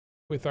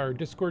with our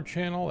Discord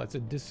channel. That's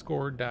at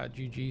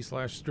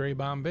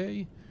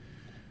discord.gg/StrayBombay.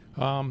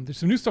 There's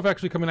some new stuff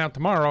actually coming out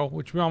tomorrow,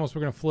 which we're going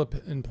to flip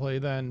and play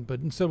then. But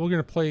instead, we're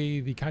going to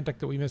play the Contact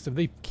That We Missed.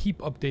 They keep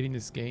updating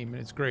this game,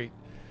 and it's great.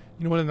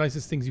 You know, one of the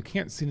nicest things you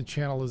can't see in the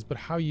channel is, but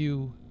how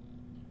you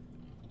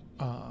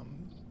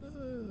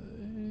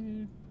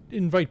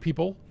invite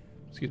people.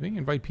 Excuse me,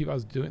 invite people. I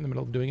was doing in the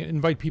middle of doing it.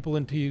 Invite people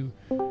into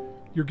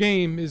your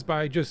game is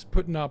by just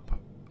putting up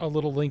a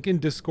little link in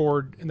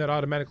Discord, and that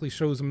automatically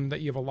shows them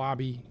that you have a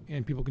lobby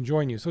and people can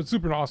join you. So it's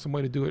super an awesome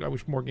way to do it. I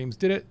wish more games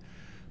did it.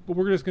 But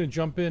we're just going to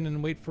jump in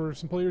and wait for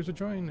some players to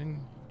join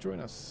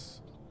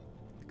us.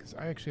 Because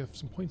I actually have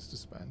some points to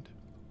spend.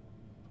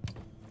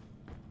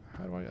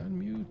 How do I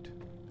unmute?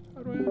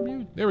 How do I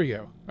unmute? There we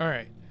go. All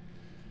right.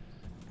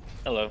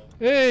 Hello.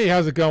 Hey,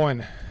 how's it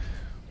going?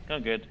 Oh,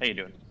 good. How you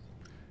doing?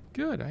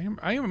 Good.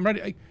 I am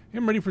ready. I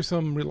am ready for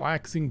some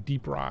relaxing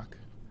deep rock.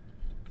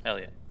 Hell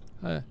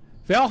yeah.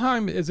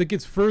 Valheim, as it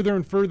gets further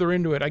and further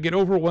into it, I get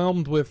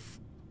overwhelmed with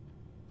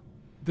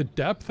the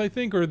depth, I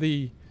think, or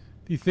the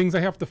things I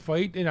have to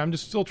fight, and I'm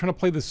just still trying to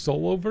play the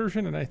solo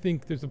version, and I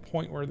think there's a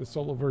point where the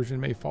solo version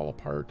may fall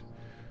apart,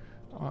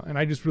 and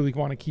I just really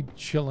want to keep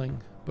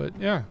chilling. But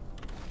yeah.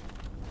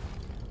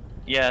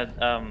 Yeah,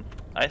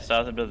 I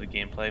saw a bit of the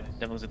gameplay.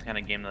 Definitely the kind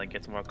of game that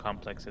gets more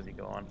complex as you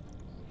go on.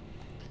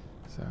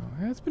 So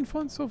yeah, it's been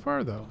fun so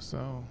far, though.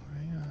 So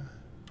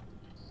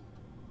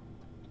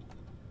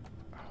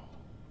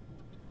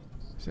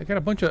so I've got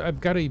a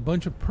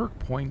bunch of perk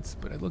points,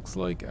 but it looks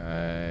like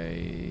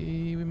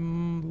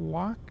I'm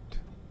locked.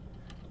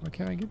 Why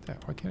can't I get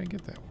that? Why can't I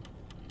get that?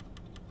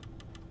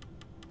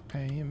 I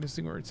am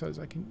missing where it says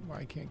I can. Why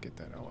I can't get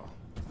that? Oh well.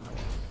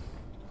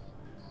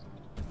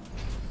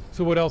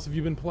 So what else have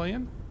you been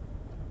playing?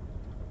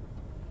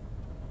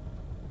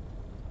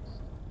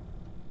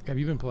 Have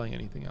you been playing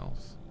anything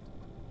else?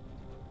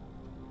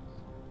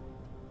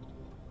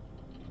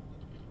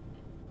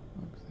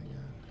 Oops, hang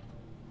on.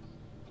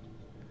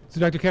 So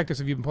Dr. Cactus,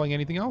 have you been playing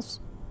anything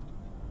else?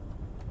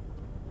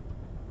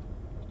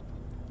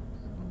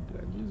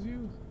 Did I lose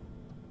you?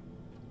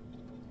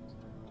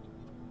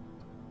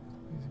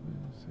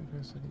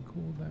 Second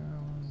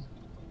cooldown.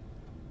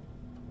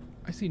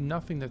 I see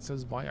nothing that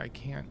says why I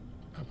can't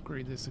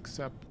upgrade this,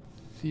 except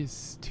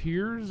these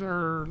tiers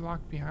are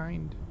locked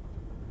behind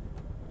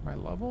my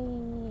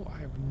level. I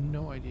have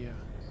no idea.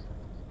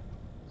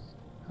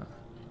 Huh.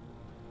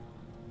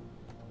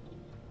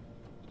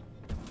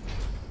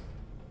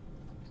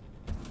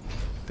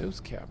 Those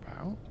cap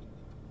out.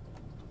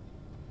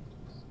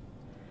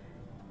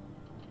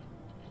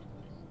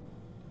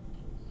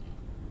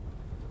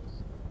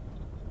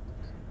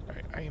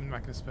 Alright, I am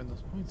not going to spend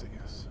those points, I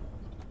guess.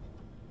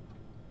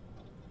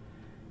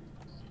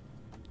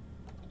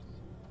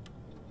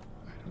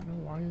 I don't know,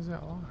 why is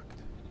that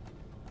locked?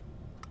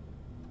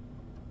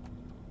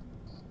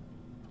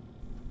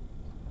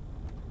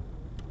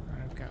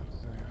 I've got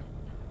that.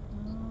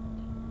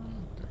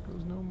 There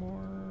goes no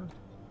more.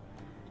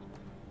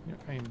 Yeah,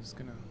 I am just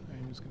gonna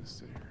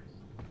sit here.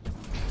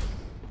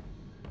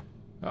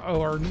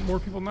 Uh-oh, are more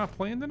people not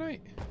playing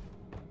tonight?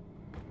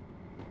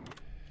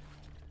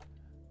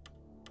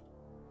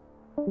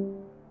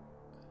 Oh.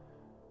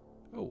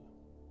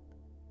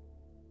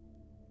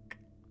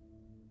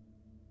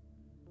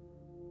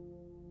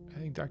 I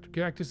think Dr.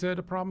 Cactus had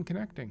a problem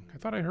connecting. I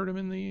thought I heard him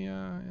in the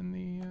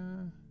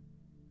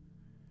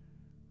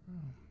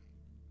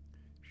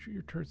shoot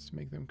your turrets to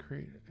make them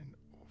create an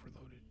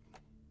overloaded.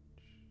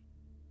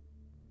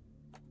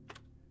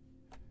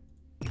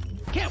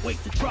 Can't wait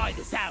to try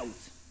this out.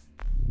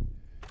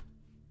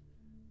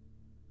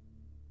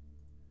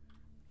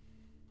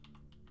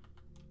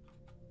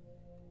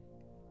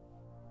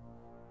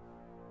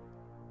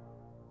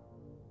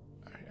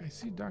 I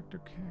see Dr.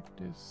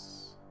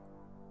 Cactus.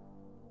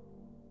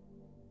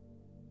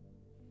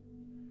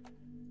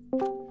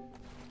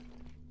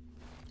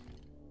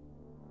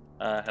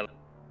 Hello.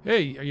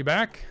 Hey, are you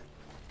back?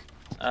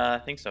 I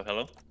think so.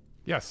 Hello.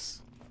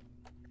 Yes.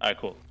 Alright,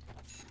 cool.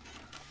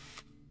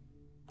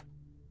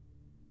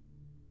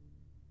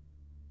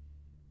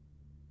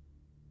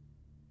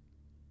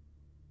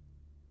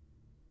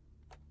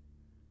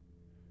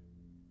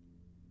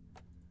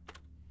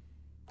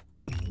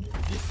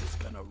 This is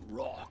gonna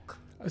rock.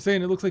 I was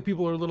saying it looks like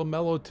people are a little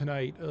mellow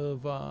tonight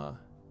of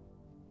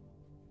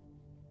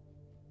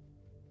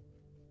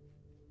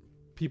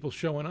people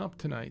showing up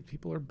tonight.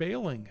 People are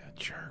bailing.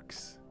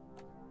 Jerks.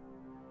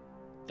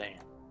 Damn.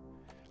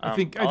 I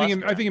think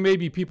it may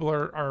be people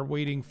are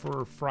waiting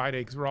for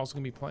Friday, because we're also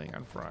gonna be playing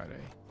on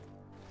Friday.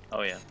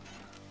 Oh yeah.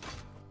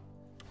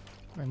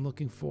 I'm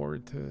looking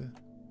forward to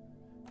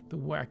the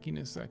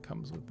wackiness that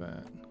comes with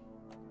that.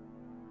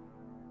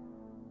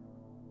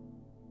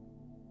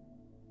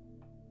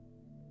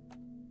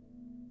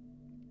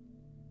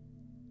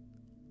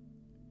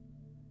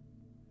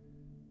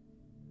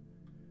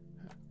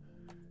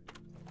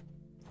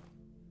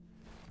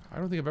 I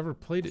don't think I've ever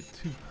played it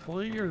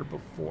two-player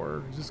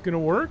before. Is this gonna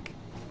work?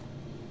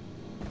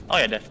 Oh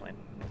yeah, definitely.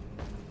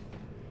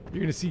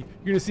 You're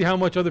gonna see how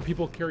much other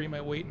people carry my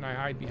weight and I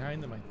hide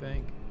behind them, I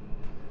think.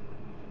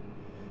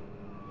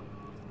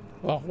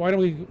 Well, why don't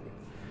we...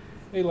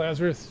 Hey,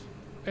 Lazarus.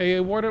 Hey,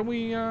 why don't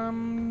we,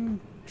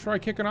 try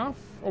kicking off?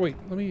 Oh, wait,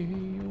 let me...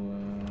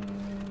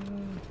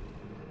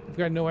 I've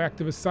got no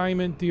active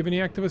assignment. Do you have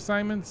any active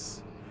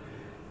assignments?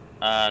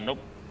 Nope.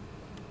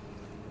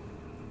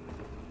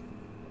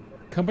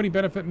 Company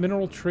Benefit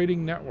Mineral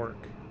Trading Network.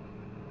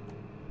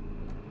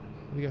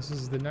 I guess this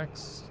is the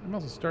next... I might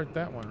as well start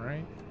that one,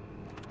 right?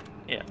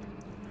 Yeah.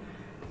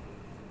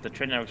 The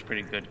trade network's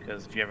pretty good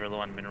because if you're ever low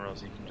on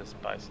minerals, you can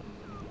just buy some.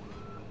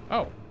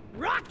 Oh.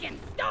 Rock and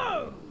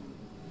stone!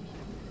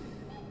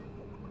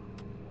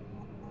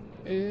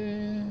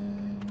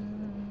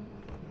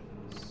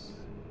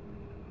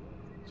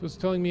 So it's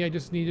telling me I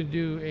just need to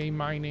do a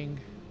mining.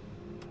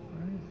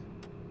 Right.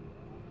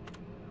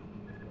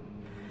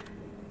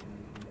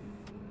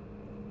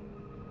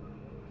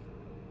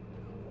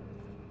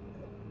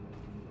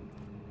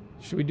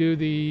 Should we do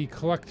the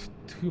collect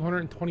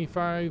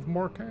 225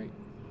 morkite?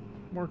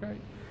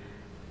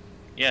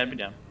 Yeah, I'd be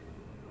down.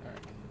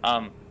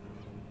 All right.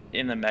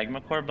 In the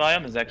magma core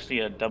biome, there's actually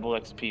a double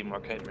XP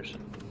morkite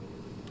mission.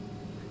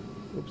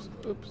 Oops.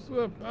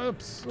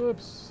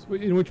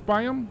 Wait, in which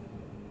biome?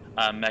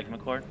 Magma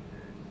core.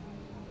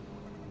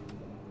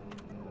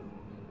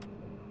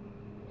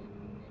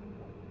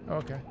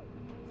 Okay.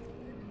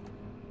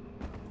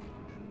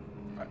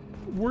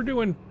 We're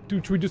doing...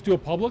 Should we just do a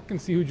public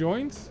and see who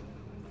joins?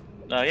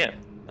 Yeah.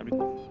 That'd be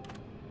cool.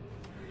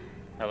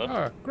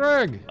 Hello?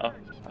 Greg! Oh,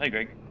 hi,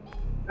 Greg.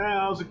 Hey,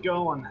 how's it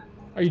going?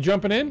 Are you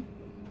jumping in?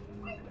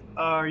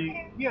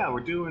 Yeah, we're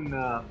doing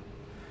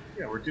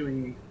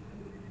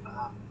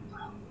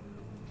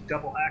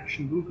double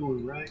action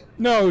boogaloo, right?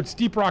 No, it's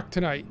Deep Rock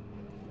tonight.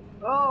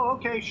 Oh,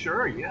 okay,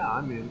 sure, yeah,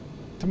 I'm in.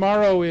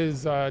 Tomorrow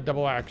is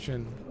double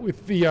action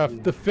with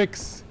the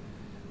fix.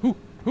 Who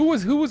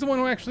was the one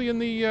who actually in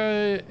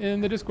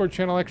the Discord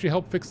channel actually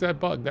helped fix that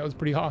bug? That was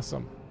pretty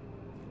awesome.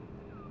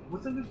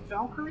 Wasn't it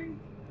Valkyrie?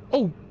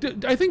 Oh,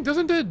 I think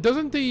doesn't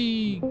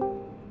the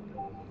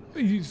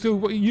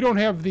so you don't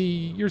have the,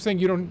 you're saying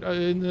you don't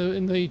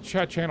in the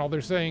chat channel they're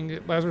saying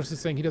Lazarus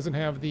is saying he doesn't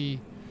have the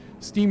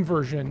Steam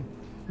version,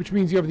 which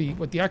means you have the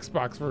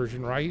Xbox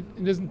version, right?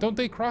 And don't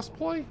they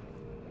crossplay?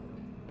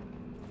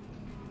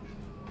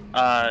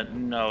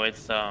 No,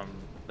 it's the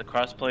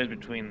crossplay is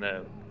between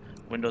the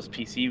Windows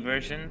PC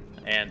version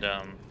and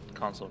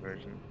console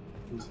version,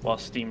 while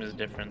Steam is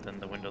different than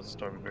the Windows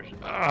Store version.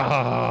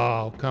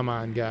 Oh, come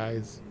on,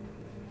 guys.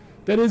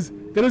 That is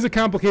a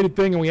complicated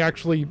thing, and we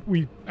actually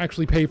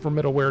pay for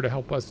middleware to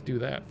help us do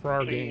that for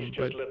our game.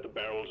 Just But let the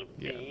barrels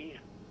be.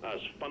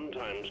 As fun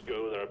times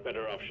go, there are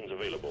better options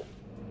available.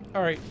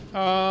 all right,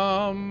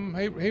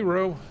 hey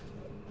Ro.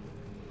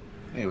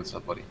 Hey, what's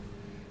up, buddy?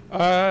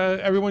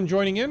 Everyone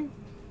joining in.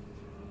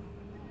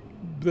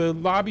 The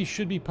lobby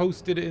should be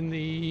posted in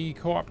the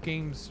Co-op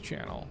Games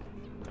channel.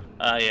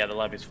 Yeah, the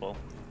lobby's full.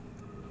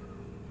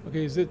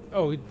 Okay, is it?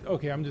 Oh,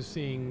 okay. I'm just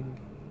seeing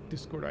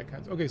Discord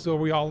icons. Okay, so are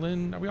we all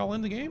in? Are we all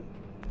in the game?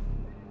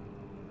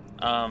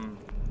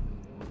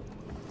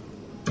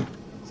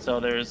 So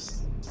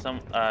there's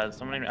someone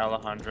named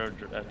Alejandro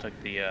took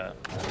the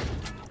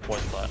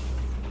fourth slot.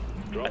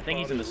 I think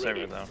he's in the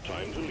server though.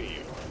 Time to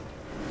leave.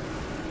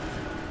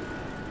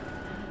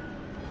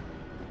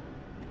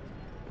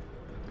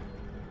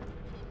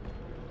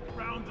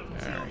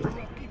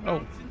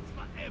 Oh,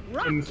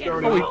 Rock And and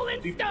start roll off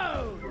and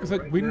stone! it's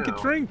like we didn't get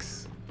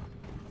drinks.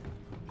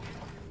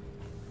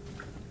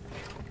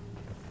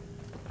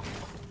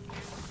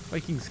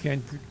 Vikings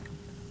can't.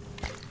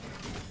 I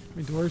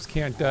mean, dwarves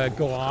can't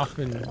go off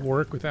and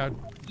work without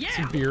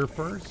some beer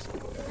first.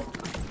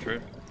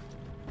 True.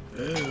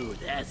 Ooh,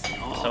 that's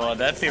nice. So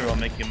that beer will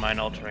make you mine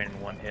all terrain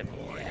in one hit.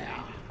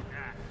 Yeah.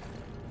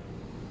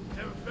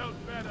 Never felt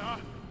better.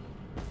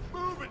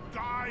 Move it,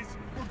 guys.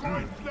 We're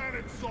going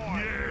planet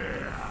side.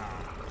 Yeah.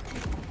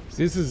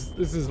 See, this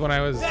is when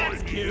I was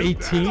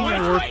 18.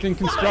 I worked in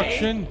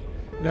construction.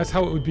 And that's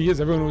how it would be,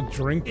 is everyone would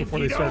drink before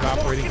they started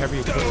operating heavy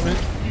equipment.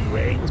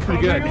 It was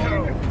pretty good.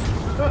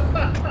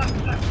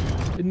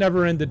 It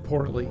never ended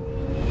poorly.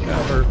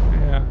 Never.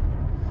 Yeah.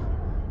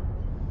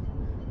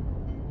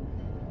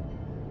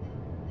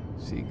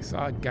 See,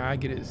 saw a guy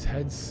get his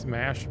head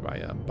smashed by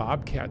a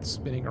bobcat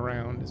spinning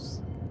around.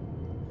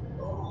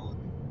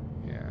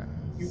 Yeah.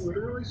 You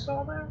literally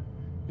saw that?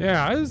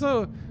 Yeah, it was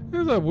a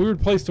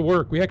weird place to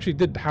work. We actually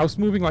did house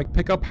moving, like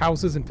pick up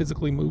houses and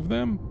physically move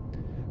them.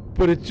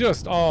 But it's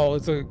just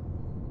it's a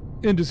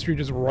industry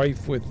just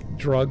rife with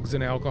drugs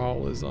and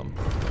alcoholism.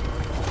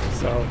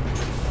 So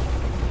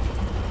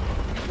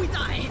If we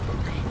die,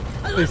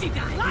 I love you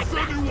guys. Like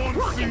that.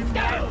 Rock and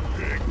stone!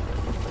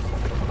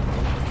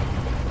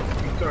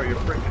 I'm sorry, you're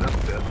breaking up a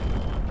bit.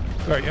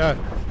 sorry,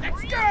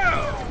 Let's go!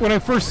 when I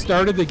first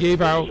started, they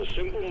gave out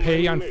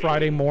pay on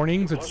Friday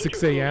mornings at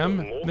 6 a.m.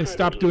 And they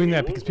stopped doing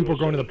that because people were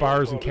going to the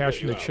bars and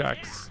cashing the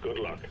checks. Good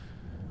luck.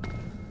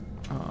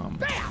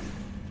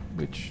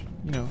 Which,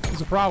 you know,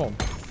 is a problem.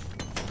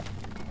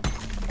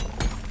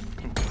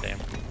 Damn.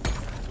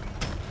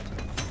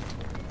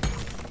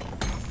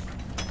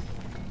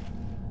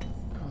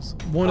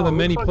 one of the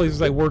many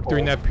places I worked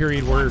during that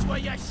period where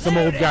some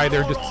old guy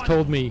there just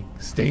told me,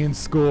 stay in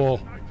school.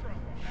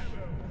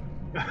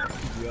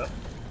 Yep.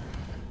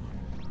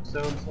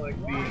 Sounds like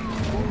being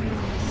not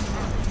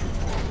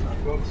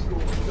going to school.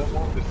 You don't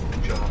want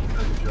this job,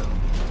 kind of job.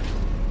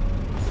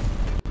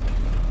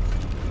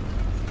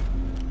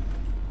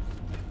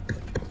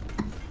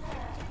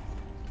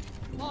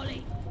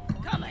 Molly,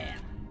 come here.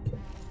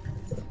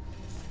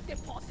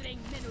 Depositing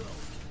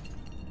minerals.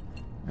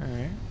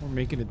 Alright, we're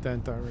making a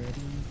dent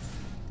already.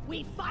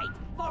 We fight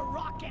for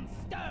rock and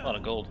A lot stone.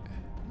 of gold.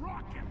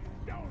 Rock and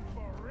stone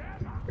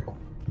forever.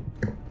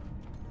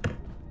 I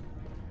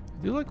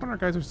do like when our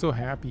guys are so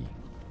happy.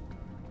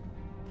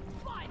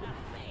 Fight a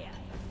fair.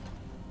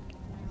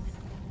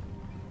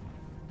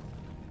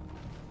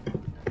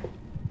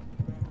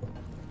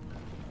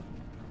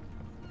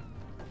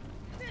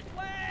 This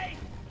way.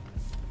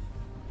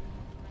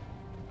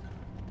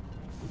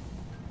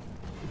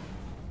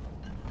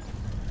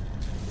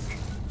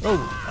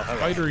 Oh,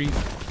 spidery.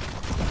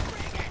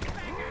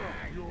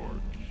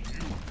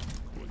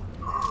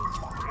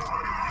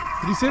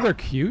 Did he say they're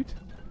cute?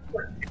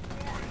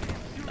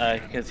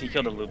 Because he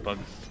killed a loot bug.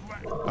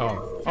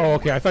 Oh. Oh,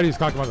 okay. I thought he was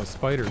talking about the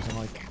spiders. I'm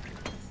like,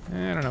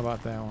 I don't know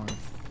about that one.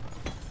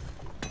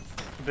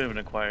 A bit of an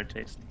acquired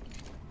taste.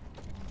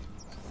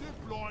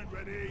 Zip line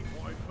ready.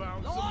 I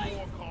found Line. some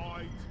more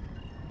kites.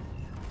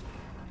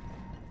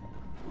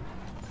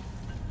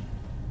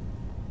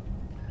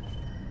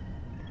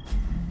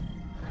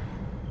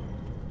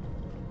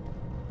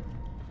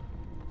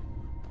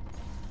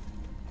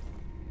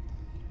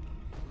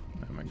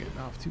 Am I getting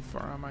off too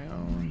far on my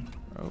own?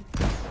 Oh.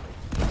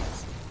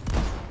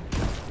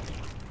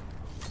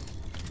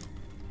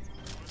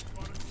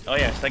 Oh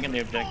yeah,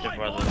 secondary objective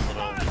are those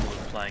little blue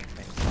flying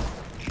things.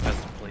 That's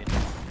the fleet.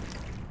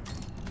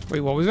 Wait,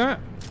 what was that?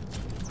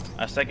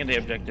 Our secondary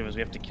objective is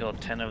we have to kill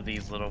 10 of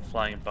these little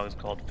flying bugs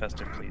called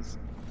festive fleas.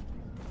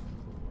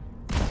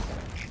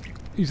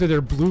 You said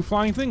they're blue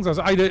flying things?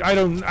 I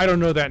don't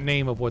know that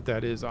name of what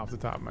that is off the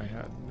top of my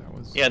head. That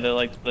was Yeah, they're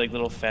like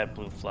little fat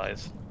blue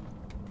flies.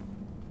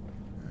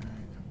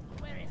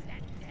 Where is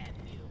that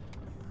damn you?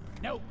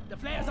 No, the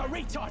flares are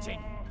recharging.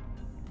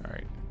 all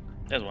right.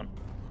 There's one.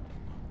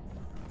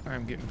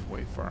 I'm getting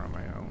way far on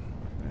my own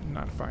and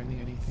not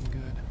finding anything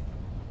good.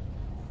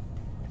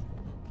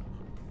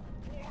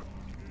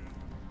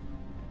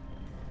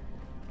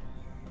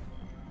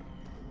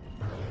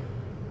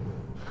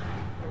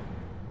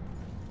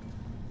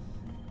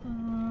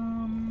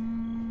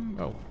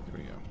 Oh, there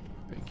we go.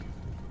 Thank you.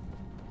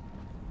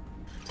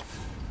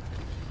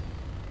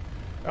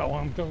 Oh, well,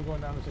 I'm going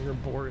down to see your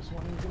Boris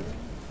one.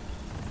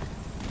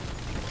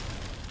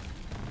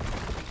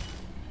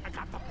 I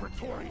got the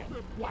Praetorian.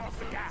 What's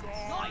the gas?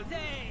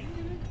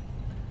 Lighting.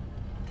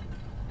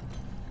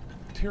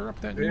 Tear up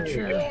that new There you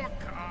chair. More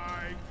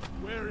kite.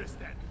 Where is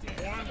that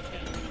damn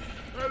thing?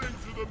 Heading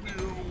to the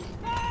mule.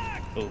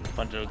 Oh,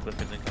 bunch of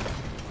glyphs incoming.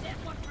 This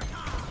one for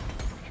Tom.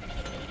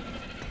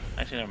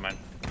 Actually, never mind.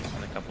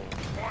 There's a couple.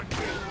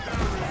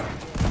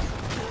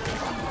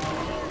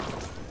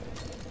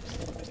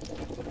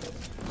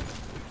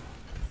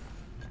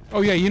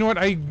 Oh yeah, you know what?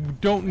 I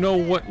don't know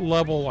what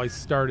level I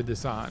started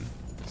this on,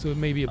 so it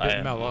may be a bit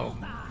am. mellow.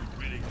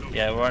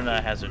 Yeah, we're on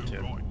hazard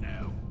 2.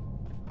 Now.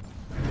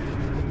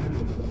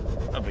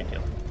 No big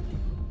deal.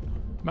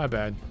 My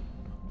bad.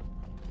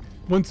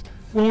 When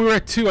we were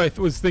at 2, I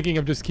was thinking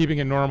of just keeping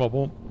it normal,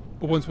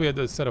 but once we had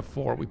the set of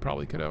 4, we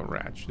probably could have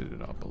ratcheted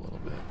it up a little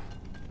bit.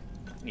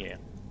 Yeah.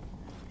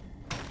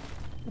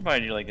 We'll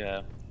probably do like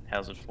a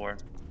hazard 4.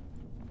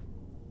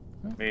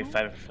 Maybe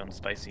 5 if we're feeling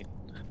spicy.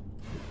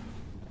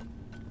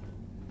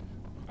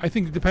 I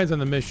think it depends on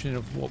the mission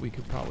of what we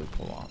could probably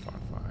pull off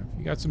on 5.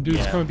 You got some dudes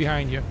Yeah. coming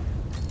behind you.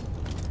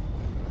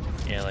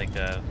 Yeah, like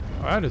Oh,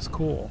 that is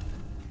cool.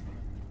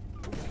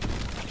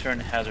 turn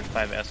hazard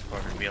 5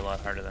 escort would be a lot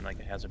harder than like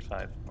a hazard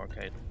 5 or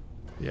kite.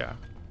 Yeah.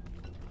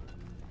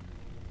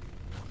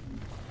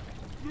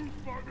 Loot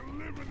bug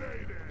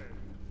eliminated.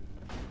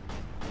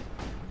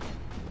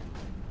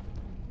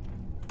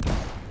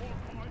 More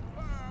kite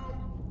found.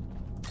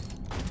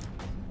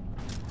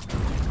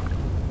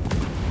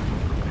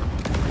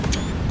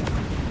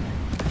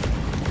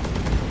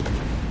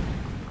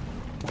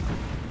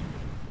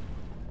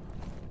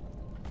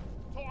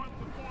 Time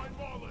to find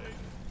Molly.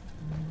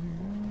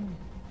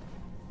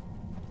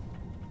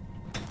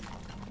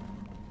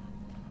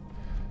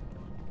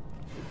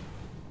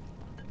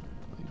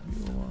 Leave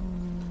you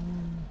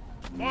alone.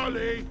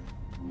 Molly.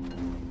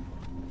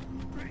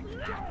 Big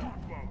duffel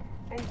bug.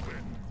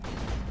 Open.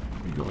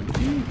 You're going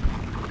deep.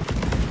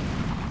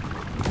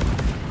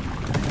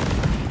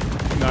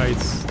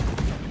 Nice.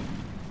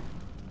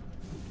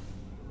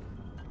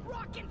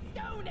 Rock and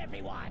stone,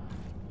 everyone.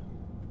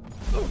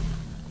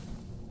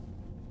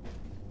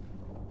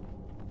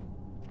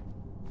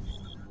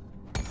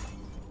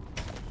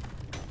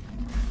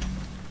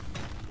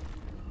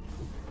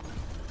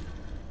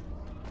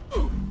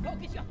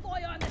 Focus your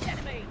fire on this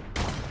enemy.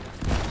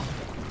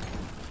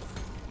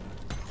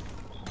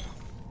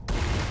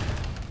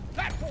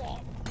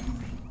 Platform.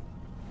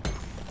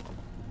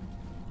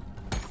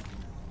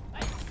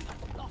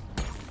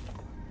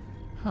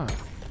 Huh.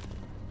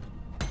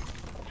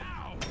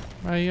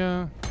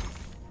 My,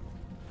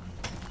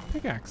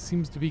 pickaxe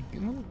seems to be a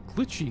little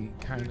glitchy,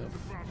 kind of.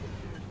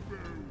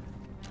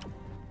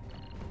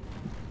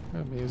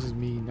 Oh, maybe this is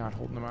me not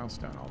holding the mouse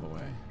down all the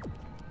way.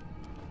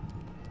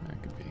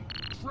 That could be.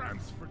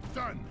 Transfer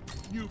done.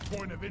 New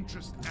point of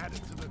interest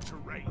added to the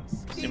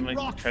terrains. Seems like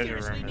the treasure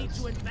room need is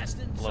to invest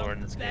in lower some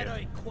in this better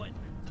cave. equipment.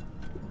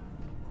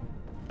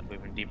 Like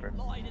we've been deeper.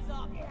 Line is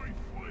up.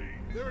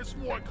 There's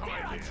more coming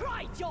There, here.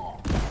 try,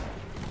 Joe.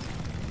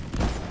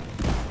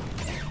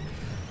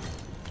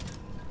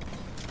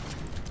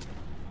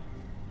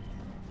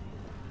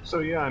 So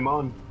yeah, I'm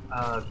on.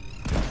 I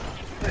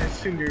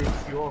assume you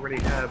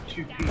already have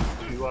two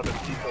other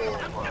people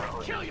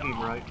on your team,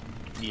 right?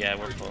 Yeah,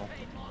 we're full.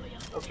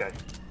 Okay.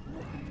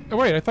 Oh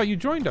wait, I thought you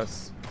joined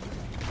us.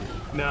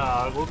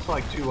 No, it looks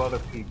like two other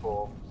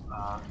people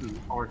who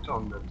aren't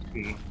on the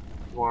team,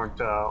 who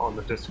aren't on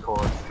the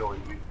Discord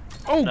joined me.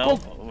 Oh, No,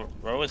 go.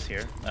 Ro is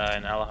here,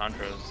 and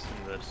Alejandro's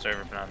in the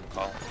server, but not on the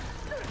call.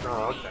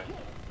 Oh, okay.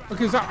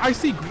 Okay, so I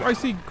see.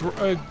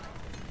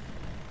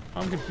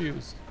 I'm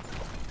confused.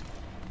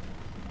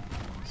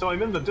 So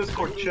I'm in the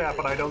Discord chat,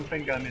 but I don't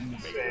think I'm in the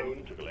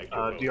same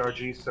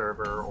DRG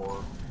server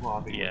or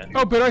lobby. Yeah. with you.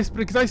 Oh,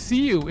 because I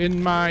see you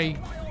in my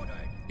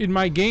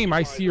game.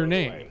 I see your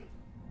name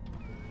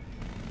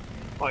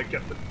Like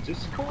at the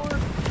Discord?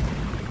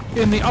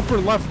 in the upper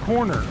left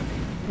corner,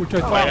 which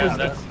I thought yeah, was.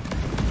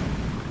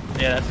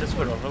 that's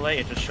Discord overlay.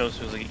 It just shows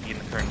who's in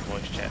the current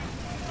voice chat.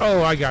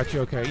 Oh, I got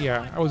you. Okay,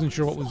 yeah, I wasn't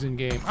sure what was in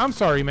game. I'm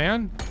sorry,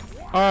 man.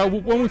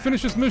 When we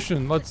finish this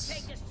mission,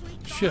 let's.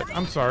 Shit,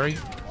 I'm sorry.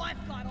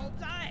 I've got all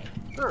day.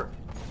 Sure.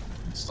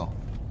 Install.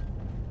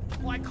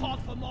 Why call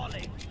for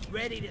Molly?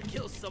 Ready to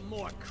kill some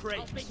more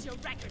crates. I'll beat your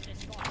record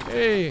this one.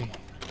 Hey.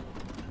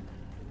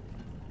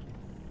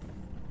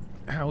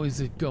 How is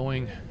it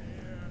going?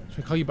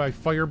 Should I call you by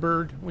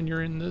Firebird when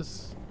you're in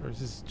this? Or is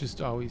this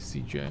just always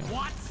CJ?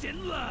 Watch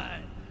and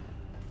learn.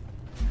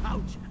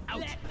 Ouch, ouch,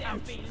 let there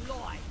be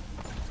light.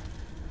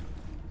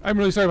 I'm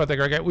really sorry about that,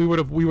 Greg. We would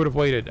have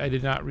waited. I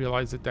did not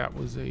realize that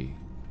was a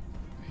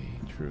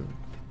true.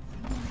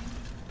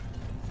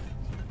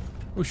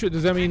 Oh shit!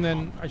 Does that mean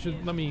then I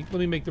should let me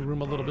make the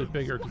room a little bit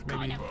bigger because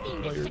maybe the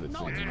player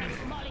that's in here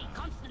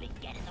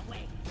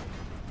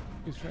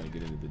is trying to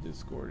get into the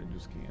Discord and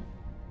just can't.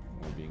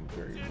 We're being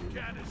very rude.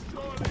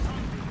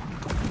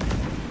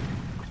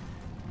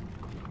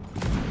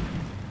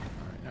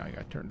 Alright, now I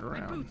got turned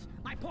around.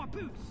 My poor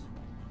boots.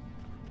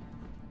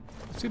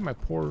 Let's see my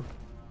poor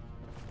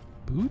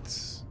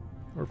boots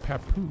or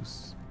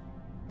papoose.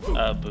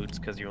 Boots,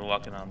 because you were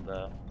walking on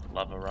the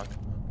lava rock.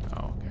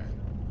 Oh, okay.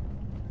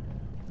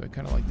 I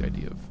kind of like the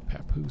idea of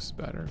papoose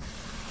better.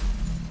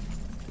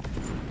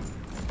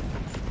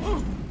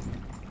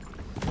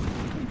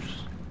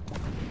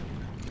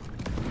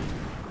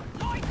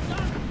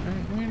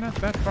 We're not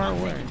that far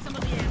away. Some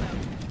of the ammo.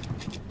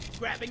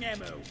 Grabbing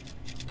ammo.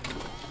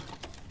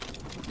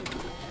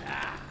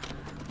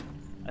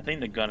 I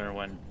think the gunner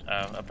went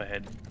up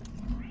ahead.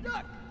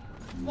 Look,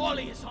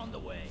 Molly is on the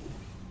way.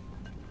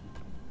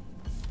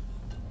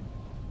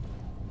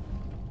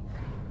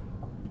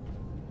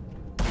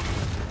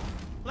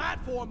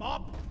 Platform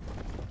up.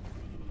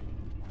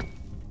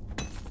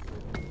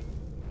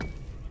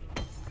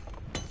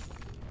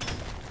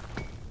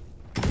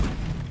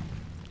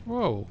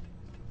 Whoa.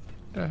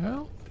 The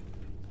hell?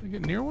 Did I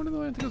get near one of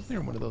those? I think I was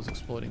near one of those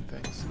exploding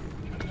things.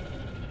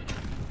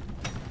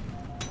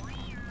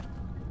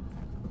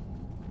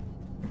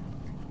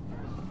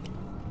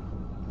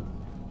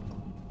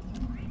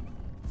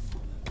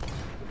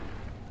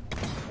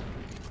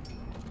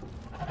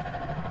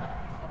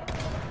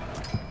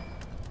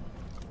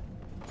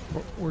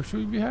 Where should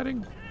we be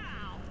heading?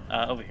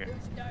 Over here.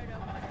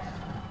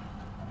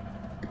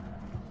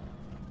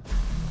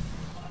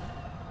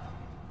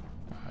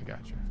 I got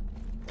you.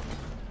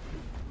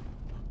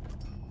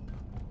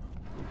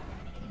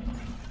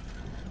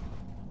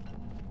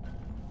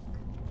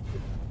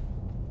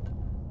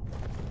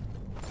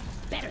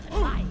 Better than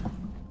mine.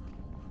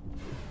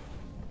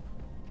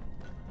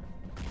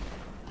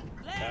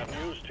 Bad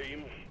news,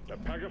 team. A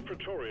pack of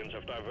Praetorians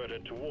have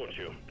diverted towards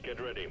you. Get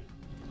ready.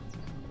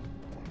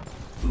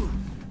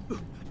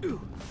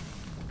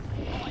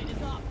 Light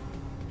is up.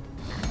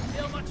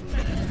 Feel much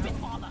better than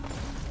Bitmala.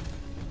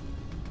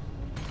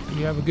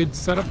 You have a good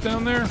setup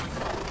down there?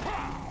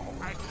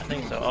 I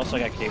think so. Also, I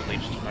got cave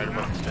leech right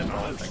above the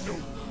spitball, I think.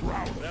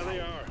 There they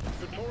are.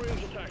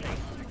 Praetorians attacking.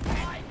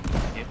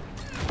 Yep.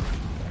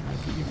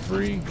 Get you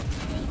free.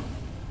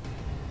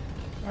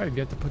 I have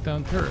yet to put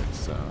down turrets,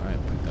 so I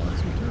have put down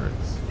some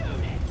turrets.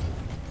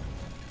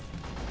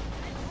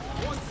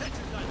 One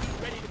sentry gun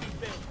ready to be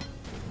built.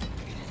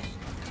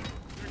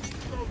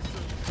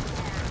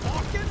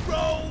 Rock and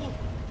roll.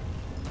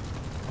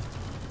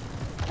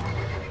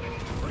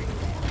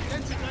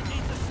 Sentry gun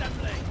needs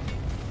assembling.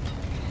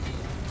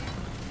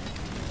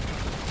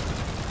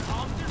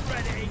 Armed and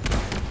ready.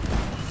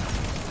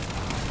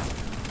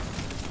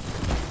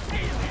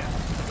 Alien,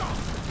 stop.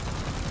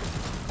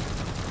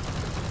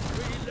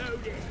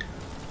 Reloading.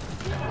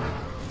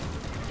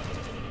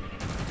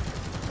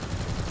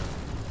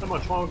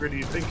 much longer do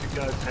you think you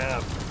guys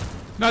have?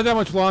 Not that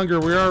much longer.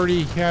 We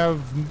already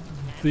have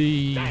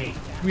the.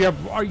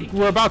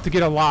 We're about to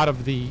get a lot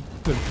of the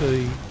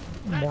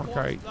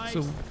Morkite.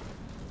 So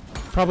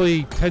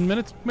probably 10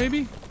 minutes,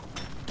 maybe.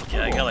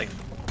 Yeah, I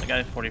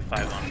got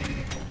 45 on me.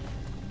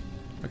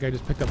 Okay, I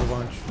just picked up a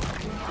bunch.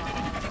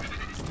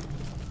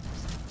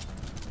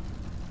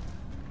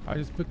 I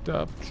just picked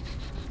up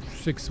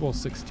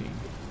 16.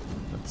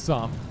 That's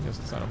some. I guess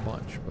it's not a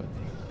bunch, but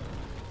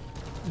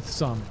it's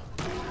some.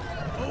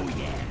 Oh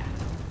yeah!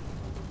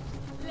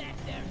 Let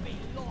there be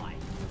light!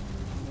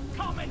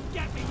 Come and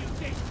get me, you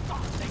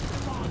disgusting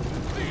fuck!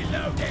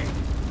 Reloading!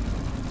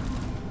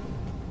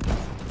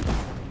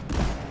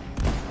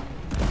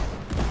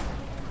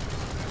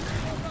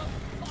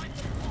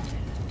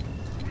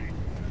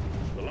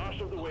 The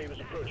last of the wave is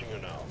approaching you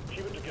now.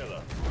 Keep it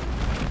together.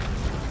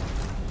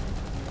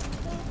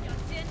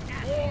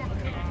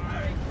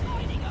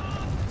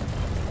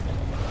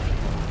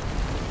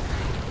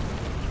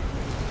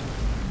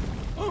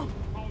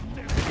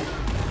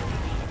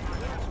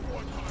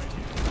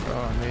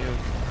 Oh,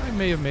 I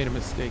may have made a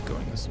mistake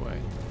going this way.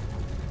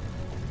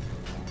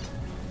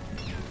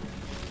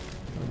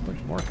 There's a bunch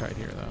of Morkite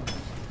here, though.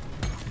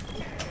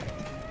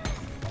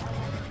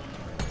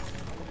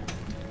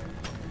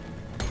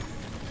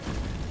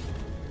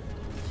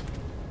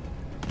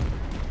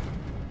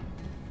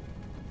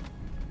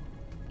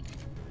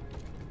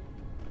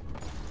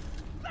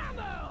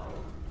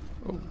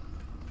 Oh.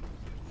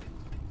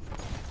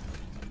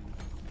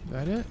 Is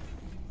that it?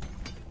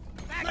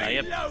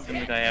 Yep.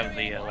 Seems like I have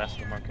the last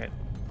one market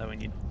that we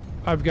need.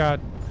 I've got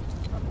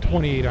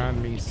 28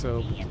 on me,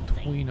 so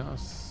between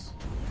us.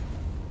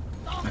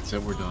 That's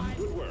it, we're done.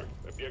 Good work.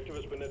 Objective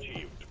has been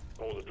achieved.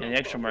 Hold the And the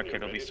extra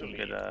market will be some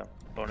good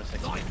bonus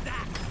XP.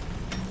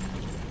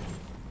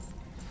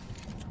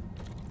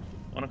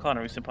 One o'clock,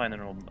 are we supplying the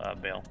normal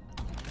bail?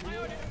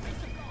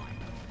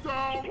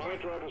 Supply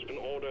drop has been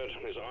ordered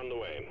and is on the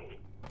way.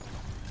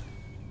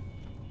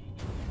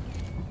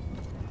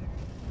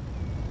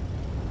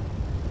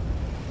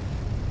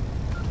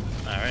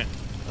 Alright,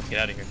 let's get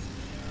out of here.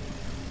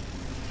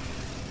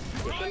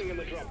 We're sending in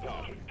the drop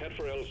pod. Head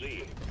for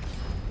LZ.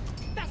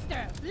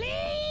 Faster!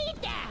 Lead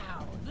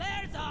down!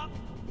 Flares up!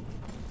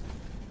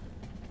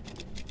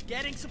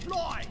 Getting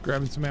supplies!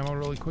 Grabbing some ammo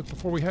really quick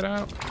before we head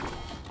out.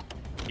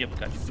 Yep,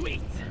 gotcha.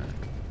 Sweet!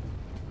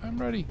 I'm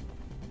ready.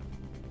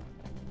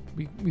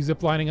 We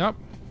zip lining up.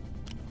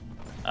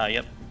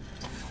 Yep.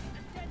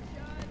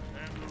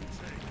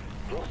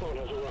 Drop pod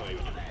has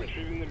arrived.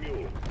 Retrieving the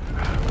mule.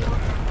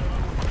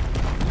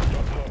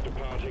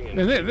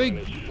 And they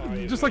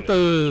just like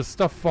the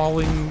stuff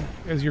falling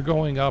as you're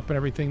going up and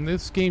everything.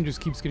 This game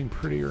just keeps getting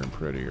prettier and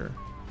prettier.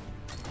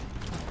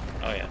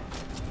 Oh yeah.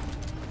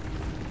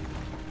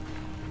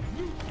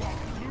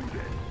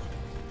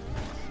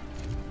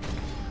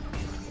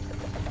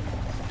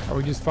 Are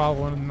we just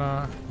following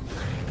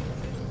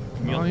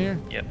Mule here?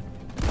 Yep.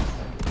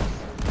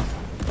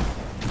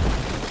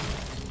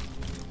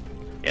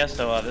 Yeah,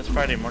 so this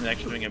Friday morning they're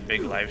actually doing a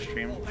big live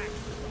stream,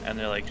 and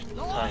they're like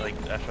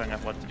showing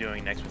off what they're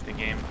doing next with the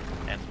game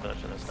and some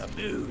other stuff.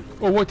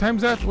 Oh, what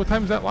time's that? What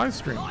time's that live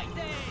stream?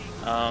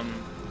 I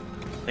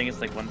think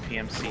it's like 1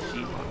 p.m.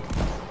 CT.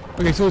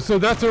 Okay, so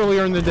that's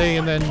earlier in the day,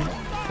 and then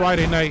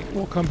Friday night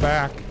we'll come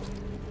back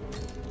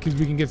because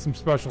we can get some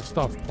special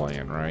stuff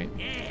playing, right?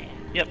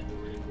 Yep.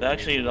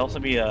 It'll also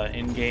be an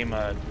in-game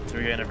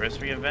 3-year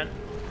anniversary event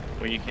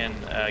where you can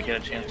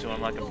get a chance to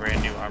unlock a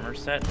brand new armor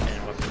set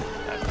and weapon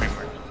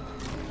framework.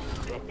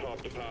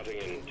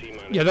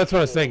 Yeah, that's what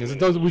I was saying. Is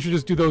we should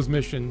just do those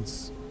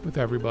missions with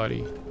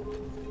everybody.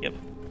 Yep.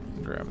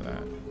 Grab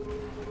that.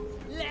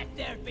 Let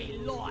there be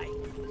light!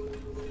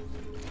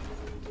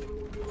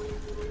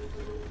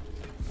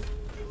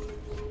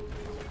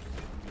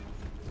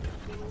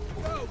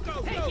 Go,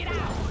 go, take it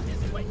out!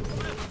 This way.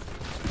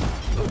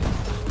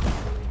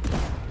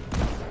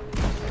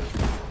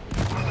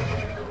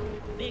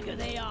 Bigger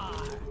they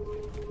are.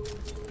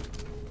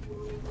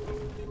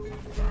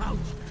 Ouch,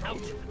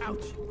 ouch,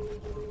 ouch.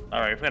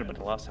 Alright, I forgot about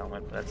the lost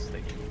helmet, but that's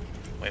like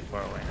way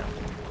far away now.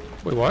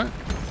 Wait, what?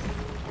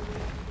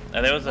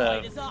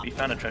 We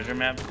found a treasure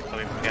map, but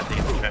we forgot to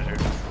get the treasure.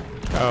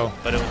 Oh.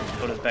 But it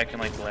was back in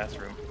like the last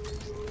room.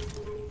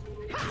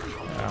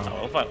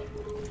 Oh.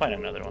 We'll find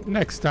another one.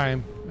 Next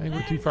time. I think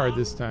we're too far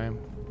this time.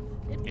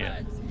 It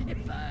Yeah. burns,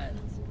 it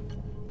burns.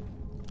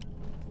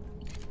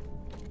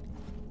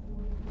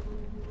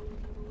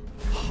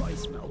 Oh, I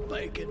smell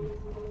bacon.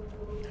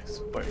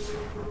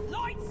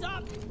 Lights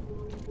up!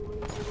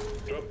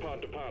 Drop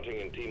pod departing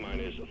in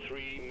T-minus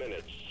 3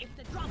 minutes. If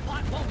the drop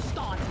pod won't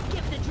start,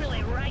 give the drill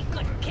a right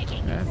good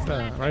kicking. That's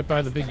right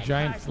by the big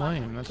giant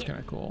flame. That's kind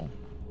of cool.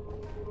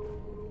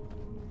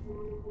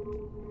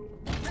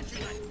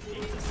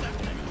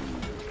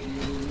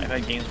 I've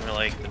had games where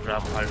like the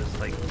drop pod just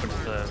like puts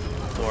the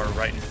door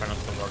right in front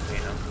of the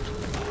volcano.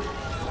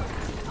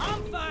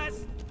 I'm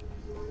first!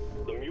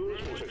 The mule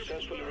has been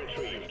successfully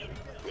retrieved.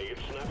 Make it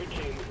snappy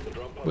team. The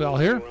drop pod We all will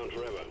here? be around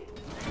forever.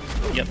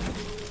 Yep.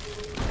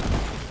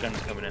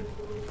 Gun's coming in.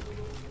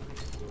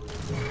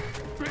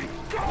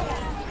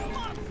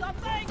 Want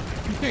something?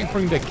 You can't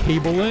bring the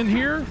cable in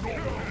here.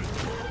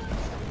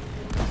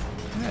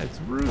 Yeah, it's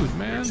rude,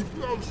 man.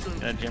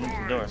 Gonna jam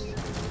into the door.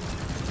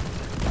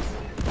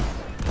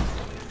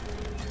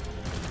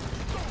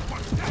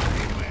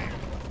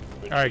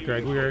 All right,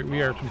 Greg,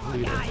 we are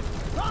completed. Guys,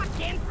 rock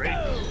and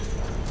stone.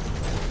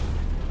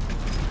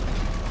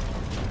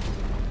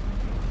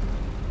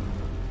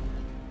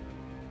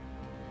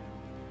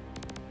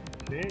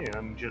 Okay,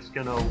 I'm just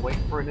gonna wait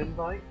for an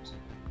invite.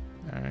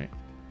 All right.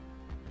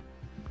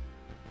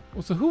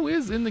 Well, so who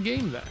is in the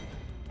game then?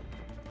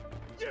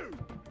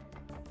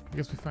 I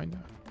guess we find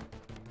out.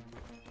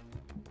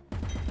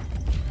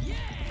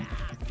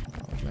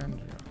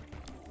 Alexandria.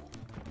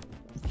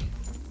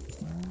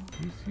 Well,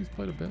 he's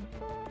played a bit.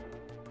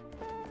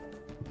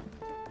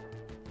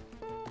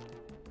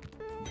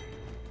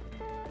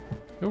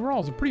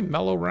 Overall, it's a pretty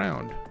mellow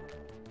round.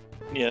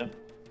 Yeah.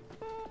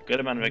 Good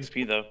amount of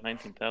XP though,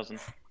 19,000.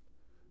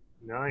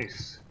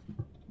 Nice.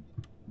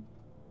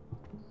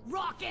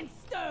 Rock and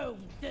stone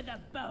to the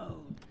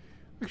bone.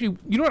 Actually,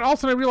 you know what?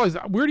 Also, I realized,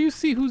 where do you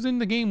see who's in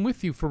the game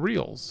with you for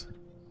reals?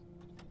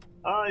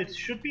 It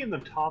should be in the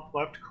top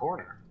left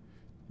corner.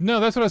 No,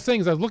 that's what I was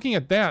saying. Is I was looking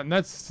at that, and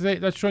that's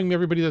showing me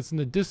everybody that's in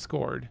the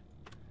Discord.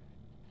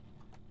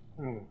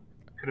 Hmm.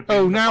 Could it be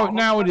Oh, in the bottom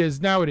now it left? is.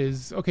 Now it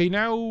is. Okay,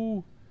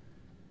 now.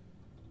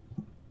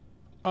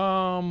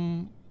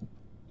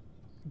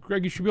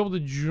 Greg, you should be able to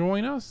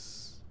join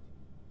us.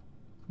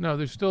 No,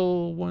 there's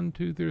still one,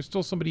 two. There's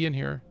still somebody in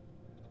here.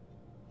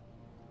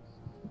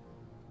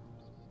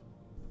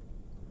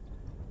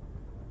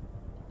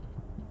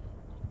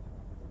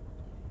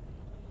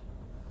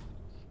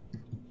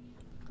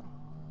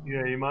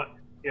 Yeah, you might.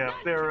 Yeah, if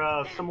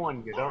they're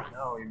someone you don't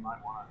know, you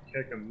might want to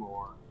kick them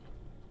or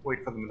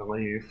wait for them to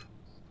leave.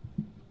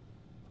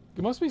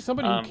 There must be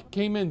somebody who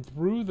came in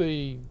through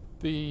the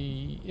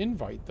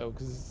invite though,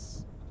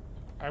 because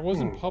I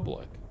wasn't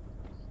public.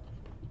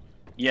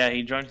 Yeah,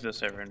 he joined the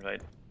server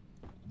invite.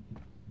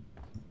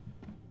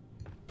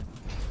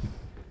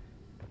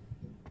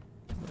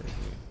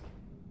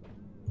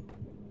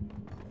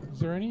 Is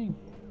there any?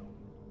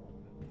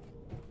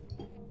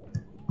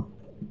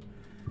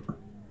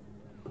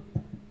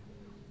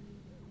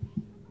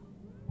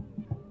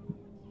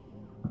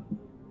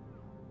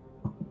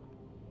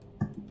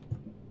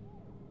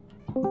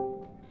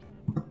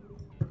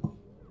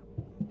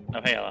 Oh,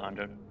 hey,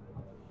 Alejandro.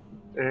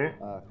 Eh?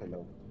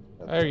 Hello.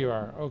 There you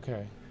are.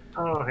 Okay.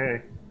 Oh,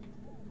 hey.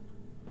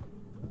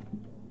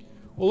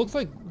 Well, looks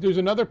like there's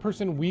another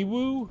person.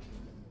 Weewoo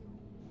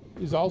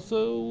is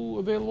also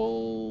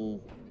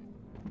available.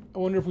 I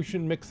wonder if we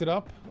should mix it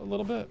up a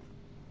little bit.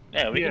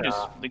 Yeah, we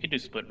could do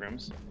split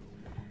rooms.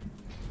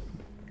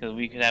 Because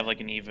we could have like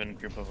an even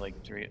group of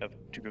like two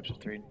groups of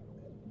 3.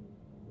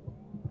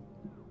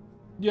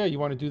 Yeah, you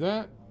want to do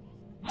that?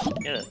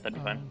 Yeah, that'd be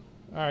fine.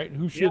 All right.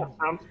 Who should? Yeah,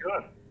 sounds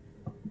good.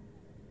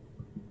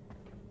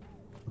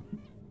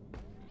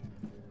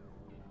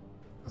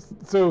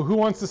 So who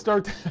wants to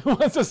start? Who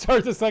wants to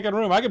start the second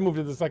room? I can move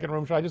to the second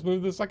room. Should I just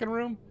move to the second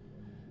room?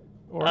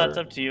 Or It's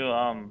up to you.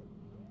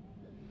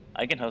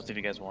 I can host if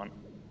you guys want.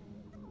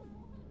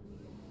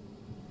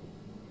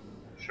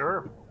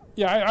 Sure.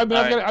 yeah, I mean,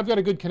 All right. I've got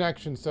a good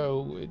connection.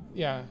 So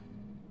yeah,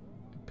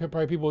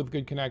 probably people with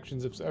good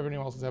connections. If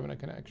everyone else is having a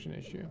connection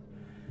issue.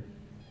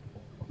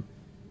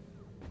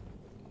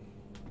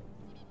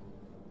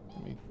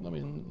 Let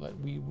me let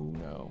Weewoo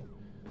know.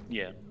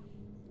 Yeah.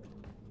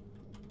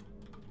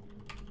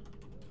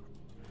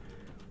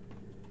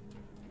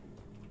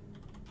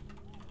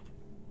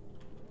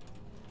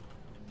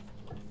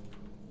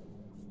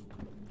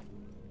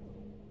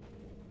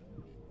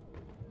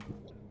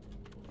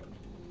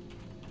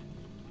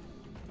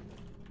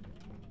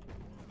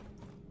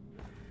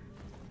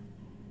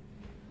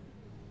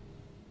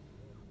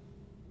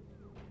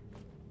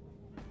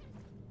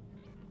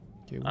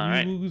 Okay, All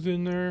right. Weewoo's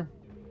in there.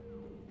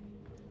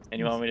 And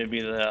you want me to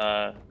be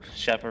the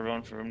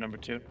chaperone for room number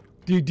 2?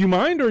 Do you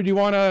mind, or do you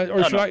want to,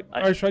 or No, should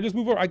no, or should I just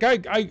move over?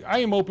 I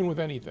am open with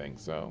anything.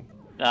 So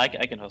No, I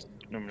can host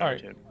room number All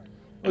right. 2. If Let's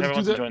everyone do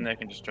wants to that. join, they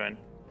can just join.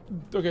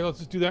 okay, let's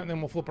just do that, and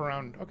then we'll flip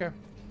around. Okay,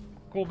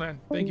 cool, man.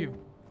 Thank you.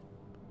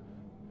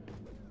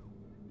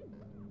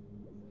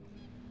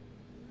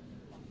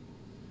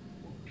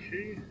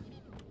 Okay.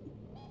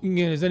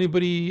 Again, is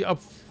anybody up?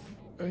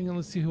 Hang on,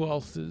 let's see who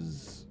else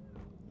is.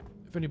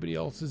 If anybody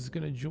else is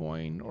gonna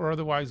join, or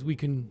otherwise we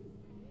can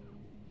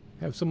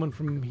have someone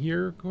from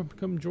here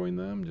come join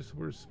them. Just so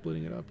we're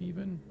splitting it up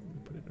even.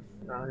 Put it.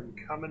 I'm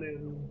coming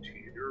in to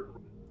your.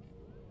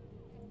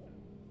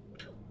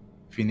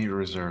 If you need a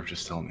reserve,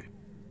 just tell me.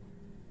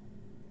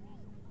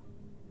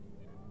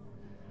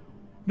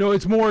 No,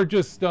 it's more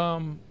just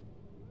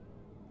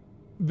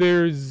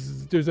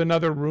there's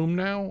another room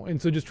now, and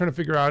so just trying to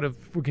figure out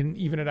if we can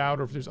even it out,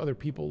 or if there's other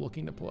people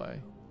looking to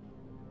play.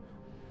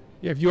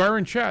 Yeah, if you are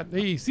in chat,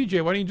 hey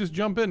CJ, why don't you just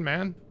jump in,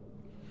 man?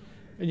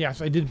 And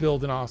yes, I did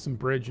build an awesome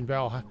bridge in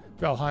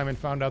Valheim and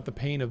found out the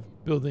pain of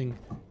building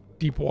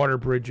deep water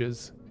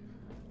bridges.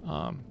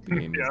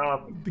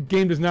 The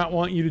game does not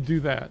want you to do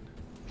that.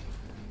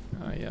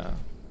 I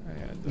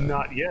had.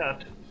 Not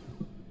yet.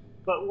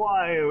 But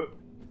why?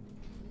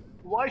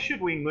 Why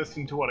should we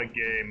listen to what a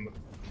game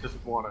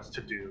doesn't want us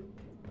to do?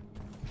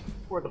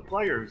 We're the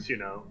players, you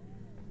know.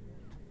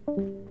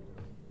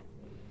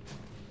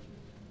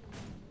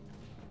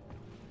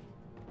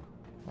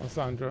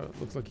 Alessandra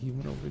looks like he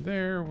went over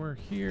there. We're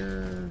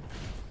here.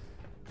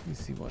 Let me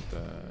see what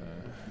the.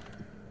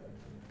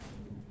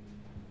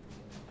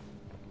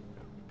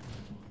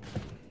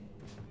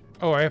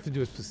 Oh, I have to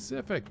do a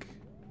specific.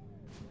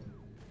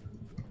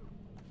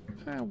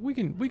 We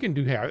can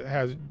do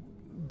has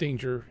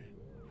danger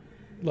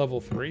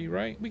level 3,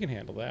 right? We can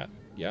handle that.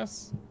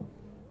 Yes.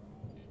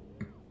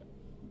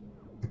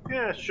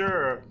 Yeah,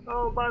 sure.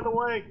 Oh, by the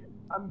way,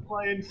 I'm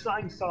playing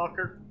sign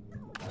soccer.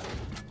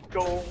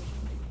 Goal.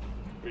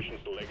 Mission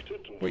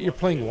selected. Wait, you're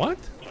playing what?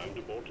 Time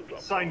to board to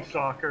drop. Sign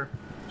soccer.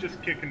 Just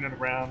kicking it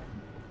around.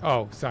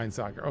 Oh, sign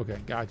soccer. Okay,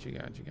 got you.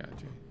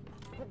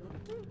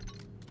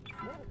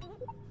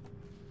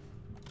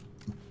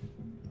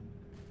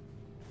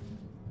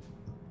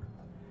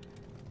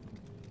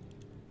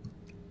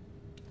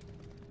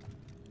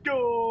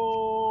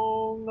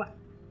 Goal.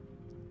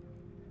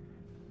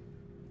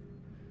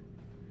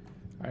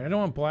 All right, I don't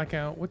want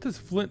blackout. What does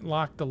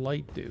flintlock the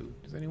light do?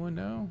 Does anyone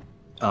know?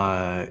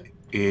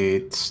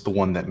 It's the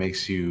one that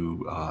makes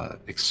you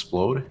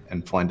explode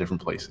and fly in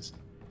different places.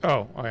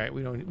 Oh, all right.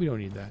 We don't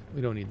need that.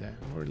 We're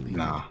leaving.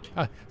 Nah.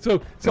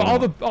 So all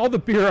the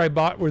beer I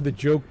bought were the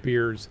joke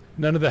beers.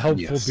 None of the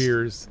helpful Yes.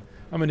 beers.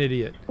 I'm an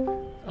idiot.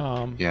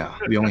 Yeah,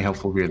 the only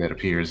helpful beer that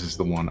appears is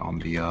the one on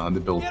the Get on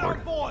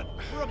billboard. board.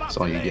 We're about That's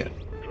all to you leave.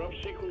 get. Drop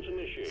sequence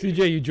initiated.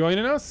 CJ, you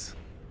joining us?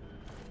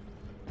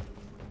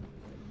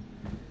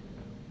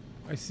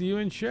 I see you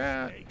in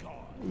chat. Take on.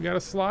 We got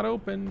a slot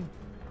open.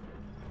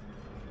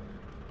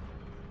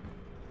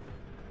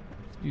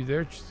 You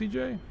there,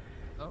 CJ?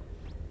 Oh.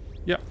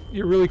 Yeah,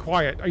 you're really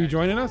quiet. Are you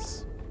joining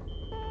us?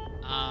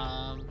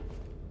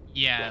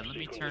 Yeah, Drop let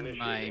me sequence turn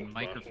my initiating. Fasten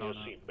microphone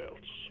your on.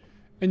 seatbelts.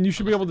 And you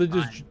should be able to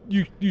just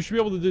Fine. you should be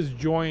able to just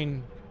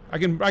join. I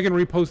can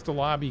repost the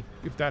lobby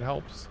if that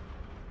helps.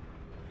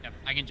 Yep,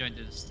 I can join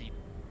through the Steam.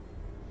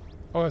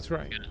 Oh, that's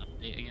right. Gonna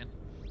update again.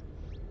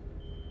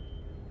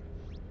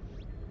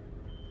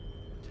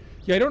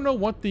 Yeah, I don't know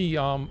what the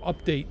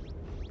update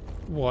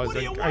was. What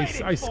are you I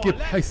waiting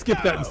for?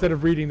 skipped that Let's instead go.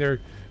 of reading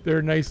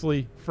their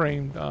nicely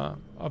framed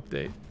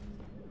update.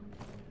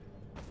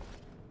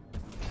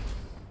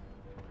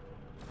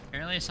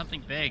 Apparently it's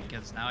something big,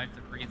 because now I have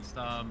to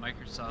reinstall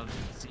Microsoft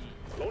C.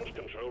 Launch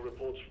control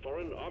reports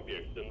foreign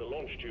objects in the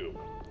launch tube.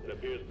 It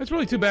appears It's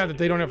really too bad that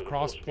they don't have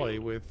crossplay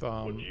with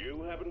Would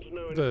you happen to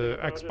know the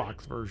anything about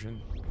Xbox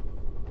version.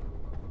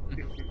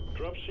 it?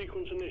 Drop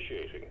sequence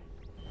initiating.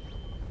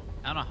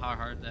 I don't know how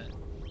hard that...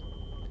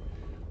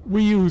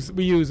 We use a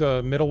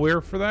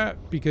middleware for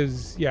that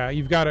because yeah,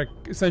 you've got to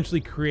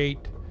essentially create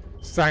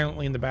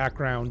silently in the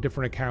background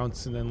different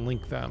accounts and then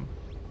link them.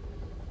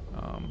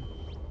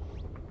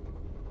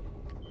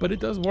 But it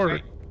does work.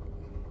 Right.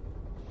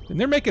 And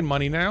they're making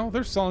money now.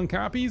 They're selling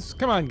copies.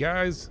 Come on,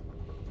 guys.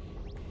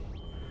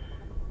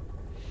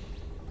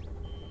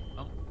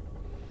 Oh,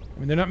 I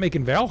mean, they're not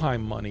making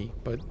Valheim money,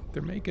 but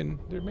they're making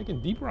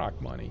Deep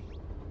Rock money.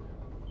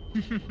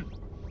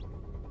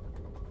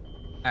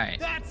 alright.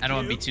 That's I don't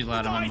want to be cute. too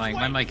loud on my mic.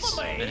 My Nice mic's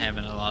wait for me. been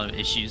having a lot of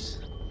issues.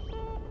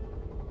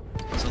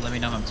 So let me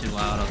know if I'm too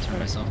loud. I'll turn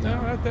myself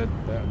down. No,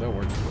 that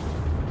works.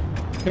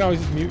 You can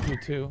always just mute me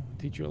too.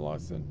 Teach you a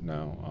lesson.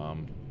 No.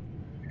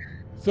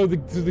 So the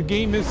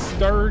game is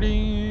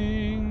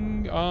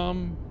starting.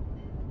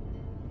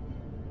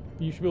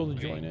 You should be able to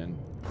join in.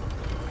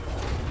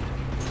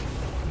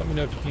 Let me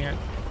know if you can't.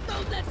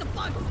 Don't let the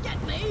bugs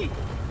get me!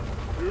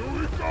 Here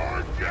we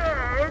go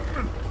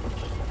again!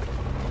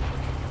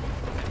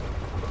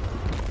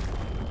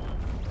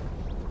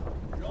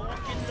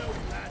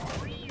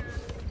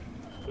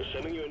 We're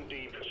sending you in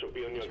deep, so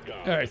be on your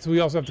guard. All right. So we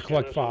also have to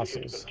collect Scanners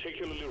indicate fossils.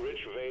 Particularly rich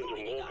veins of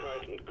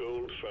morkite and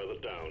gold further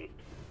down.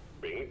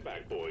 Bring it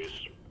back, boys.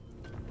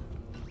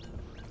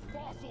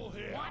 Fossil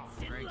here!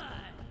 What's in Great. blood?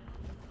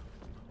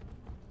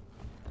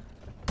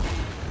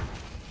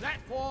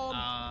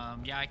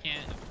 Platform. Yeah, I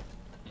can't...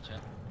 Hey,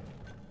 Chet.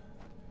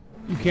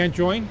 You can't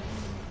join.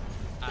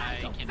 I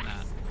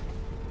cannot.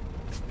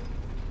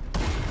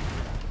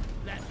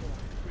 Platform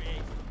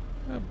created.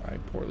 I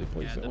poorly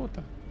placed Yeah,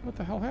 it. What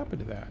the hell happened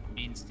to that?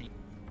 Mean Steam.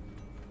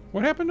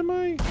 What happened to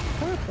my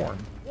platform?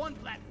 One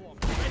platform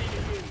ready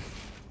to use.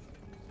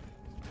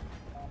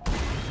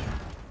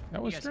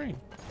 That was You guys- strange.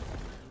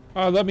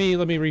 Let me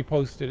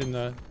repost it in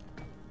the.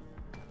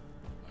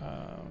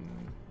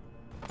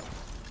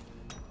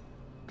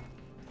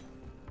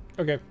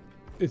 Okay,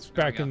 it's There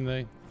we back go. in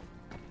the.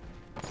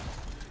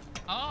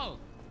 Oh!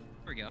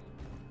 There we go.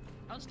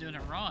 I was doing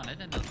it wrong. I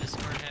didn't know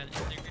Discord had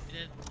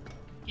integrated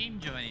game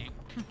joining.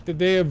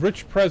 They have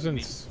rich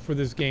presence for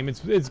this game.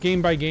 It's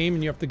game by game,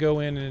 and you have to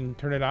go in and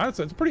turn it on. It's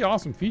a pretty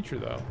awesome feature,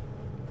 though.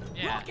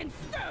 Yeah. Rock and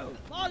stone.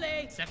 Ollie.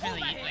 It's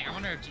definitely, over like, here. I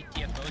wonder if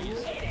GTFO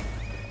uses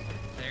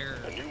their...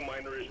 A new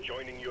miner is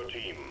joining your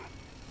team.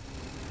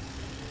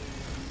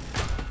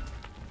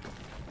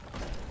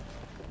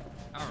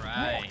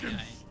 Alright. Rock and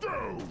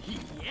stone.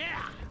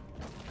 Yeah.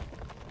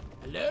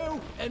 Hello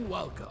and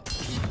welcome.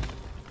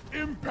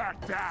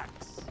 Impact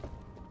axe.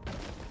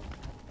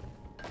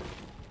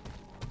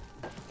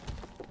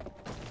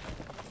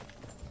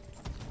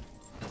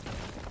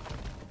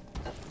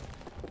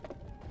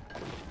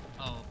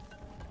 Oh.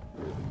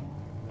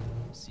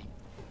 Let's see.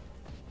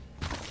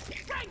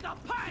 Bring the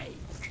pay.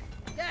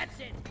 That's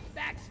it.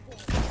 Back's full.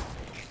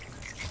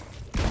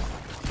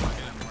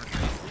 Doing more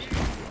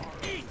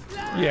crazy. Eat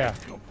love. Yeah.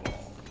 We'll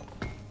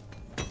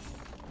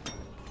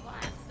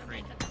have to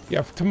make it.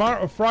 Yeah,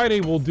 tomorrow,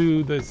 Friday, we'll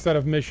do the set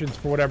of missions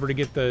for whatever to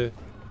get the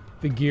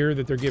gear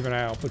that they're giving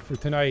out. But for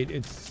tonight,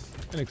 it's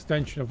an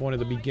extension of one of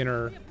the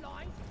beginner,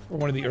 or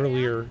one of the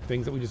earlier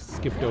things that we just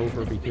skipped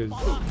over because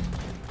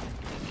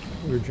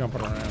we were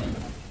jumping around.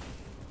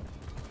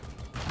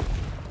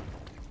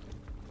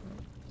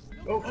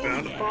 Oh,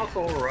 found a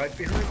fossil right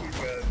behind you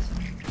guys.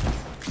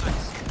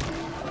 Nice.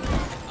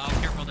 Oh,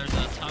 careful, there's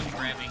a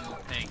tongue-grabbing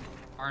thing.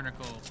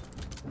 Article.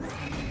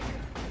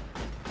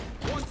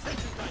 One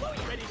sentry gun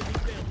ready to be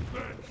built.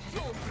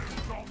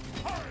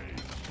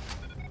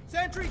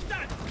 Sentry's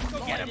done.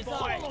 Go get him, boy.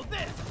 Follow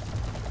this.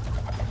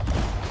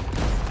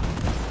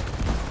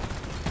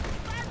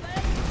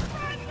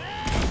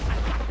 I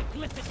got the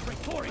Glyphid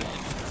Praetorian.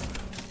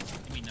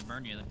 I mean, the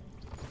Vernia.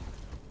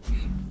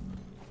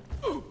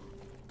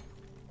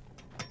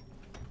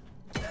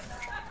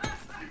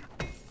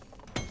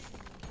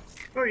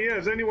 Oh yeah,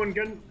 is anyone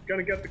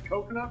gonna get the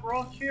coconut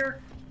rock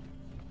here?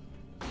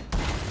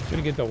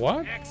 Gonna get the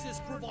what?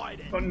 Access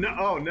provided. Oh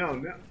no,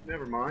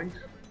 never mind.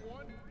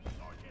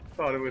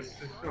 Thought it was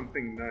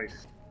something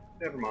nice.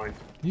 Never mind.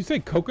 You say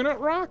coconut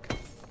rock?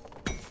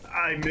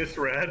 I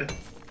misread.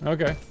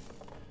 Okay.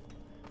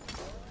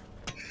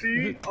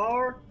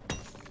 CR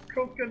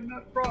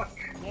coconut rock.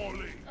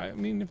 I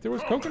mean, if there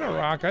was coconut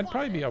rock, I'd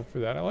probably be up for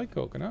that. I like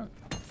coconut.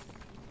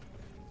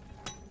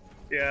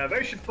 Yeah,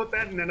 they should put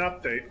that in an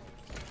update.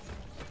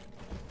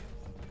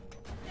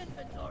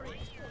 Inventory.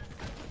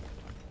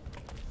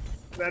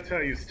 That's how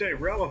you stay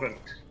relevant.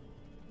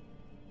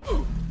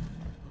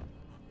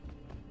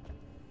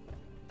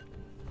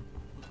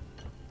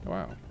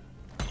 Wow.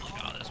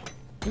 Oh, this one.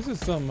 This is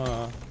some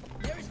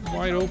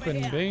wide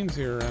open veins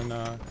here and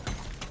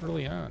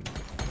early on.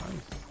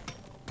 Nice.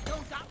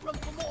 Don't got room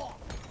for more.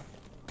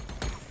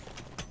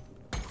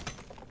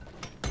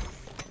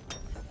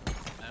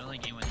 I only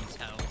game with these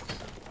hells.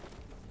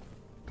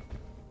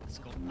 Let's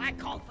go. I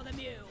called for the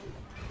mule.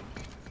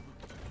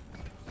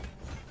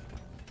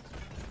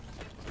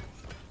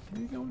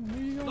 Where you going?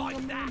 Where you going?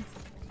 Like that.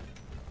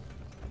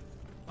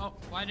 Oh,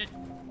 why did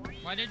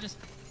it just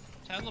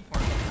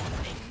teleport?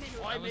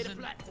 I was made a in-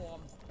 platform.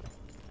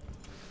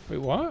 Wait,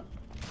 what?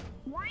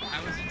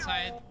 I was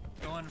inside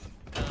going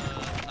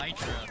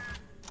Nitro.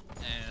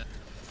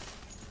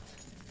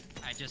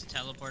 I just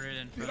teleported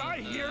in Did front I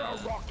of hear a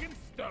the rock and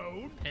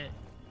stone? pit.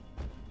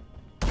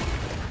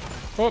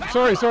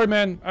 Oh, sorry,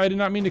 man. I did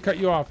not mean to cut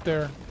you off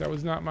there. That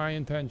was not my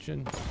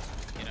intention.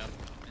 You know,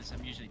 because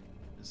I'm usually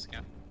this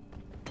guy.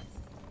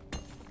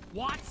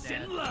 Watch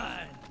Dead. and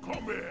learn.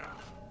 Come here.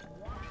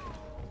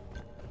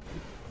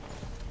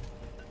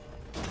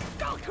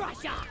 Go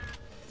Crusher.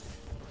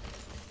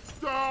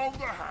 Down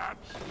the hatch.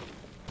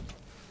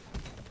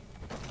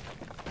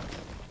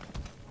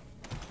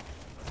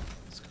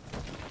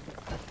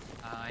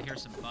 I hear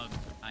some bugs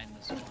behind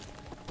this one.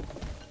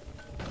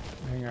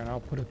 Hang on, I'll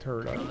put a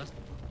turret Oh, up. that's...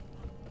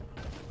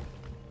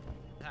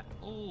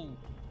 Oh!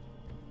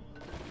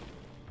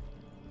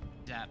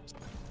 Zapped.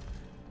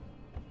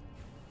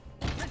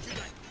 Sentry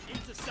gun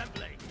into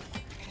assembly.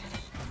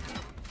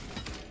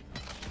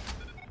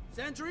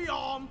 Sentry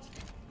armed.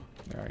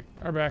 All right,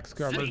 our back's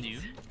covered.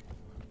 Dude.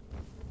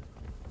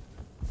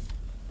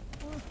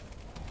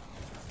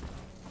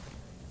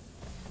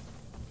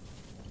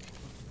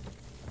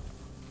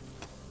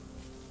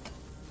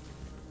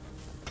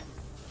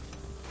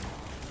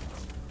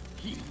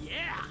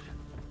 Yeah.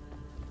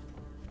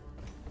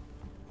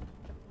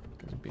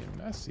 Because of being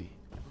messy.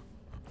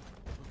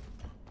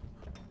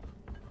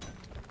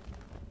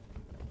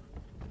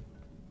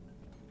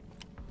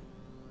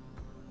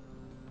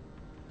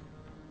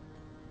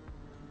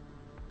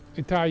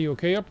 Hey, Ty, you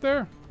okay up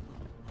there?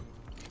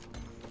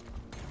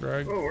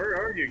 Greg? Oh, where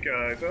are you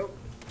guys? Oh,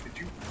 did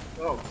you?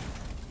 Oh,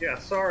 yeah.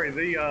 Sorry,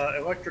 the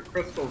electric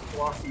crystals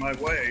blocking my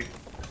way.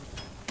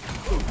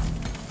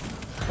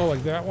 Oh,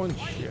 like that one?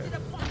 Shit.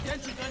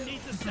 Sentry gun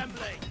needs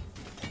assembly.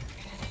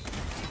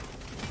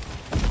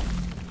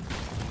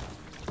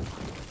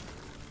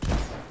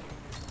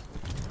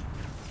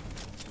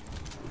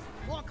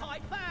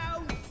 Lockite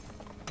found.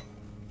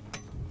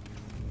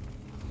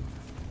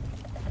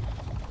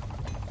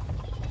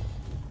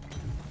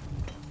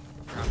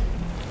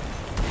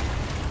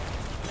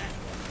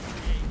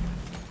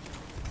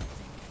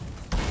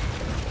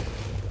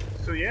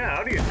 So yeah,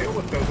 how do you deal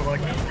with those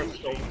electric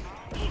crystals?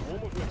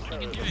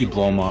 You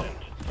blow them up,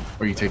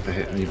 or you take the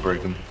hit and you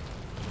break them.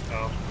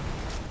 Oh,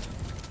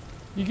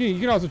 You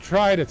can also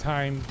try to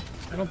time.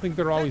 I don't think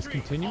they're always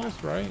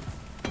continuous, right?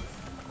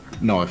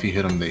 No, if you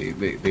hit them,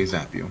 they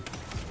zap you.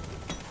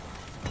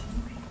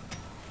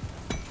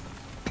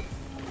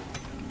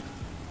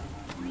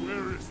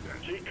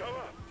 Seek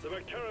cover. The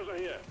Vecteras are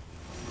here.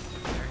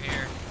 They're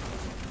here.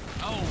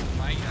 Oh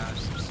my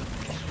gosh. There's so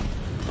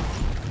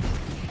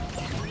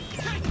many.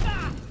 Take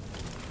that!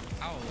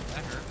 Ow,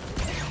 that hurt.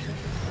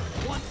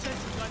 One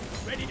sentry gun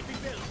ready to be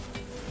built.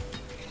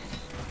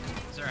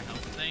 Is there a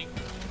health thing?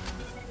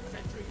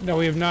 No,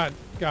 we have not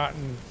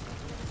gotten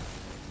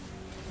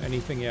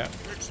anything yet.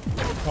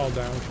 Call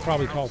down. We should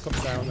probably call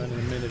something down then in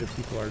a minute if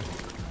people are.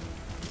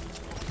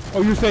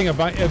 Oh, you're saying a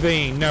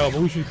vein? No,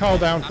 but we should call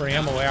down for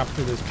ammo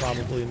after this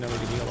probably, and then we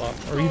can heal up.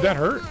 Are you that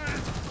hurt?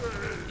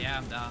 Yeah,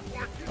 I'm down.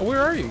 Oh,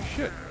 where are you?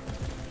 Shit.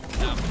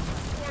 No.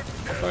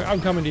 Oh, I'm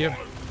coming to you.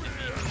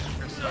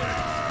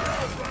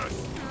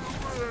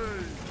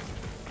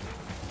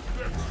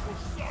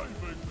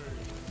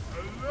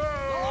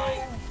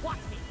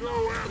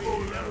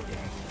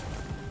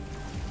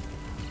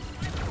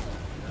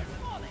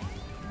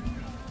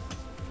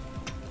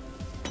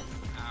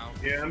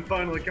 Yeah, I'm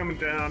finally coming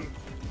down.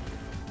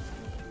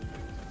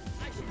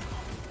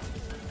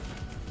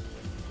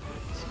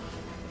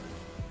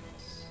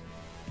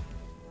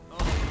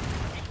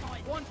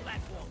 One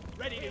platform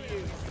ready to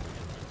use.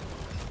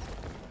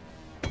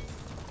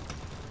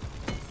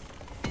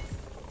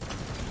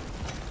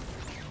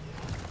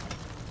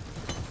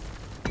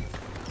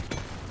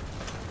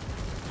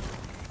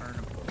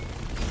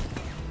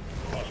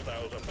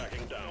 Hostiles are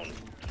backing down.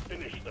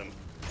 Finish them.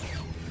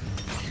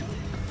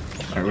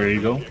 Alright, ready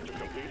to go? Objective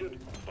completed.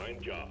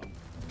 Fine job.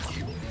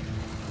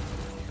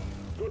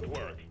 Good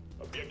work.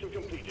 Objective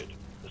completed.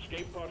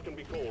 Escape pod can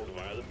be called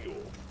via the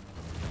mule.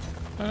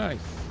 Oh, nice.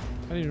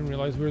 I didn't even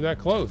realize we were that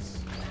close.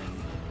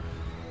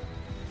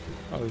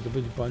 Oh, there's a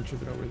big bunch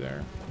of it over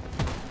there.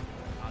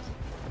 Awesome.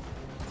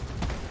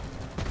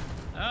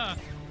 Ah.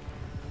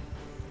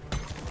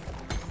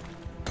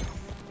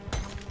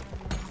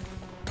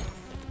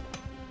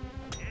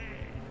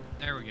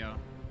 There we go.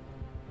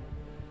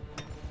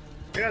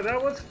 Yeah,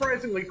 that was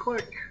surprisingly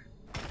quick.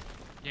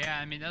 Yeah,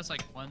 I mean that's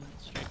like one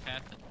straight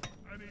path.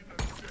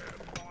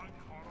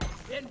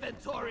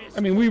 Inventory is I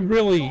mean, we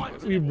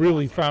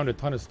really found a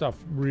ton of stuff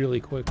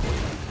really quickly.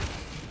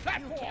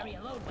 You carry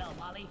a load well,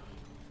 Molly.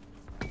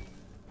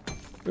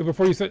 Wait,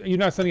 before you said you're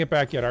not sending it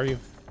back yet, are you?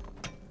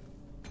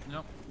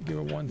 Nope. Give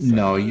it 1 second.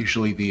 No,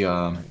 usually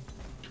the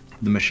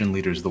mission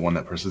leader is the one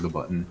that presses the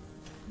button.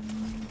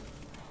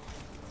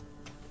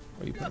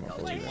 Oh, you put them up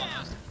over there.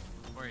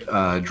 Where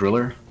are you?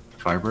 Driller,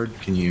 Firebird,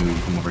 can you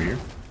come over here?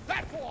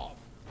 Platform.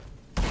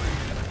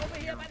 Over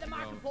here by the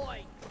marker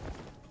point.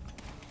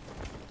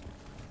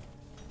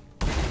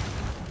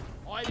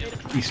 I made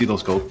a You see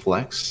those gold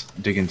flecks?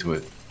 Dig into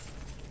it.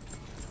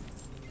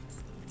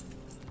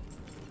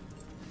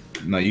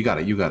 No, you got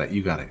it, you got it,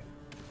 you got it.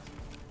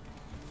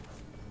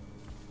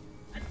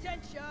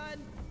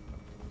 attention.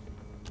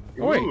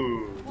 Oh, wait.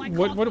 Ooh.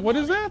 What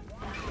is that?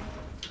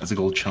 That's a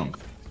gold chunk.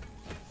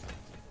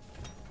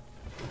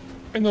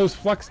 And those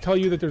flecks tell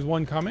you that there's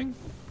one coming?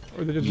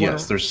 Or that there's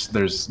Yes, one...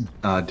 there's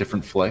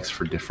different flecks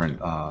for different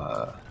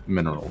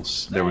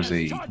minerals. There was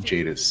a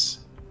Jadis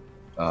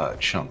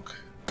chunk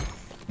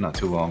not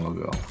too long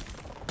ago.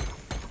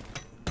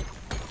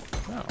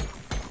 Oh.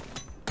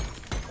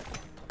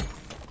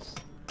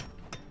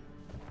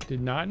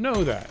 Did not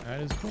know that.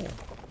 That is cool.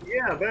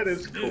 Yeah, that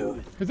is cool.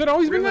 Has that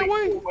always been Really that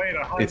way? cool way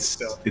to hide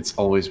stuff. It's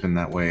always been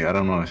that way. I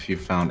don't know if you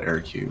found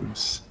air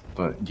cubes,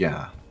 but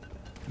yeah,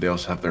 they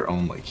also have their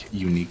own like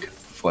unique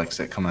flecks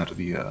that come out of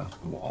the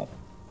wall.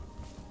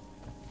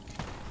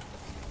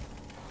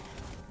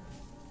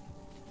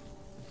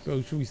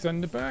 So should we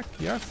send it back?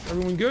 Yes?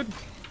 Everyone good?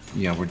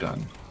 Yeah, we're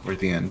done. We're at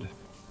the end.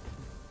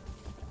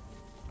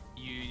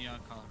 You know,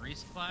 call it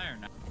resupply or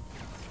not?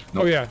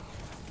 Nope. Oh yeah.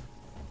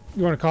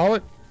 You want to call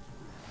it?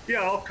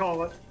 Yeah, I'll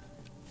call it.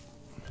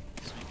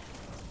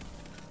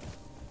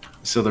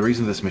 So the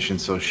reason this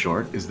mission's so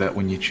short is that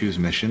when you choose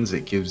missions,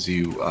 it gives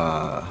you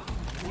a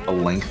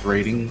length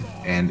rating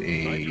and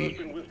a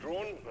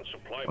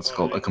what's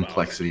called a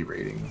complexity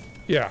rating.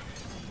 Yeah.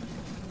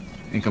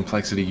 And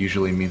complexity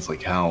usually means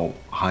like how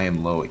high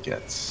and low it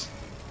gets,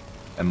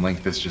 and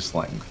length is just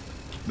length.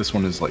 This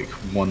one is like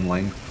one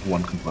length,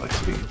 one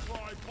complexity.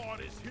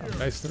 Oh,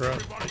 nice throw.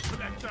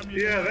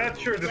 Yeah, that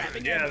sure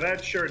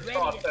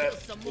taught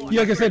that.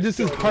 Yeah, like I said, this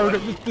is part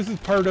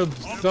of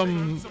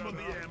some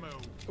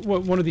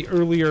one of the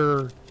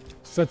earlier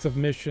sets of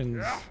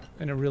missions,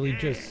 and it really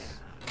just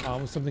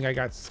was something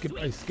I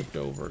skipped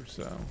over.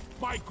 So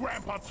My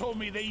grandpa told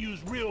me they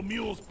used real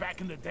mules back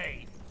in the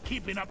day,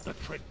 keeping up the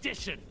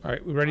tradition. all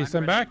right, we ready to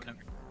send back?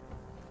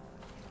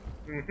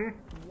 Mm-hmm.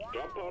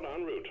 Drop pod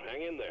en route.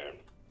 Hang in there.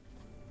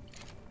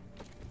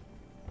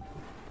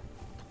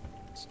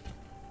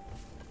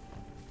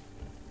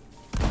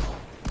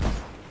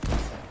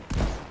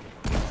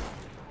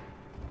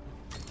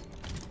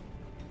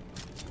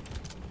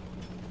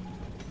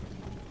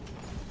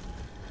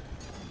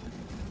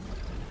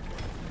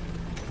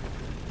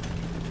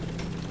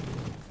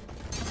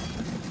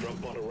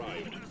 Drop pod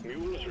arrived.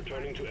 Mule is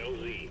returning to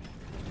LZ.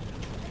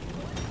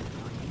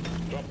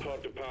 Drop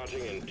pod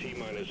departing in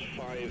T-minus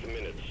 5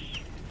 minutes.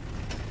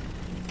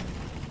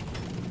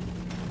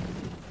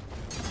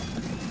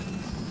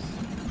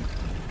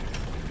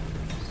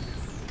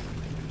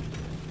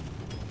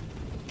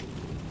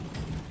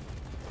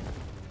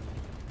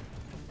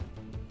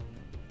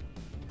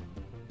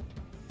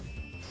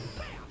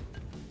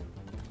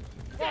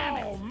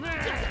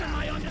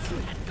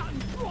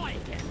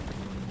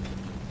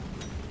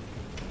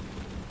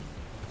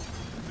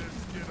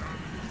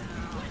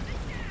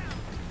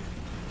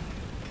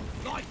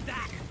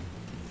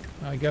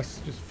 I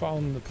guess just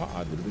following the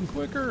pod would have been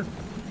quicker.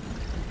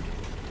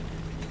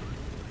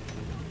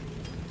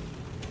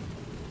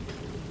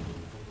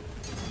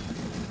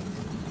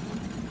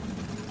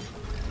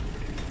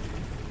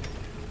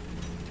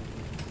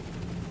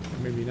 Or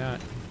maybe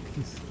not.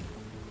 He's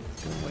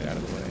going way out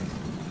of the way.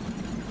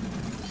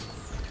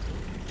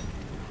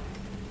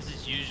 This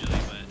is usually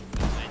what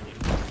I do.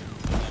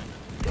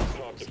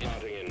 Clock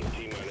departing in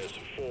T-minus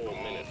 4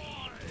 minutes.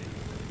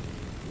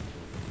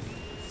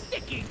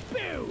 Sticky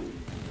boo!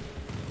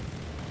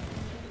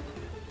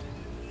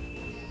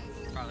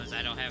 Problem is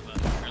I don't have a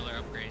thriller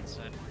upgrade,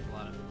 so I have a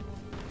lot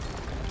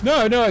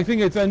of. No, I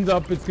think it's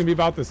gonna be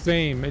about the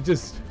same. It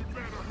just,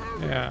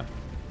 yeah.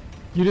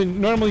 You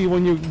didn't normally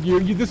when you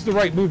this is the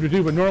right move to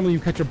do, but normally you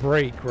catch a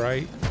break,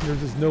 right? There's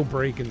just no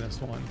break in this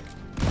one.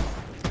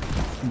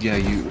 Yeah,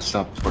 you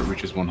stop before it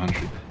reaches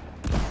 100. Yep,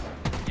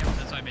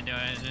 that's what I've been doing.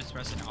 I just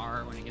press an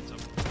R when it gets up.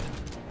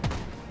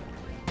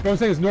 What I'm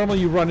saying is normally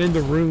you run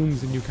into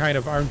rooms and you kind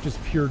of aren't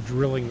just pure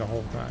drilling the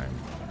whole time.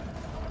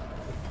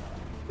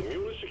 The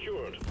mule is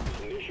secured.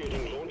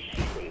 Initiating launch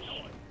sequence.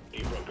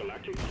 Deep Rock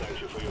Galactic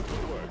thanks you for your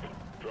good work.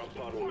 Drop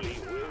pod will leave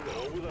with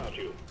or without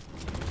you.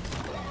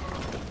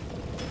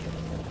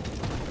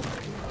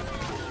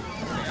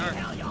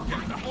 Hell, y'all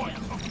got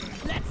him.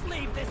 Let's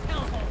leave this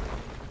hellhole.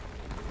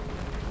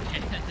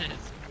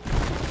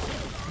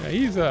 Yeah,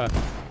 he's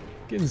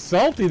getting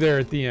salty there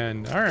at the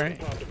end. All right.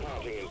 Pod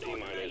departing in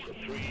T-minus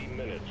 3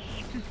 minutes.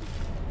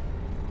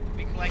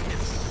 We collected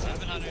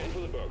 700. One for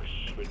the books.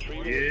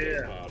 Retrieve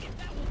Yeah. the pod.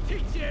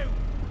 Teach you.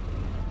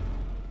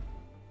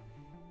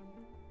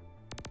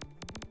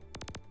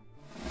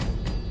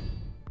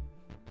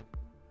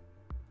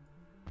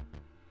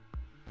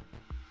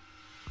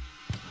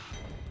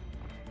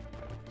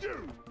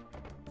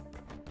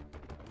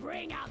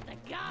 Bring out the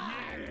gun.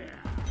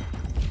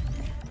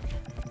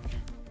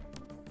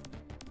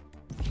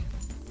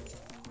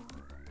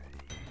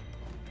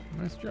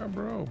 Nice job,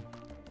 bro.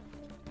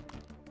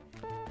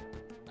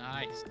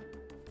 Nice.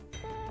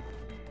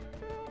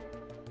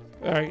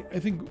 All right, I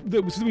think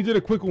that since we did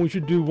a quick one, we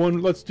should do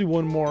one. Let's do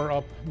one more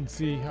up and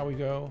see how we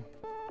go.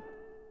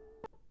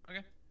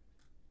 Okay.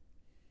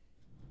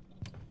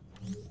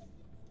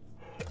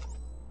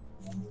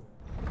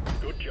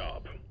 Good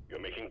job. You're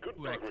making good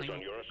Ooh, I progress clean-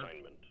 on your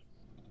assignment.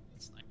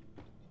 It's like,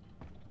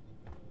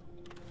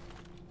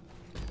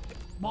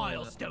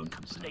 Milestone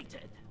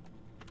completed.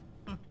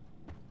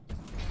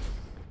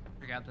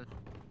 forgot the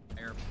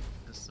air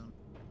system.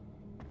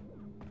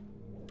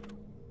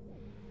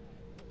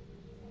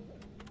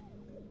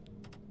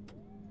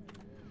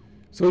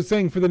 So it's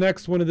saying for the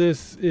next one of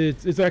this,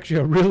 it's actually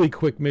a really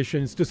quick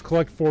mission. It's just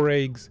collect 4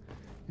 eggs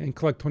and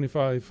collect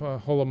 25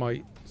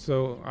 holomite.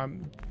 So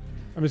I'm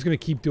just gonna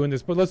keep doing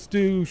this. But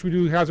should we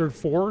do hazard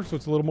 4 so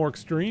it's a little more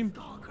extreme?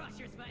 Skull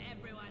crushers for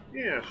everyone.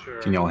 Yeah,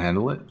 sure. Can y'all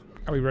handle it?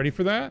 Are we ready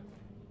for that?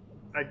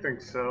 I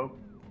think so.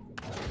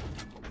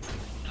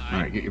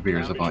 Alright, get your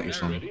beers. I bought you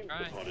some. Ready? The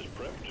pod is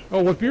prepped.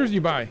 Oh, what beers do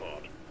you buy?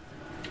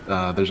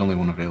 Pod. There's only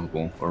one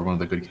available, or one of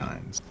the good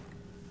kinds.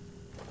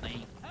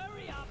 Lane.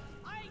 Hurry up.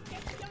 I ain't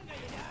getting younger,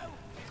 you know.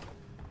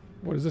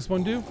 What does this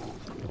one do?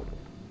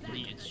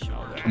 It's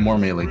short. More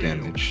melee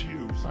damage.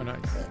 Oh, nice.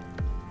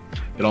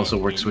 It also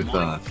works with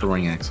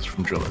throwing axes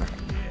from Driller.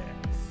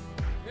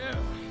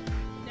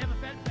 Never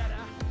felt better.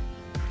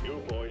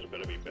 You boys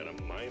better be better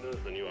miners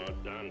than you are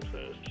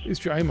dancers. It's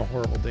true. I am a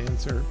horrible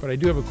dancer, but I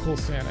do have a cool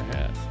Santa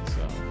hat.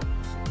 So.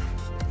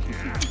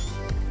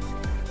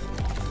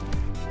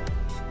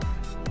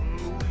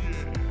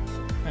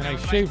 And I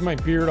shaved my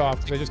beard off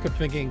because I just kept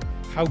thinking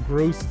how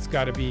gross it's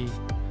got to be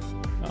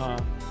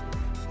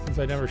since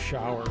I never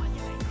shower.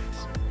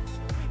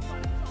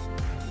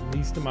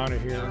 Least amount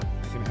of hair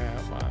I can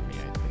have on me,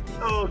 I think.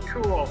 Oh,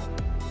 cool.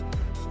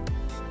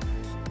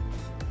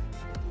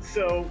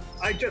 So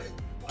I just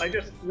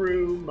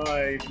threw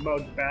my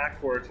mug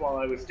backwards while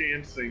I was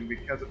dancing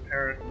because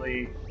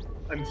apparently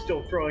I'm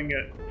still throwing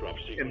it Drop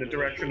in the sequence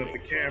direction of the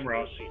initiating.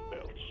 camera.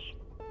 Seatbelts.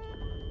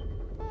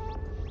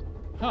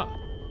 Huh.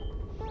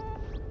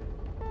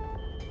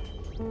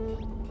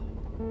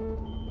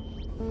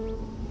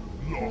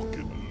 Lock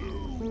and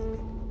load.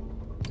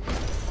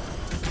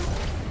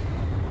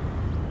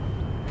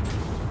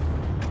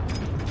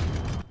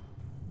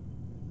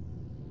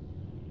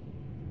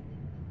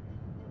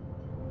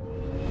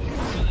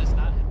 So it's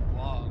not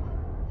long.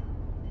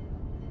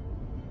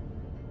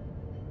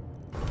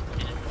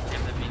 And it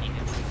have the mini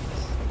hits.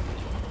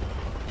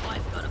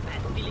 I've got a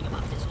bad feeling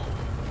about this one.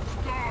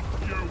 Stop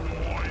your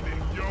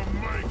whining. You're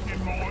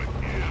making my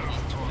ears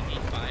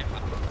 25.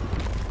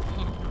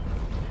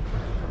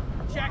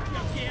 Check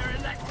your gear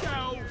and let's go.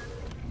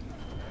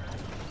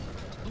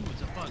 Ooh,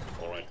 it's a bug.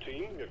 Alright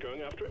team, you're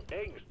going after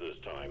eggs this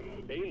time.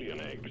 Alien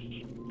eggs.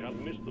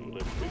 Can't miss them,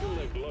 they're big and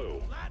they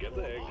glow. Get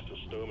the eggs to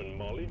Storm and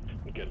Molly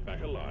and get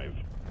back alive.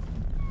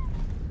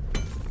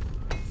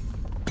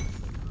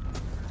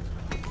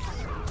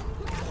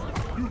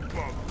 You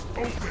bug.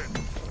 Open.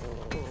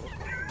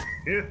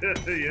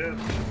 Yeah.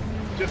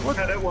 Just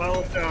pet it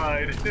while it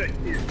died.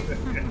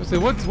 Say,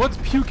 what's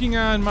puking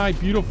on my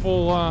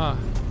beautiful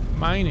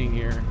mining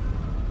here?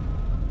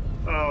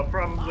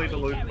 Probably the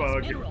loot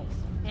bug. Minerals,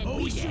 and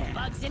we shoot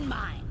bugs in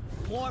mine.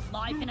 Dwarf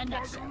life in a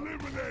nutshell.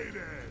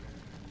 Eliminated.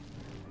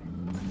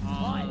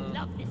 I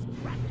love this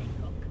grappling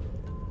hook.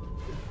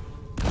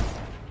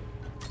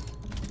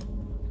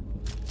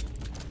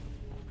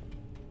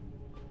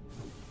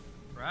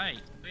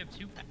 Right. We have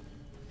 2 packs.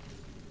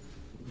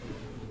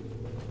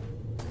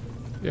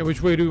 Yeah,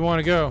 which way do we want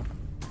to go?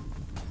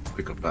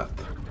 Pick up that.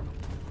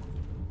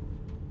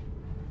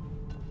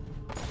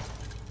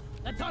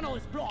 The tunnel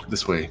is blocked.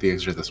 This way. The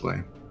exit this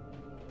way.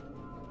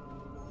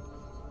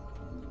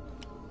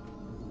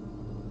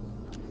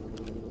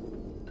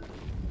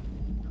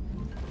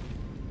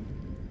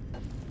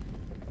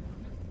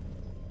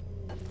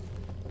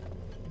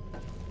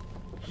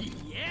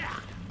 Yeah.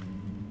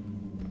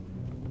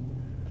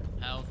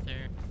 Health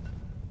there.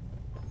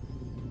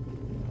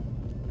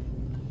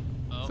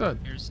 Oh, that?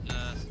 here's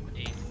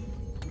 8.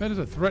 That is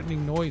a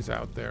threatening noise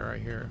out there, I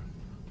hear.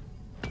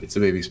 It's a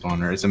baby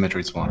spawner. It's a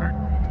Metroid spawner.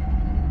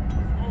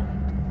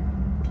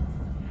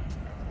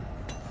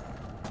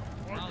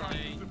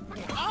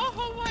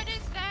 Oh, what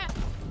is that?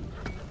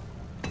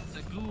 It's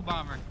a goo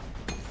bomber.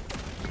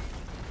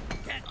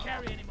 Can't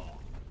carry anymore.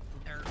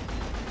 There.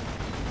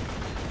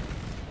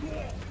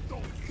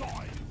 Don't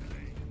die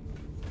today.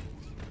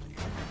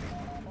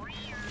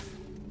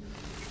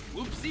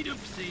 Whoopsie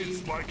doopsie.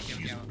 It's like Here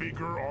we she's go.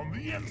 bigger on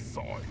the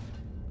inside.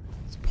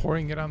 It's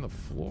pouring it on the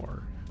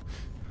floor.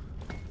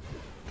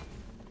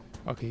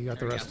 Okay, you got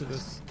the There we rest go. of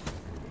this.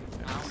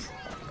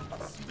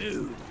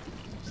 Smooth.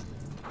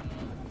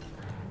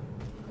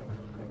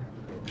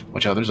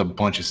 Watch out, there's a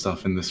bunch of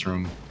stuff in this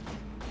room.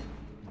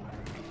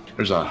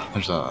 There's a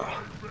bunch Yeah, of stuff.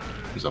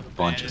 There's a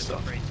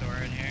freight door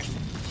in here.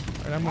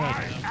 Alright, I'm gonna.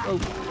 Oh,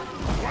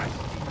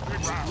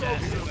 Yes,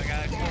 I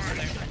got explosive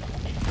there.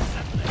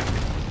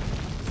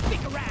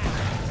 Stick around.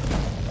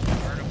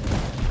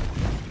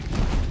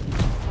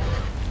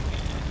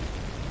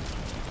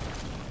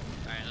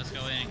 Alright, let's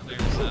go in and clear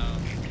this out.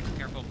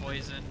 Careful,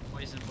 poison.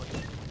 Poison.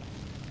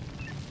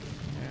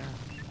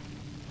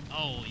 yeah.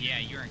 Oh, yeah,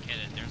 you aren't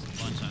kidding. There's a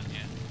bunch on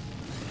you.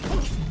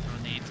 Throw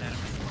nades at him.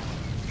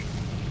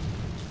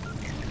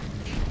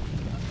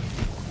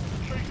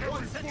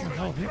 What the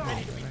hell hit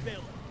me?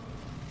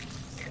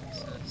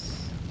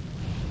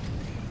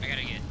 I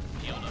gotta get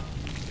healed up.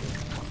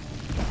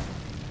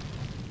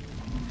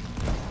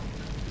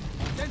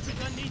 Sentry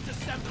gun needs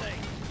assembly.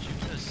 Shoot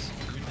this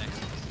screw next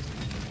to this.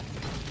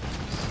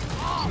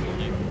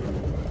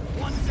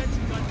 One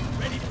sentry gun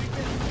ready to be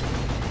built.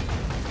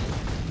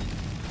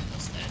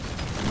 What's that?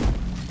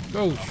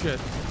 Oh shit.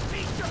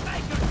 Beat your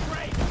maker,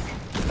 great.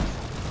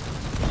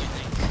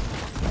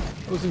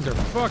 Those things are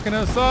fucking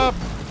us up.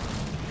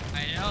 I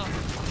know.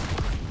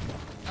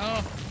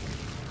 Oh.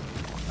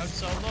 I'm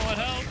so low on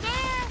health.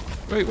 Ah!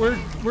 Wait, where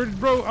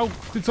did Ro? Oh,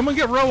 did someone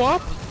get Ro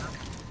up?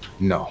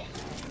 No.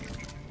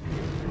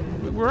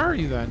 Where are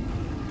you then?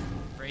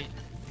 Right.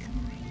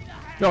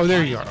 Oh,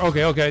 there you are.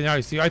 Okay, now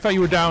I see. I thought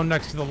you were down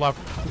next to the left,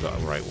 the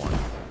right one.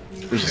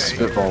 There's a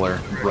spitballer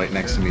right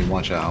next to me.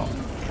 Watch out.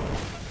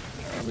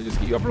 Let me just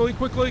get you up really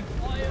quickly.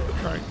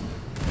 Alright.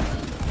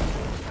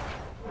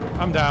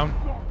 I'm down.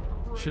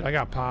 Shit, I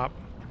got pop.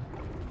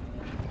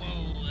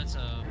 Whoa, that's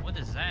a. What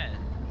is that?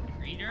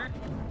 Reader?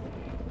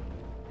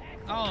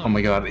 Oh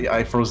my god,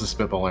 I froze the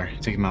spitballer.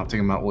 Take him out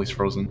while he's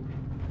frozen.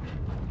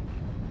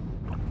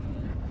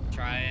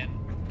 Try it.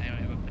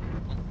 Anyway,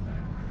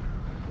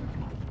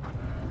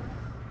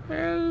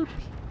 Help.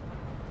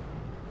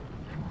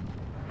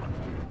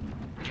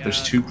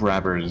 There's 2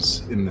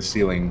 grabbers in the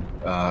ceiling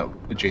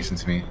adjacent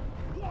to me.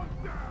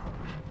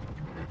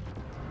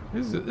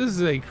 This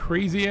is a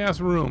crazy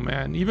ass room,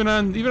 man. Even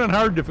on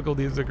hard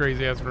difficulty, it's a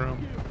crazy ass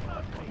room.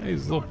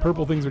 These little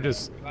purple things are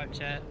just Revive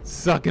Chet.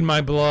 sucking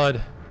my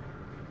blood.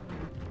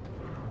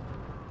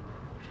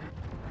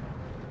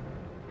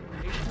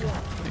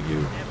 Thank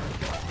you.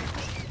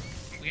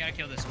 We gotta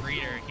kill this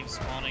breeder. It keeps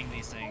spawning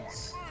these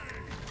things.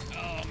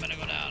 Oh, I'm gonna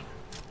go down.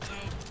 No.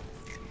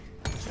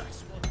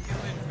 Just won't get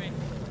away from me.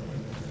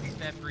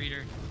 That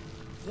breeder.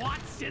 Watch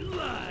and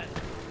learn.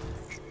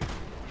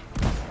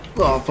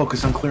 Oh,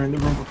 focus on clearing the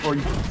room before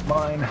you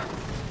mine.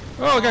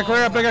 Oh, I got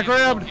grabbed. I got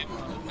grabbed. I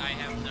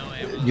have no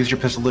ammo. Use your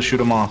pistol to shoot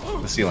him off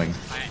the ceiling.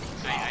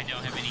 I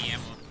don't have any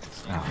ammo.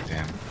 So. Oh,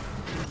 damn.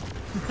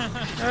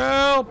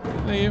 Help!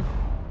 Thank you.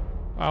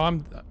 Oh,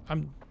 I'm.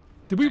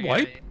 Did we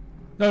wipe?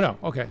 No.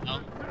 Okay.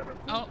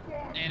 Oh,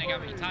 and I got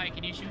my tie.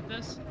 Can you shoot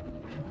this?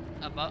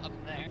 Up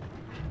there.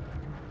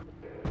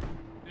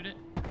 Shoot it.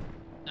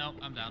 No,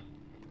 I'm down.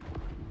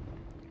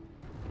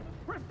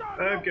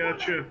 I've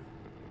got you.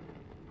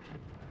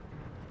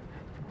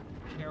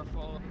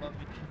 Careful above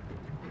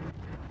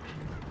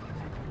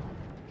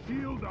you.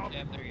 Shield up.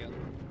 Yep, there you go.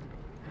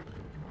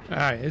 All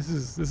right. This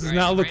is Right,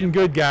 not looking right.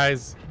 good,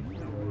 guys.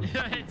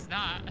 It's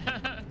not.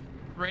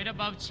 Right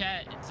above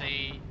Chet, it's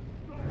a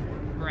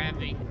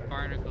grabbing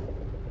barnacle.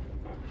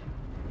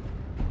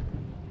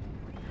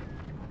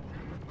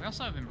 We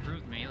also have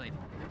improved melee.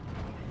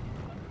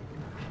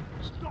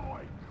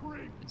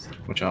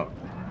 Watch out.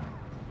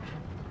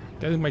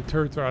 I think my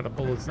turrets are out of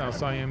bullets now,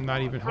 so I am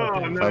not even Oh,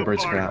 helping. no, Firebird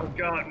particle scrap.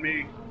 got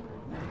me.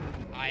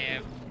 I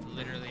have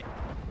literally.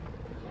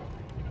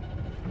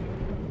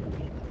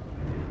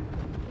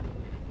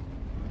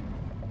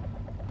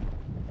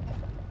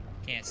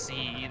 Can't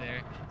see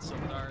either. It's so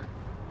dark.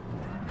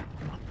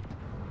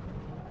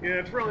 Yeah,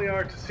 it's really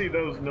hard to see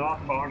those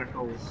knock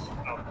barnacles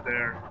up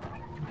there.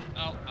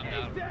 Oh, I'm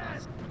out.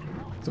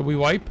 So we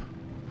wipe?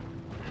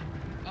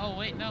 Oh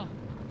wait, no.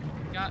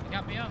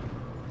 Got me up.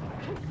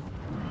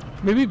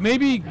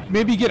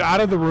 Maybe get out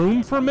of the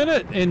room for a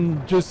minute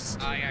and just.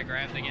 Oh, I got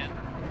grabbed again.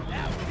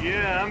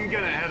 Yeah, I'm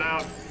gonna head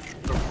out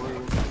the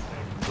room,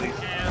 please.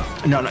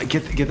 No,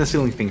 get the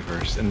ceiling thing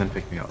first, and then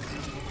pick me up.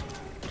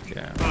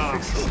 Yeah.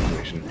 Fix the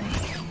situation.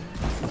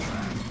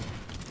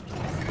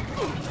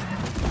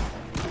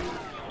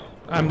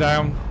 I'm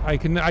down. I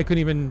couldn't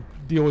even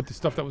deal with the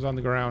stuff that was on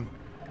the ground,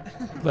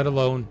 let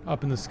alone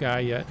up in the sky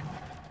yet.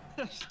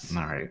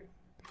 All right.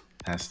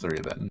 Has 3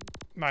 then.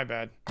 My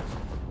bad.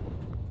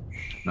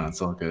 No,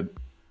 it's all good.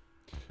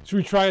 Should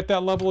we try at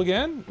that level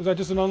again? Was that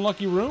just an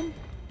unlucky room?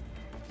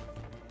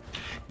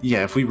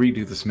 Yeah, if we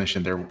redo this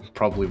mission, there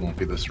probably won't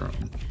be this room.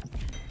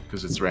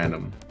 Because it's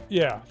random.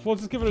 Yeah. So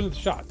let's just give it a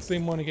shot.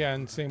 Same one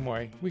again, same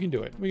way. We can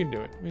do it. We can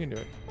do it. We can do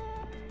it.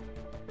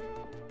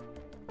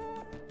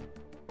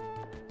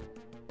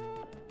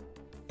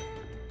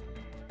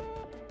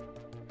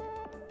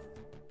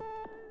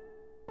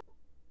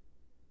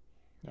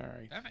 All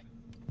right. Perfect.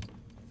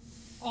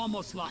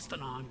 Almost lost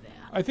an arm there.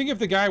 I think if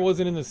the guy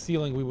wasn't in the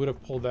ceiling, we would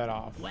have pulled that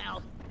off.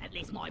 Well, at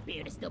least my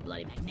beard is still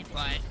bloody magnificent.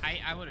 But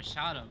I would have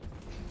shot him.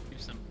 Do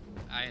some.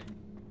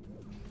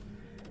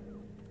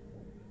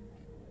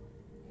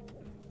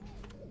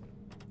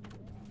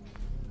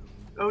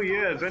 Oh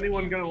yeah, is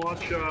anyone gonna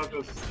watch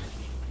this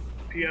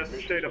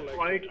PS State of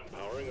Play?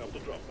 Powering up the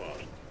drop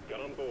pod. Get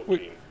on board,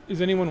 Wait, team.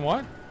 is anyone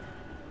what?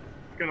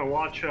 Gonna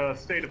watch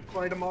State of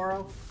Play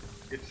tomorrow?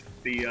 It's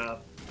the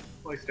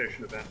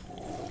PlayStation event.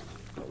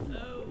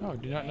 Oh,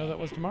 do not know that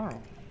was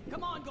tomorrow.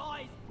 Come on,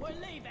 guys, we're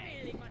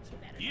leaving.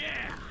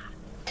 Yeah!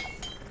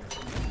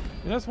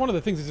 And that's one of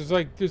the things is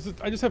I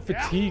just have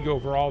fatigue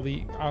over all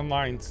the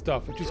online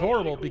stuff, which is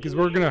horrible because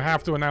we're gonna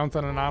have to announce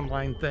on an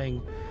online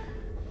thing.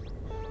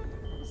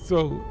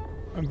 So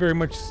I'm very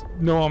much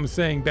know I'm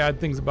saying bad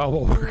things about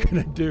what we're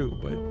gonna do,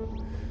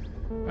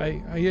 but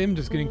I am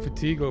just getting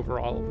fatigue over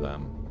all of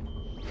them.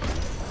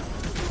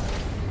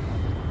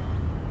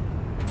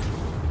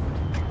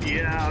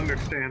 Yeah,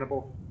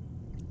 understandable.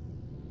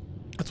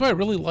 That's why I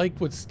really liked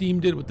what Steam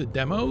did with the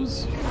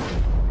demos.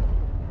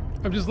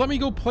 Of just let me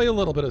go play a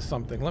little bit of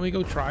something. Let me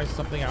go try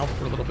something out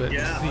for a little bit.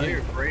 Yeah, I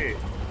agree.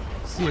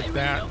 See if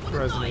that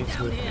resonates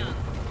with me.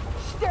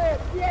 Stop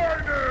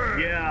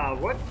whining! Yeah,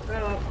 what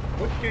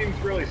games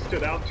really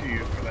stood out to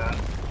you for that?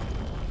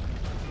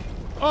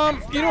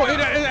 You know, it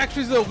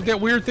actually is that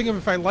weird thing of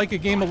if I like a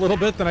game a little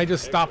bit, then I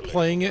just stop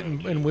playing it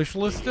and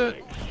wishlist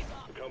it.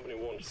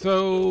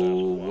 So,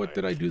 what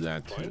did I do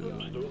that to?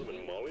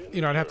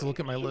 You know, I'd have to look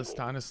at my list,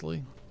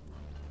 honestly.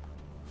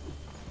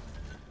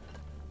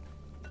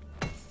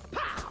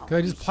 Cause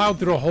I just plowed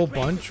through a whole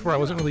bunch where I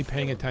wasn't really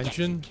paying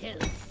attention.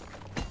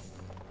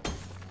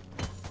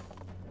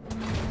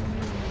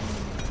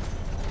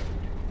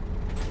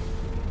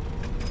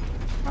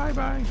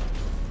 Bye-bye.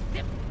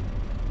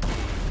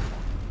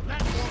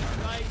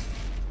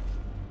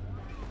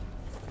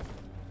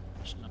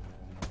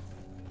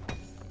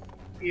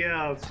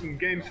 Yeah, some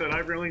games that I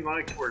really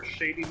liked were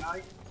Shady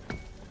Knight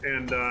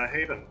and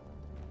Haven.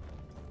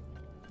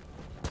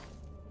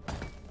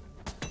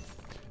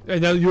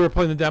 And now you were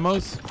playing the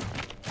demos?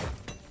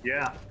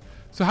 Yeah.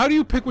 So how do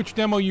you pick which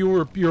demo you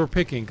were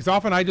picking? Because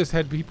often I just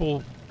had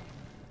people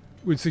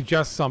would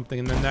suggest something,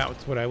 and then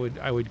that's what I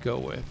would go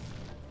with.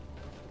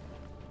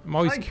 I'm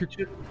always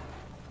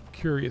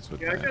curious with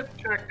that. Yeah, I just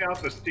checked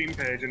out the Steam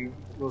page and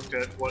looked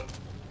at what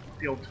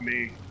appealed to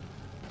me.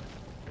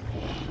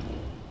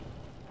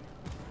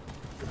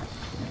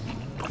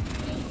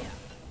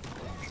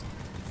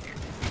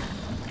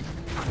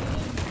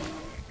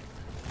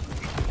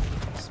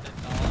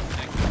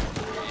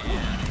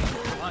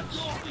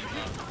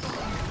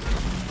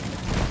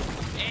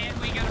 And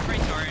we got a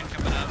Praetorian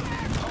coming up.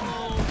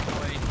 Oh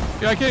boy.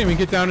 Yeah, I can't even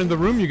get down in the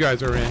room you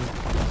guys are in.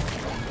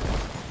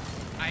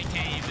 I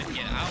can't even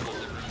get out of the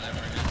room that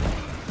we're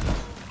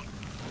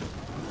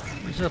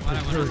in. There's no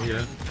Praetorian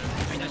here.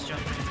 I just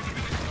jumped into the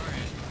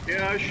Praetorian.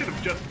 Yeah, I should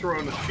have just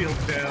thrown the shield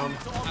down.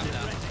 I'm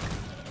down.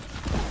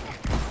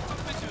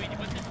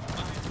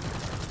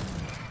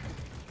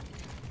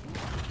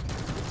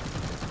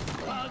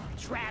 Bug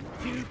trap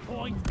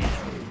 2.0.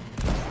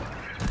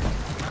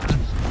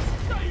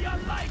 See you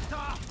later.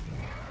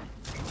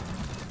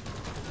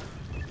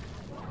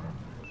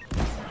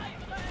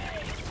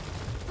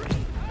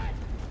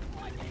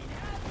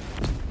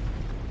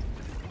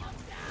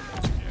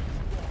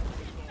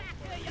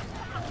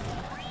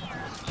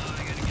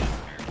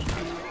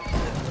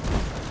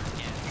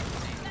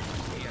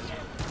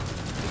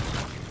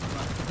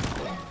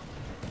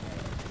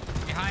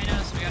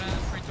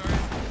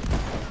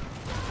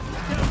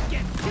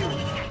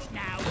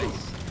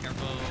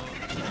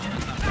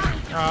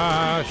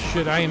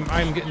 shit, I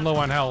am getting low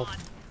on health.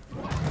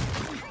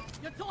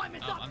 Your time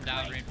is Oh, up. I'm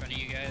down right in front of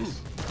you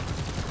guys.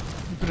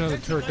 Put another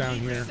turret down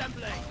here.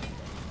 Assembly.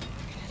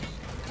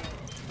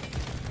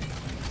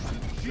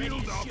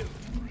 Shield up. Shoot.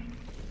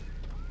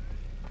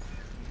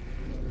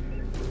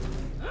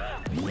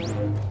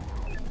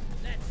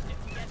 Let's stick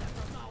together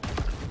for now.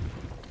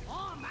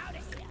 I'm out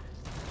of here.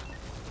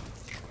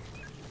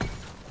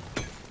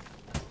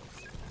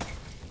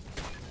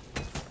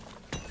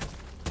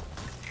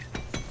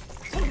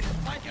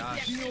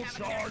 Gosh. Shield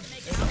charge.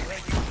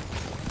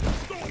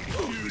 Stop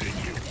shooting,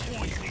 you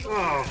pointy.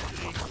 Oh,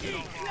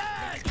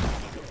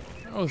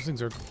 Oh, those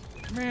things are,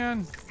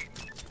 man.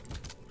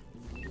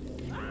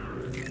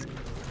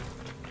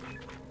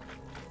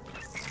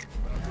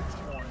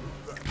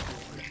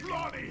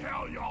 Bloody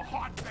hell, you're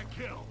hot to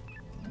kill.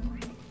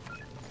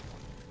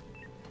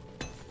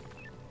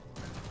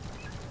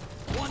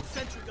 One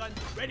sentry gun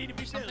ready to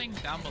be built. Something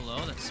down below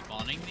that's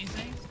spawning these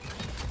things?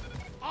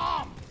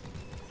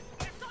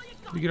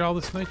 We get all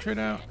this nitrate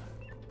out.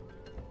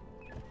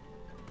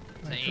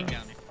 There's an 8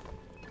 down here.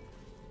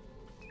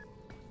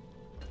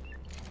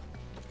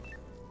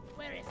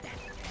 Where is that?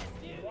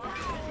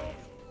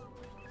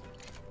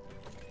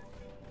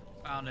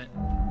 Found it.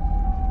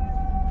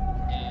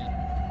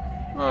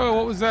 And Oh,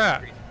 what was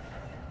that?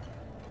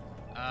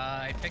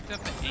 I picked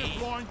up an 8.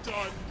 Blind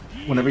done.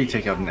 Whenever you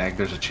take out an egg,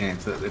 there's a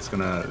chance that it's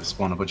gonna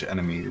spawn a bunch of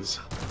enemies.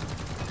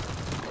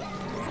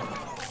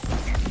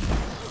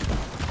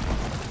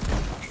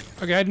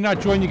 Okay, I did not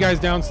join you guys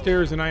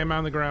downstairs, and I am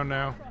on the ground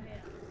now.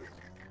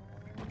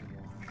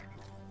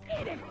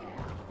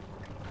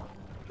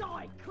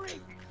 Die,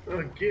 creep!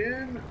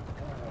 again?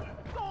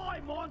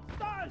 Die,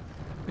 monsters!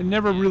 It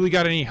never really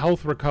got any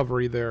health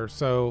recovery there,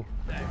 so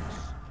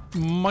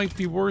might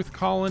be worth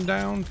calling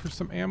down for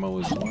some ammo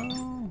as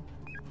well.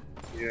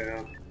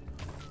 Yeah.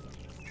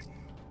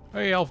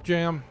 Hey, Elf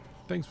Jam,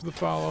 thanks for the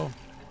follow.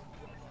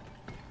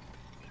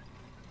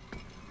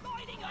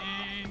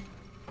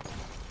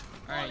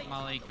 Alright,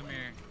 Molly, come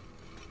here.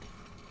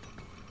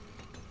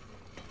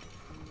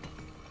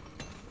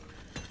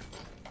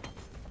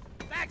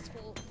 Bag's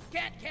full.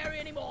 Can't carry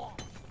anymore.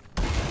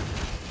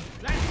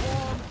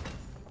 Platform.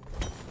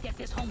 Get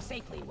this home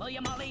safely, will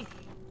you, Molly?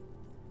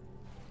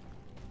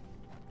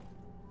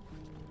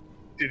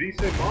 Did he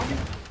say mommy?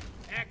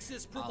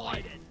 Access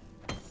provided.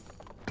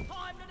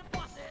 Time to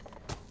deposit.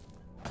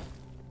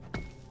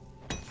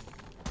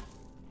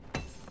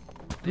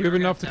 Do you have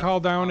enough to call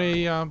down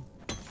a? I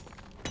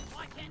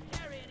can't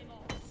carry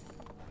anymore.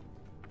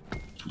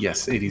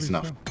 Yes, 80's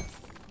enough.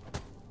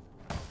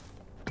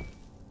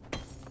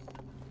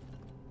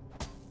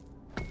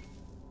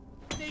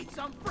 Need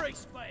some free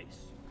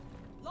space.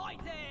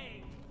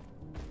 Lighting!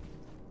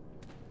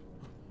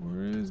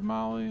 Where is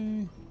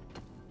Molly?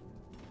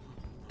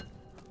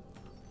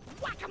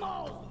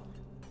 Whack-a-mole!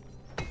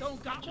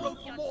 Don't got room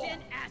for Your more. tin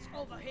ass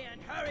over here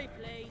and hurry,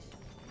 please.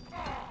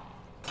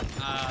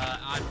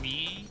 On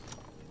me.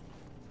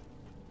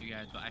 You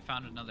guys, but I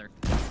found another.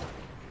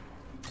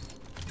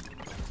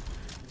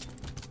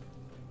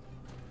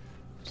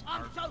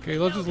 I'm so Okay,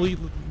 let's just leave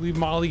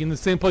Molly in the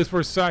same place for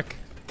a sec.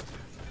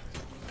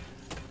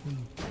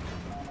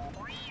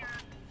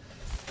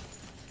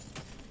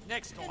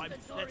 Next time,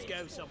 let's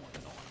go somewhere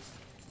nice.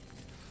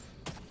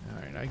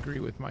 Alright, I agree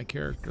with my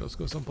character. Let's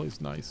go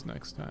someplace nice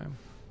next time.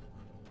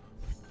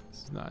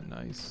 This is not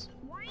nice.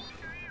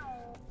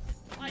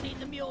 I need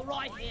the mule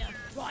right here,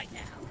 right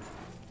now.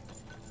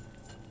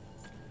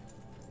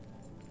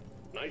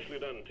 Nicely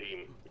done,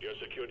 team. You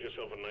secured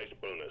yourself a nice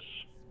bonus.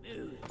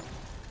 Smooth.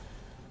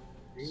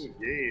 Ooh,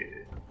 yeah.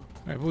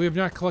 Alright, but we have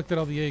not collected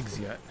all the eggs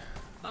yet.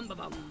 Bum bum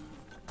bum.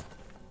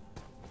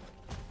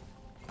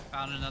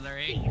 Found another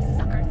 8. You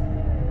suckers.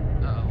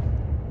 Oh.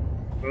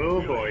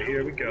 Oh boy,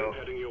 here we go.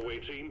 Heading your way,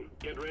 team.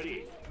 Get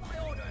ready. I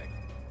ordered.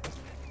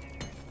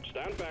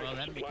 Stand back. Well,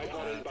 that'd be Supply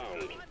pod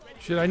inbound.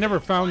 Shit, I never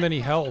found any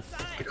health.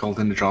 I called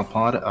in the drop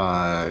pod.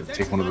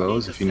 Take one of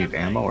those if you need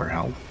ammo or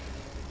help.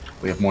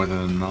 We have more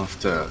than enough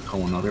to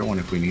call another one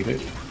if we need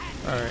it.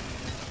 Alright,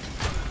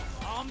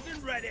 Armed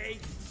and ready.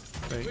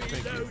 thank you.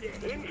 Reloading.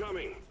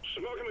 Incoming.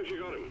 Smoke him if you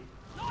got him.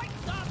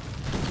 Lights up.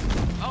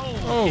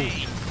 Oh,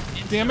 okay.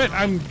 Damn it,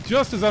 I'm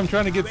just as I'm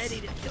trying to get...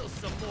 Ready to kill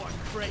some more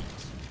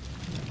crates.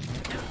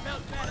 Never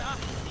felt better.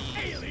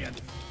 Alien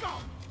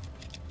scum.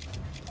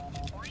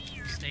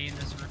 Stay in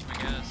this room, I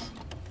guess.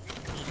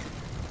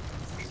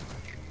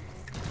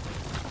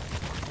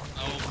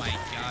 Oh my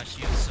gosh,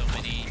 you have so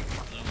many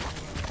little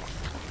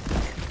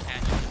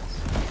attachments.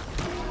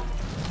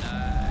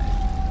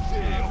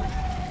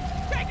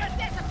 Trigger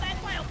discipline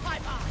whale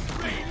piper.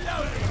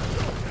 Reloading.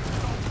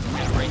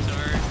 Get right to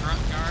our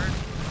front guard.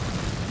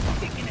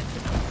 Kicking it to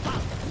the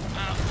bum.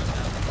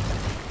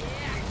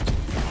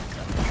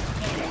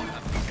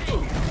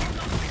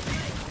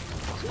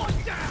 One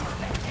down.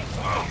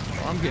 Oh,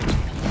 I'm getting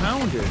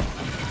pounded.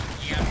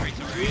 You got right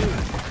to our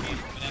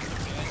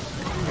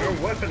We're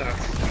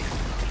weaponized.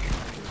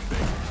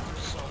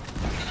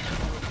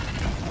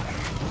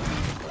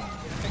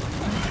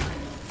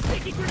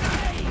 Sticky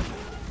grenade.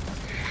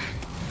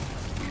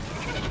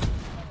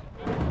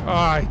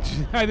 high.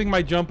 I think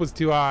my jump was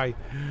too high.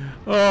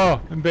 Oh,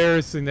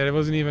 embarrassing that it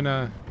wasn't even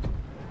a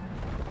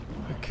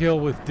kill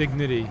with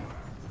dignity.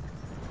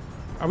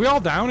 Are we all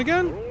down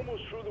again? We're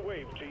almost through the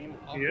wave, team.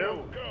 Yeah.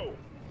 Go, go.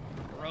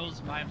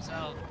 Rose by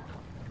himself.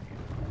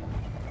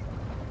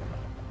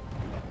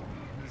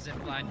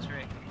 Zipline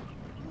trick.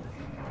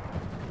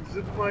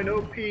 Zipline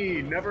OP,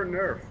 never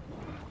nerf.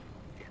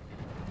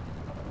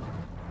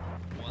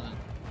 More than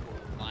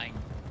lying.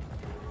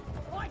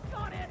 I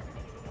got it!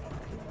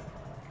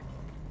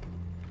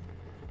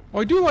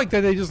 Well, I do like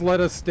that they just let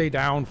us stay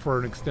down for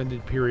an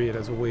extended period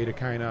as a way to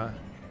kind of...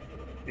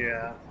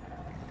 Yeah.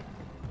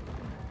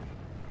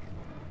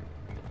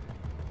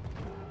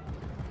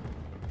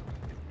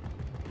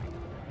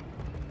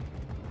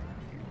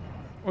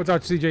 What's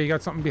up, CJ? You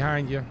got something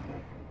behind you.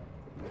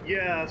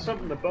 Yeah,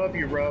 something above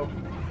you, Ro.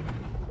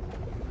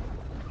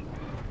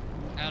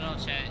 I don't know,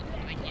 Chet.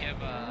 I think you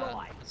have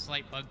a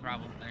slight bug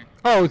problem there.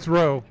 Oh, it's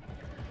Ro.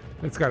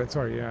 It's got it.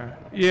 Sorry. Yeah.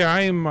 Yeah.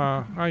 I'm.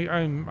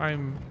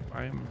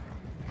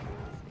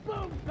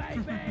 Boom,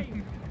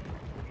 baby!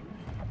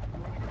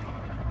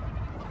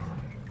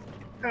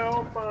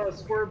 Help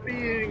us! We're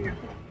being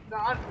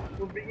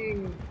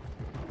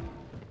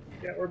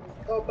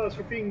help us!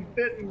 We're being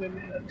bitten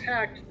and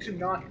attacked to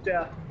not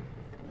death.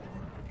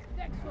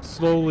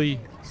 slowly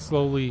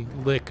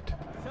licked.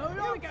 So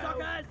long,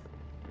 suckers!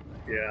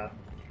 Yeah.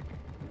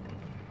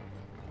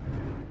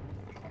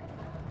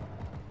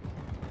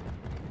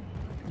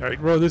 All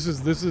right, Ro. This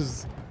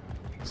is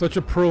such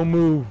a pro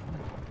move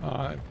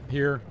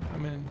here. I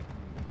mean,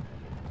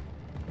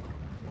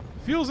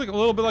 feels like a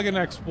little bit like an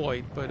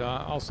exploit, but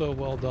also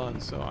well done.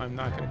 So I'm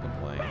not going to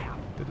complain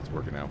that it's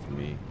working out for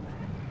me.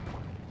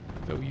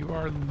 Though you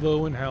are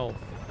low in health.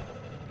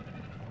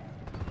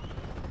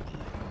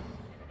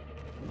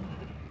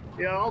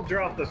 Yeah, I'll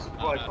drop the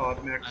supply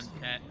pod next.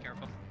 Chet,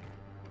 careful.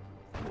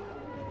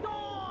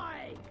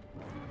 Die!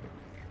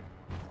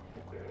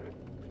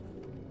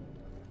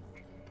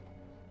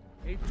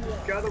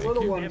 Got a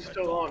little one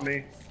still on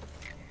me.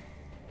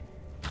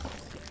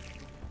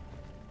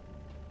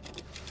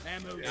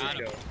 Ammo Got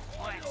him.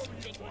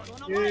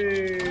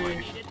 Yay!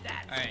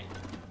 Alright,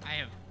 I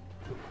have.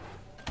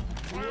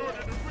 I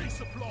ordered a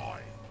resupply.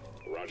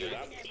 Roger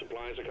that.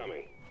 Supplies are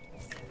coming.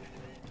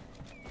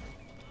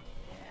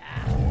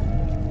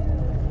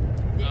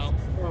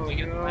 Oh, we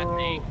got the last no.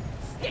 thing.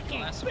 The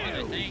last one, I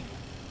think.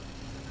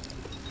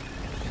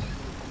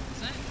 Is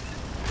that?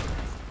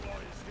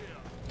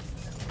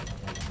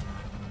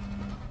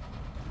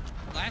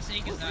 Last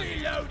ink is not here.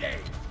 Reloading!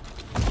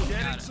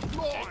 Got it.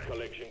 Supply.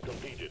 Collection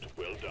completed.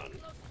 Well done.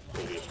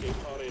 Will the escape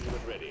pod in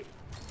when ready?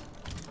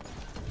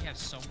 We have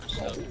so much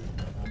stuff.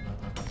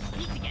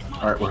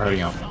 Alright, we're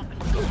heading out.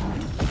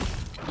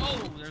 Oh,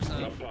 there's a.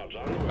 Drop pods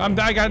on the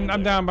way.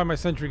 I'm down by my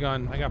sentry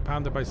gun. I got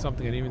pounded by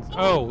something. I didn't even.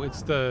 Oh,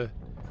 it's the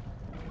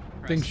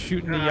thing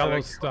shooting the yellow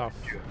stuff.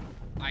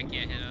 I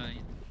can't hit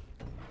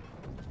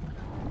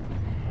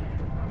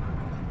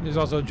There's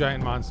also a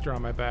giant monster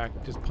on my back,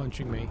 just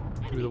punching me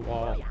through the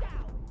wall.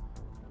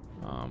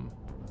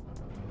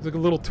 It's like a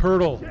little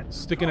turtle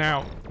sticking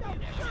out.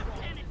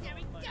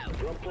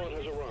 Drop pod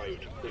has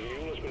arrived. The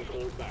mule has been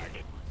called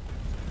back.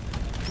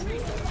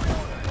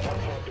 Drop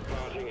pod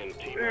departing in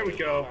T There we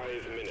go.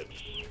 5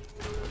 minutes.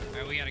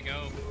 Alright, we gotta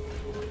go.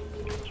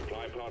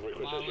 Supply pod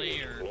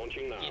Lolly requisition. or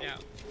Launching now. get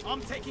out.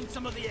 I'm taking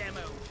some of the ammo.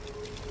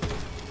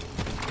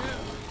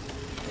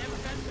 Never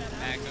been better.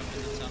 Back up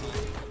in the tunnel.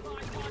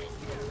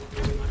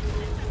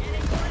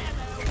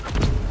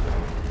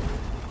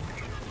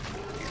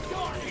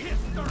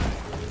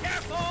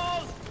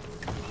 Careful!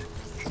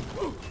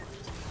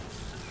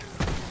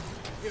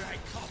 Here I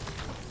come.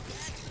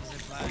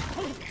 Zip line.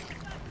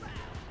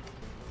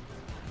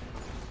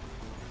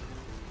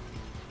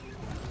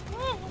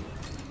 Oh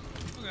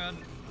god.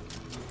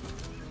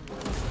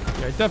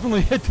 Yeah, I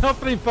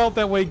definitely felt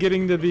that way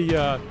getting to the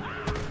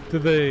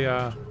The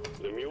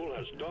mule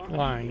has docked.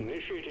 line.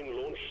 Initiating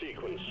launch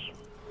sequence.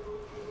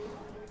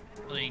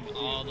 Putting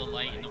all the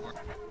light in the world.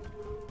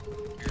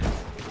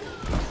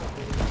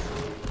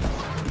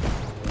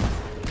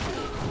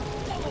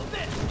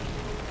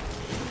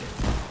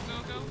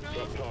 Go.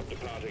 Drop pod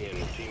departing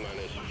in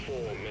T-minus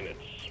 4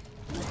 minutes.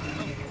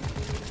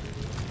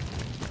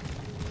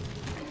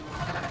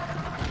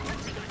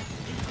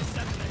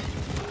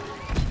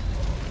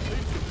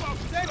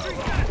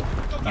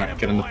 Alright,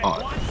 get in the pod.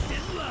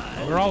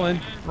 We're all in.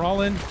 We're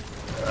all in.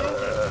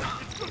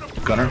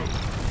 Gunner.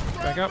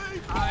 Back up.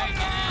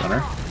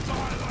 Gunner.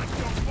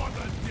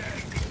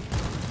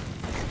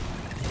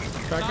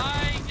 Back up.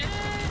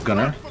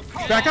 Gunner.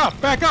 Back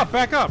up. Back up.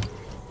 Back up.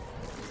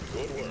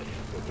 Good work.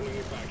 We're pulling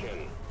it back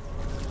in.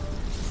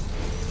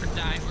 We're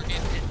dying. We're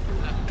getting hit.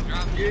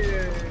 Drop.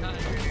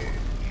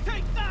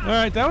 All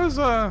right, that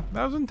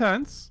was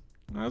intense.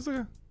 That was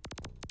a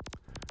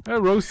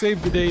Rose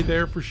saved the day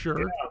there for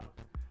sure.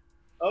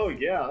 Oh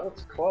yeah,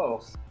 that's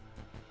close.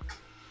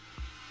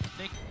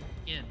 Thick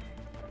in.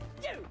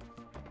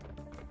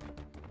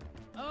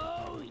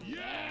 Oh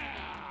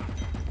yeah!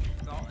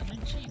 It's all an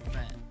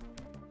achievement.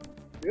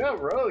 Yeah,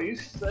 Ro, you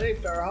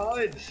saved our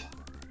hides.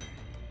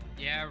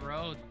 Yeah,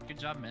 Ro, good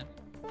job, man.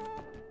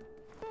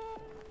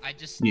 I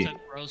just Yeah.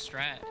 took Ro's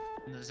strat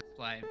in the zip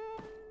line.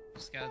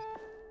 Just got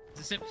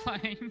the zip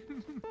line.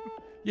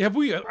 Yeah, have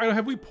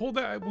we pulled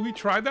that? Have we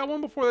tried that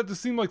one before? That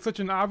just seemed like such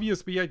an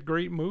obvious but yet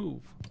great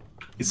move.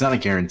 It's not a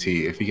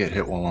guarantee. If you get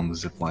hit while on the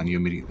zip line, you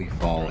immediately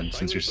fall, and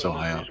since you're so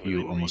high up,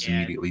 you almost Yeah.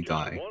 immediately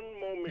die.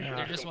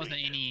 There just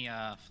wasn't any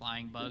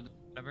flying bug,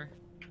 whatever.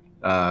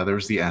 There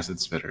was the acid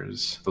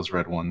spitters, those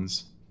red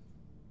ones.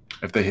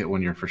 If they hit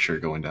one, you're for sure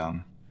going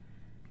down.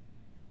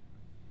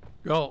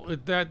 Well,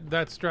 that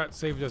strat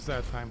saved us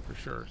that time for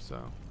sure.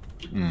 So.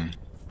 Mm. You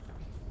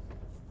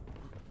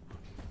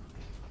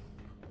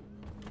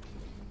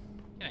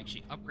can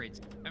actually upgrade.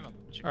 I have a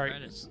bunch of All right.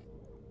 credits.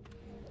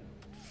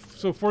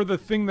 So for the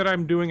thing that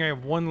I'm doing, I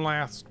have one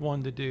last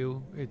one to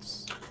do.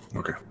 It's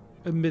Okay.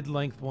 a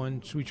mid-length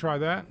one. Should we try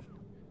that?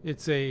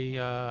 It's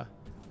a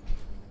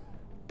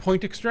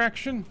point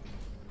extraction.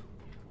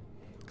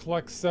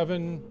 Collect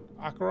 7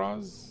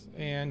 Akaras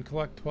and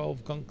collect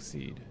 12 Gunk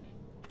Seed.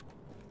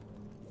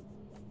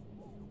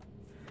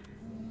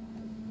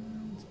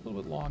 It's a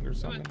little bit longer,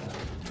 so I'm gonna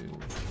do.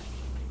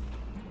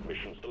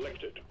 Mission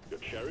selected. Your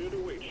chariot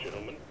awaits,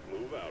 gentlemen.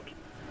 Move out.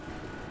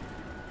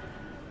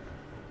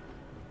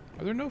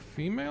 Are there no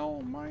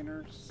female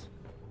miners?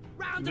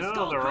 Round the No,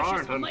 skull there crushes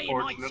aren't, for me and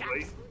my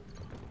unfortunately. chaps.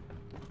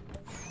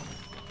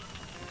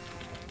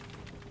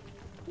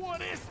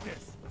 What is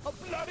this? A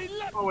bloody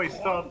leopard? Always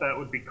thought that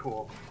would be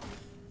cool.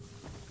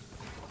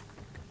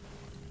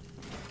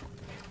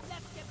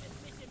 Let's get this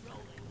mission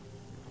rolling.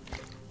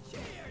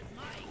 Cheers,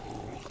 Mike.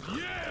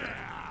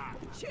 Yeah!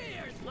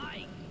 Cheers,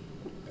 Mike.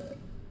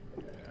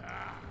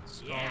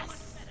 Skull. Yeah, much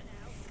better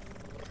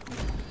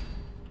now.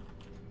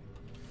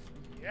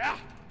 Yeah!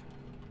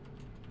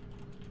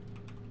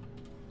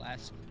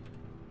 Last.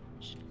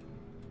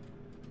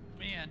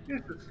 Man.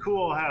 This is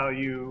cool how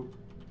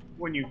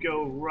when you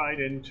go right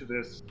into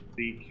this,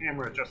 the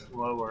camera just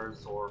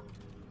lowers or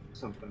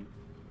something.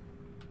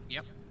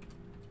 Yep.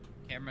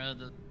 Camera,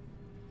 the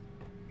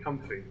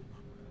Comfy.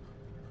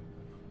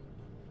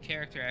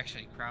 character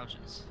actually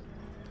crouches.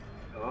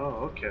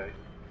 Oh, okay.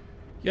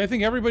 Yeah, I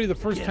think everybody the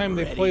first time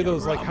they play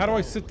those, like, how do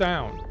I sit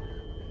down?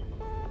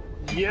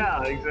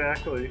 Yeah,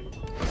 exactly.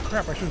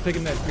 Crap, I should have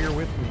taken that beer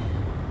with me.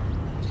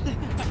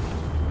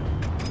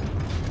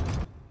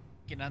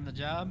 Get on the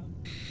job.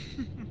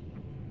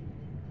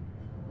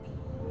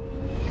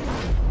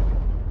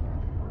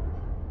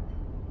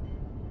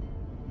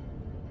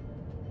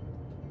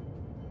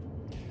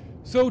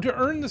 So to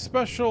earn the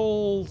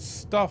special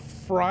stuff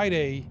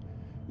Friday,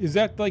 is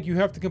that like you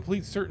have to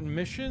complete certain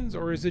missions,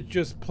 or is it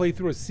just play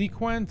through a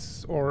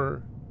sequence,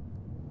 or?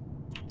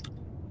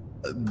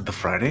 The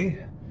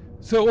Friday?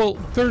 So, well,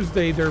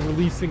 Thursday they're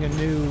releasing a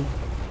new...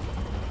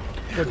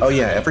 Oh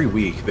yeah, every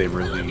week they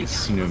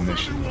release new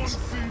missions.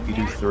 You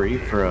do 3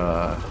 for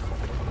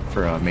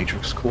a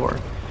Matrix Core,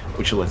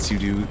 which lets you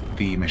do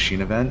the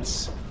machine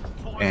events,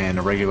 and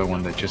a regular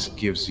one that just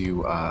gives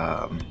you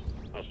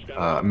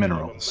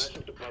minerals.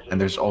 And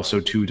there's also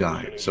 2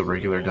 dives, a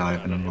regular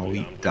dive and an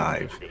elite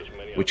dive,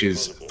 which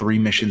is 3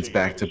 missions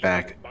back to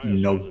back,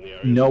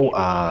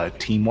 no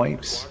team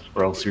wipes,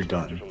 or else you're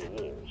done.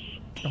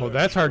 Oh,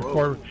 that's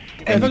hardcore.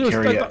 And you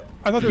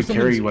you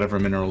carry whatever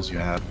minerals you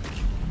have.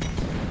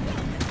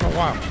 Oh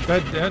wow, all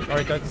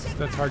right,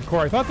 that's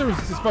hardcore. I thought there was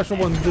a special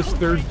one this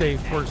Thursday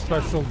for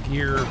special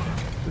gear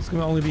that's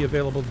going to only be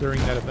available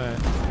during that event,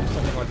 or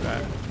something like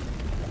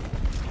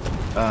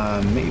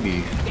that.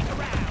 Maybe.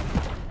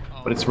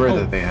 But it's rare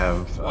that they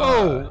have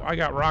I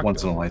got rocked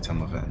once in a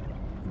lifetime event.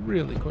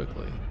 really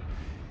quickly.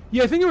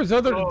 Yeah, I think there was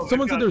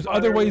someone said there's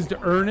other ways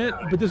to earn it,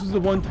 but this was the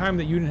one time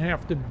that you didn't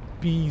have to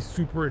be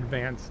super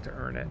advanced to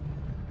earn it.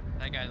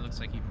 That guy looks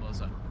like he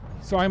blows up.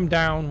 So I'm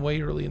down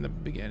way early in the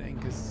beginning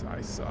because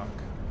I suck.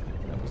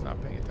 I was not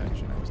paying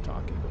attention. I was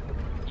talking.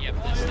 Yep,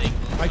 this thing.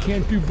 I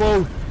can't do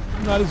both.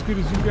 I'm not as good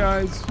as you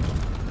guys.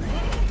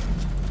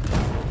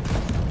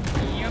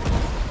 Yep.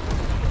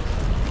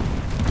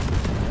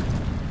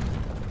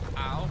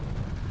 Ow.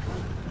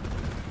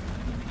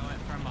 I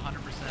went from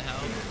 100%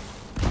 health.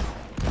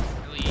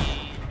 Really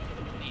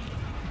neat.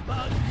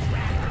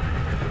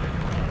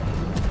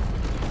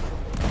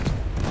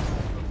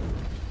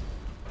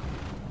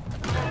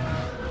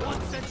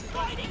 What's it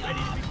fighting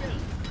up?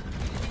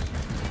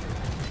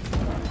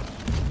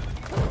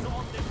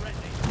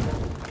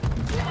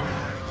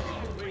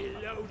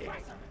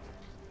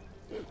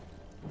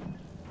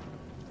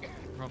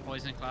 Throw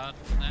poison cloud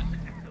from that.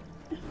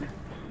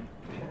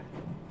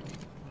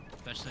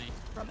 Especially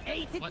From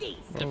A to what D,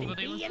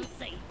 difficulty was B and it?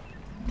 C.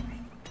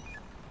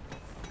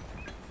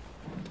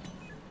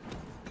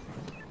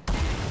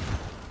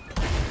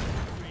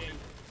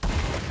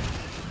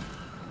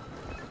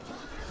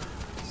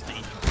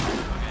 Stage.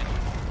 Okay.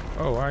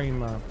 Oh,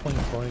 I'm point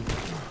blank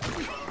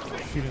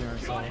shooting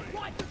ourselves.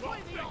 Right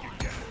between the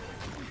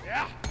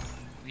eyes.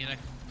 We gotta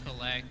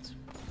collect.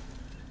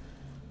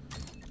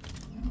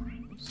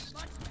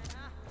 Much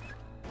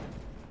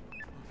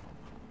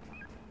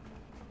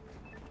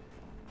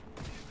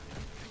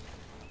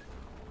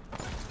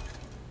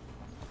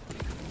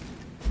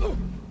better.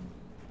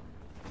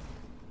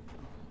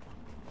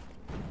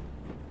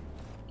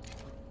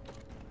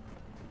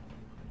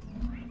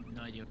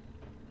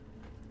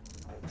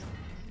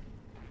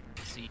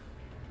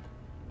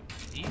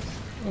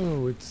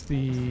 Oh, it's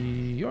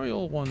the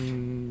oil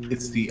one.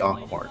 It's the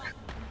Aquark.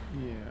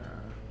 Yeah.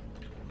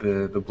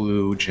 The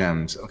blue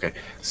gems. Okay,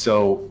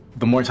 so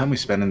the more time we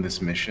spend in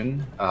this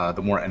mission,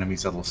 the more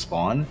enemies that will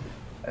spawn.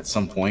 At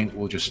some point,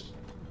 we'll just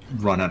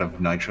run out of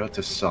nitra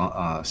to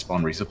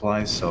spawn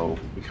resupplies, so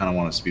we kind of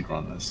want to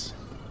speedrun this.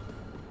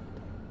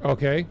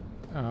 Okay.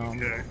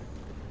 Okay.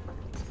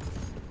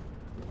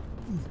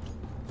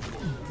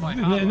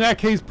 In that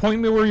case, point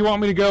me where you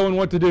want me to go and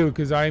what to do,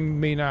 because I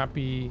may not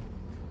be...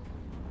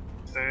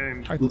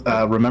 Same.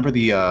 Remember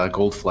the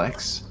gold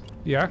flex?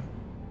 Yeah?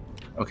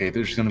 Okay,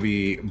 there's going to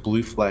be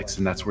blue flex,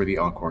 and that's where the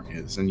Aquark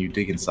is. And you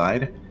dig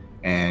inside,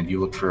 and you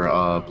look for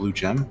a blue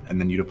gem,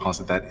 and then you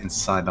deposit that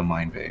inside the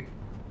mine bay.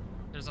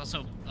 There's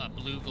also a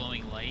blue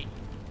glowing light.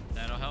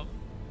 That'll help.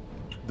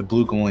 The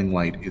blue glowing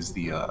light is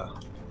the,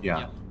 yeah.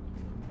 Yep.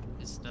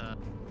 It's the...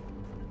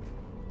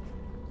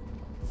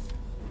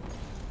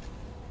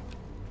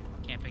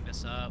 Can't pick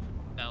this up.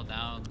 Fell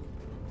down.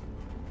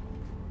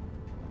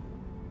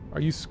 Are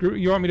you screw?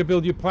 You want me to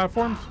build you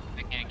platforms?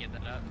 I can't get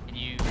that up. Can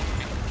you pick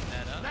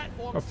that up?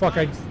 Oh fuck!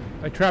 I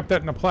trapped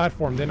that in a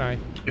platform, didn't I?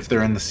 If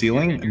they're in the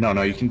ceiling,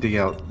 no, you can dig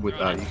out with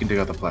you can dig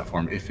out the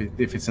platform. If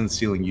it's in the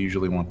ceiling, you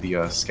usually want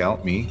the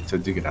scout me to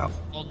dig it out.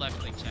 Hold left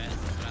click, Chet.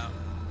 Put it out.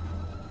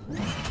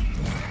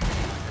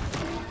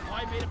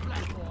 I made a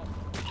platform.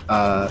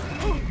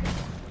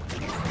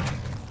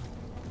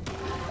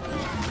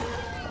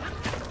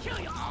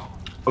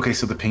 Okay,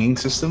 so the pinging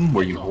system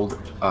where you hold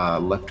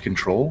left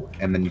control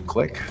and then you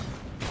click,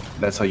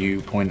 that's how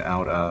you point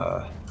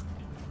out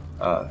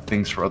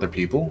things for other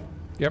people.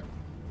 Yep.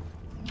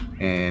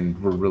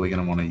 And we're really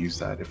gonna want to use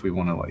that if we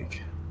want to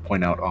like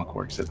point out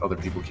Aquarks that other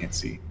people can't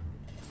see.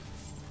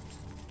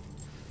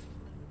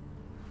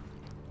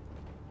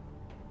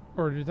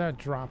 Or did that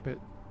drop it?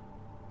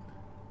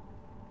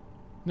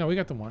 No, we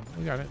got the one.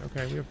 We got it.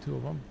 Okay, we have two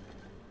of them.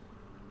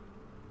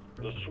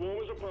 The swarm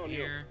is upon you.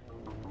 Here.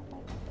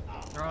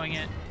 Throwing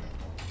it.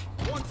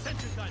 One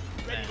sentry gun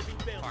ready to be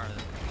built. Part of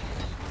it.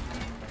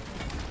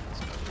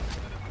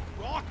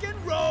 Rock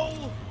and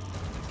roll.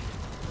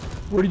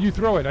 Where did you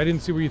throw it? I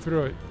didn't see where you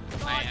threw it.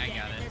 I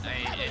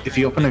got it. If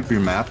you open up your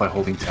map by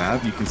holding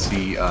tab, you can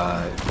see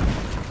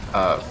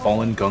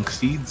fallen gunk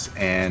seeds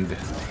and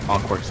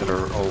Aquarks that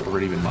are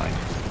already been mined.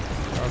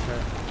 Okay.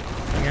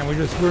 Again,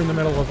 we're in the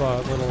middle of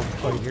a little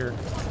fight here.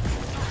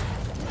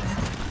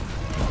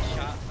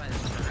 Shot by the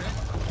turret.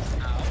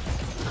 Ow.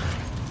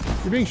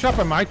 You're being shot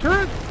by my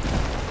turret?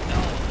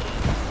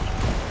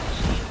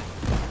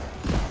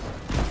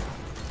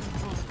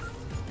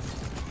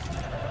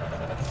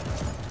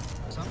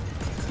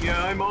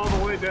 Yeah, I'm all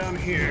the way down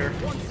here.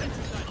 One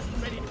sentry gun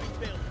ready to be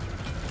built.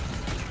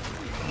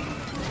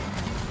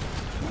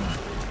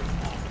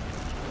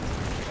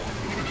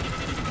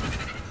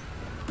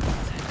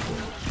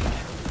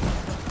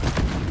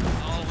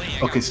 Oh,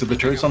 wait. Okay, so the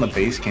turrets on the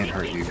base can't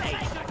hurt you.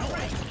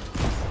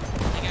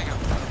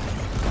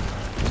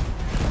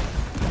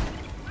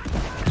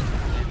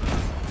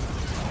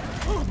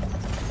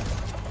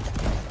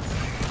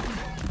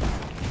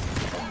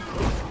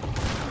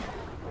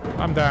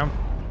 I'm down.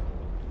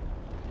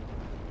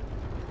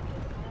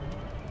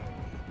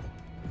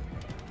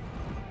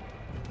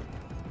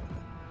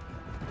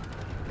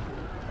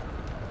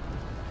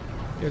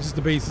 Yeah, just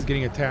the base is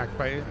getting attacked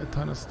by a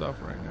ton of stuff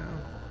right now.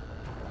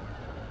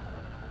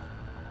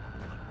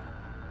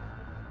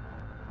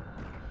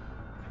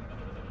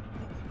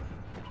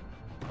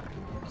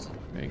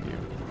 Thank you.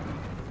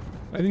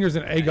 I think there's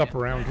an egg up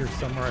around here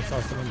somewhere. I saw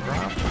someone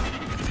drop.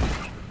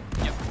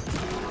 Yep.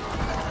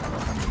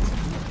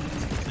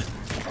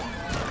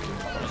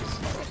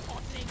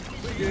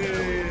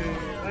 Yay!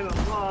 I'm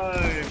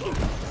alive!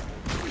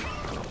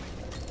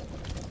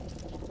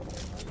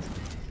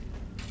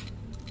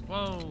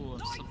 Whoa,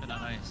 I'm slipping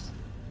on ice.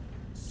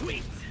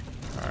 Sweet.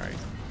 Alright.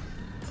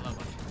 Love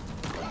it.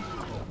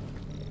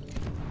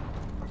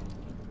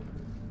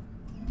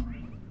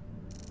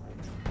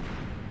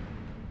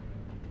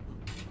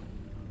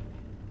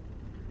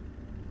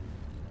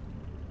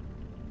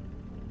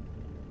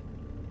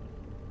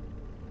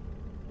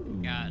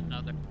 Got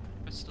another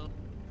pistol.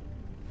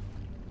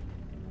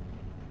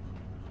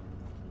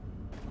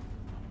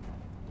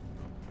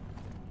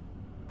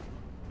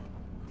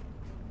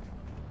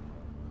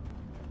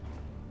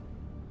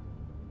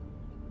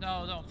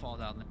 No, don't fall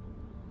down there.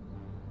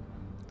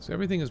 So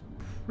everything is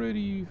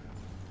pretty...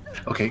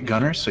 Okay,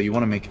 Gunner, so you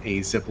want to make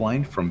a zip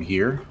line from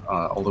here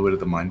all the way to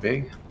the mine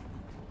bay.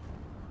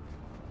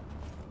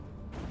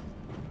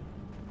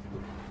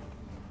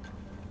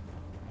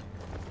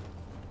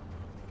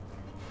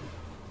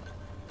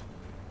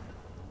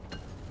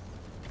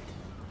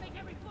 Make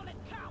every bullet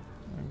count.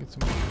 I'll get some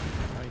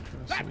nitro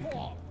so we can...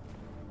 Platform.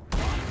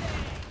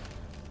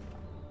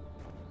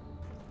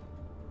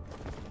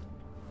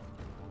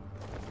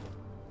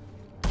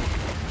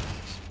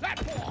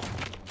 Platform.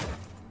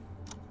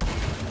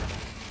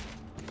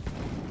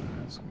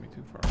 That's gonna be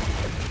too far.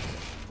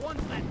 One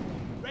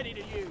platform ready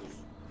to use.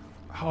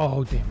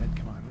 Oh, damn it.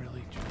 Come on,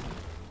 really?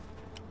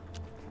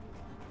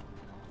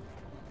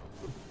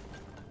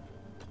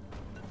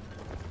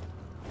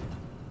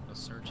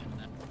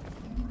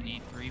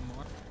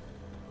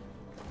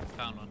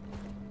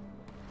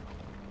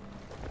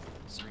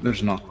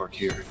 There's an Aquark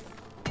here.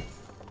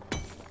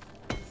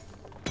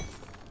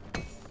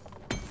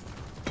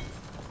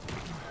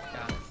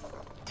 Got it.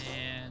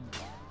 And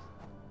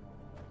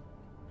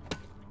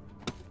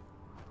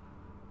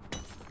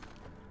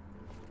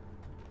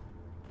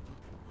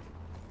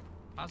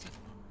pause it.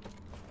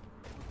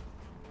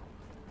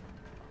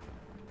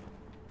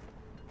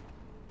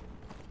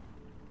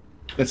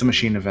 It's a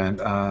machine event.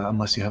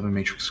 Unless you have a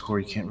matrix core,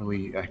 you can't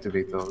really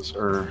activate those,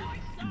 or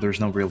there's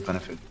no real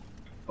benefit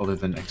other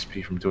than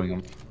XP from doing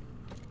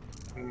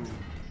them.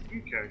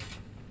 Okay.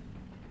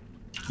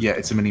 Yeah,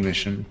 it's a mini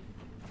mission.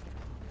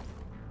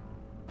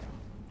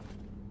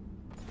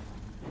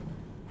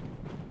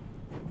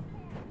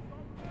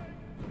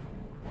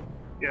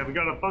 Yeah, we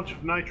got a bunch of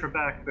Nitra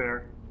back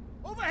there.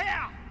 Over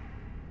here!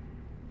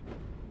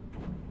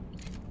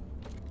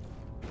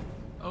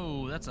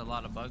 Oh, that's a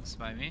lot of bugs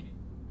by me.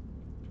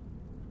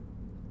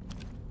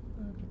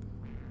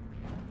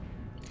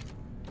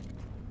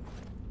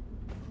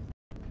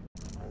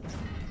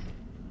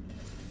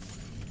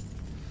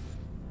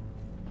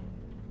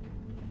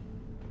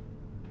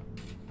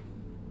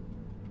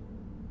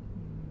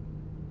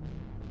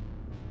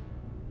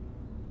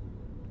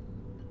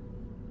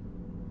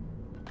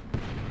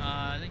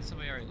 I think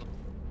somebody already looked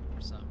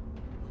for some.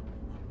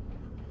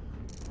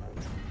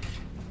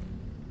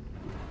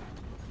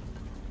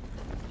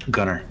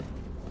 Gunner,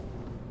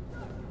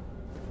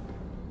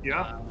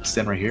 Yeah?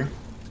 stand right here.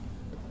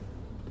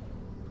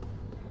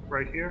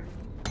 Right here?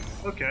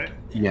 Okay.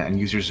 Yeah, and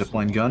use your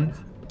zipline gun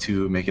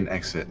to make an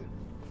exit.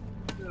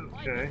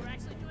 Okay. We're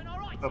actually doing all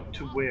right. Up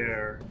to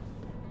where?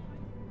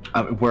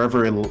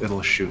 Wherever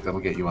it'll shoot, that'll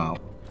get you out.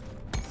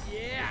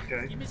 Yeah.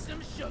 Okay. Give me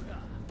some sugar.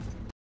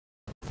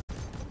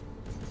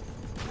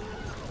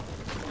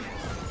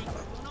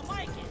 Gonna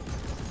make it.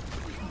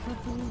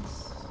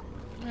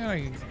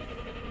 Man,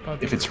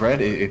 If it's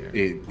red,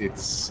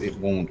 it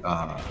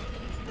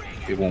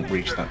won't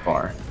reach that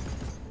far.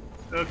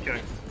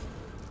 Okay.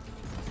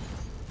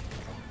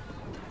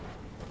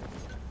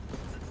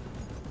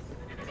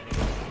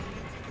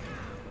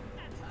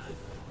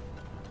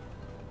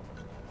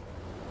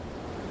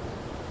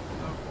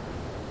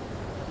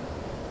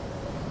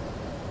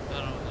 I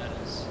don't know what that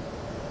is.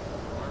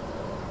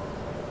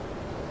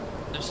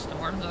 There's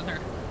storms under.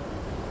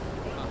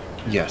 Oh,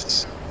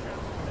 Yes.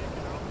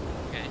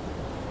 okay.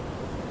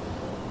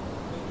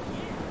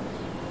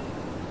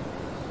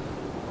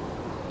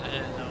 I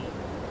didn't know.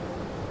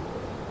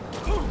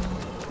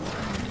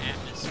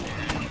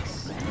 Atmosphere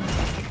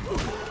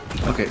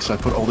is. Okay, so I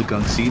put all the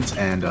gunk seeds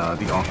and the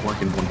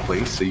Aquark in one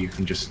place, so you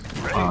can just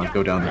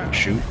go down there and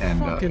shoot and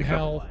fucking pick up.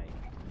 hell.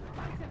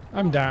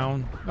 I'm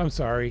down. I'm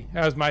sorry.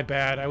 That was my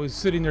bad. I was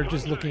sitting there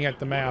just looking at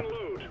the map.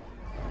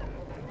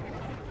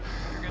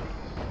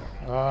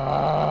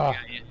 Ah.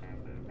 Got you.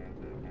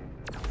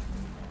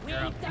 We You're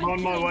ain't up. done I'm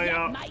on my killing way yet,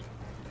 out. mate.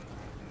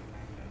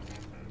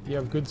 Do you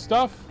have good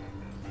stuff?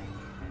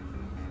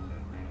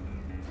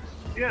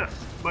 Yes,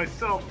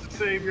 myself to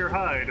save your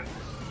hide.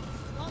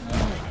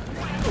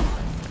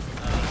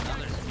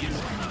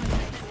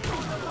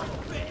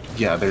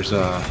 Yeah, there's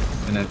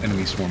an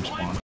enemy swarm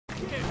spawn.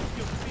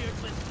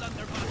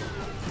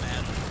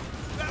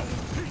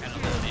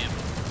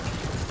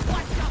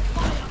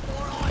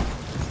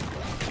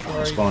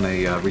 Sorry. Spawn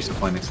a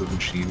resupply next to the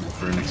machine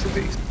or next to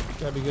base.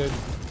 That'd be good.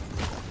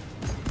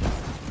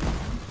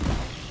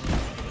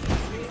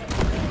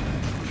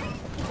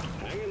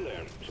 Hang in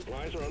there.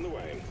 Supplies are on the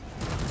way.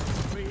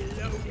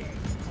 Reloading.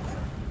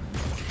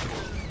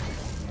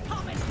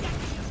 Come and get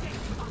me, you big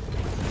fuck.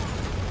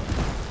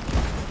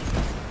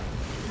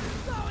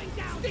 Throwing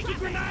down sticky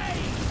grenade!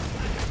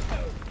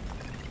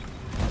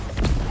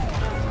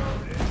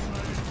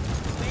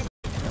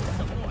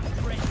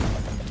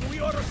 We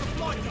order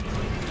supply.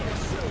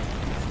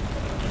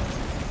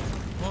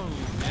 Whoa,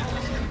 man,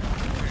 this is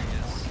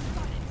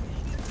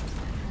curious.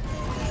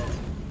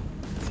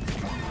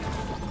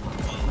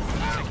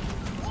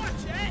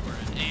 Watch it!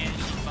 And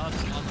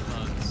bugs on the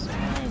bugs.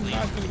 I'm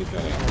not gonna get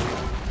that angle.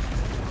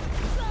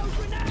 Throw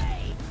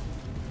grenade!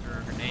 There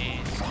are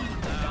grenades on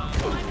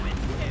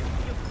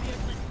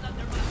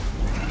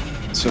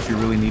the So if you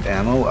really need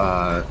ammo,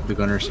 the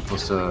gunner's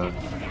supposed to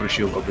put a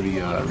shield over the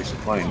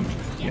resupply, and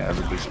yeah,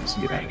 everybody's supposed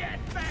to get ammo.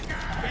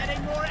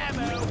 Getting more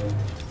ammo!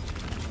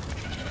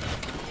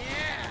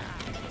 Yeah!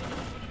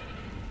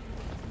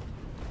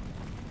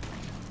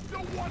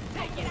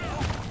 Take it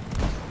out!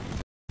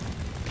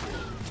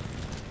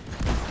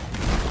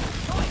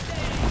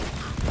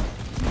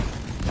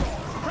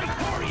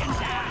 Praetorian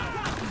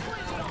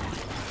down!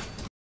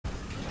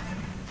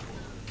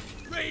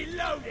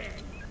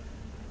 Reloading!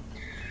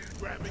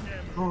 Grabbing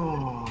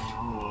ammo.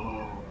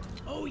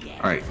 Oh yeah!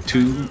 All right,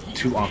 two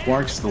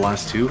Aquarks, the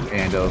last two,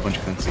 and a bunch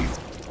of gunk seeds.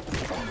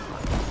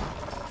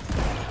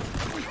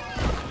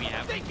 we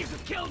have. Think you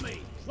could kill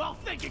me? Well,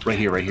 think you Right can.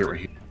 here, right here, right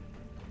here.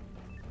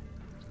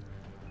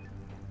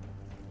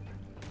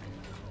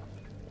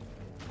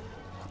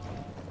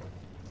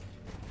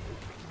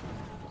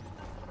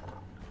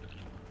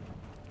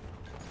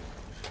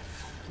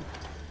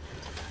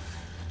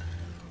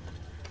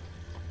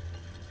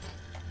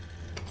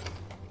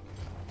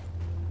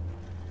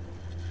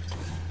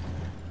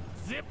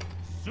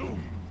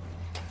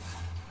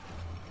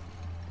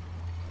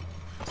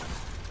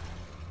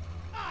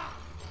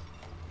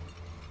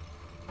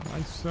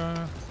 Nice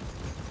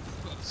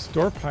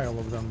store pile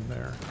of them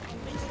there.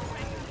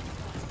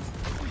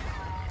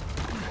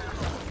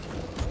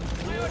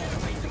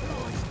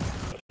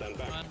 Stand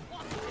back.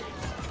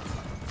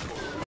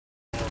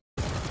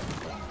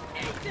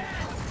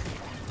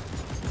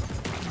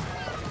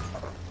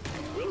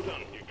 Well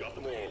done. You got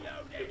them all.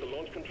 Hit the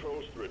launch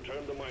controls to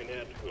return the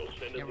minehead. We'll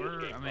send it Yeah, the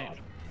we're, escape I mean, pod.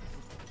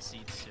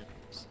 seeds too.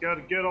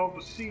 Gotta get all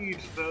the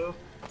seeds, though.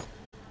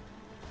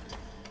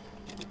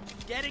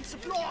 Getting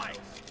supplies.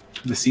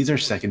 The seeds are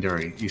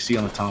secondary. You see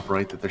on the top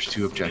right that there's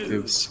two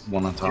objectives,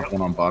 one on top, Yep.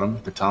 one on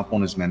bottom. The top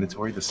one is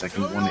mandatory. The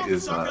second one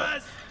is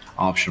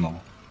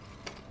optional.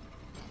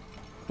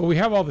 But we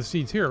have all the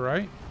seeds here,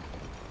 right?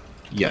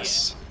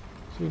 Yes.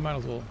 So we might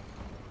as well.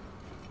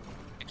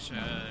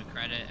 Extra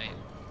credit,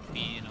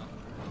 you know.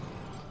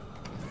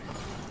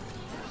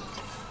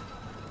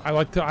 I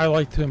like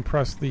to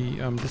impress the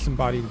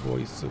disembodied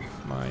voice of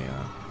my.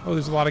 Oh,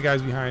 there's a lot of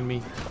guys behind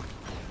me.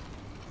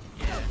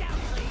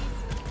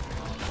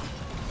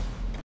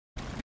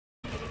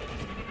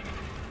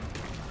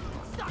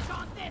 Suck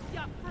on this,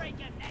 you freak of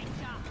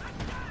nature!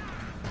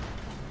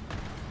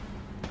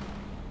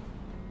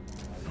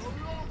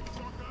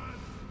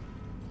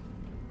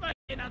 Make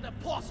another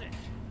posse.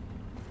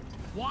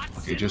 What's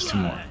Okay, just two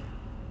more.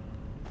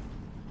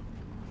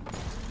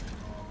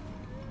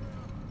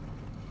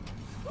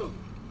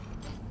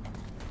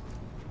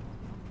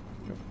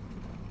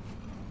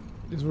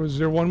 Was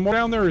there one more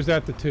down there, or is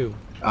that the two?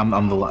 I'm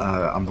the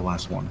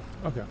last one.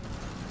 Okay.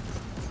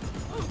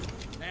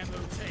 Ammo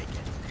taken.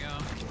 Here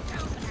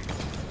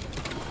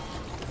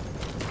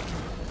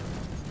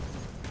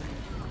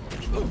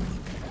we go.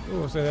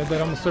 Oh, so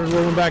that almost started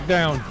rolling back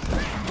down.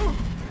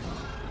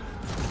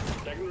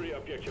 Secondary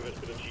objective has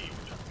been achieved.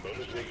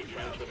 Bonus will be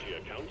transferred to your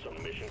accounts on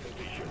mission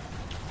completion.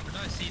 Where do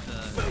I see the...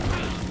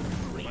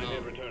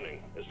 Minehead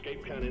returning.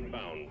 Escape can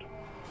inbound.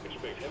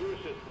 Expect heavy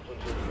resistance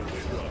until the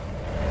complete drop.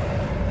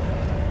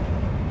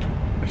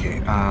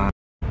 Okay,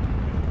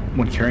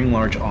 when carrying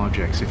large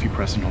objects, if you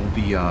press and hold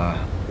the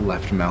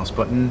left mouse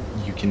button,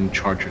 you can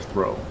charge your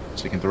throw.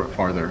 So you can throw it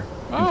farther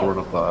and throw it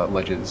up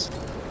ledges.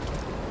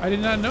 I did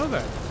not know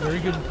that. Very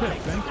good tip.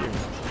 Thank you.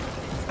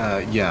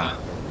 Yeah.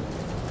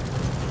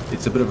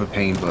 It's a bit of a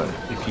pain, but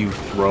if you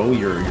throw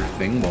your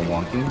thing while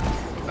walking,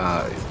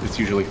 it's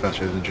usually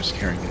faster than just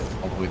carrying it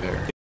all the way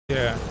there.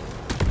 Yeah.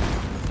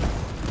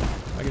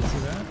 I can see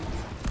that.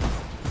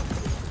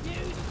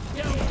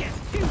 You don't get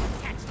too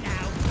attached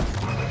now!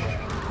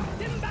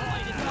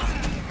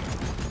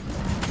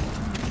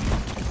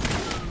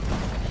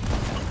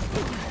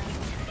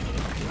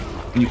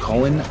 When you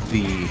call in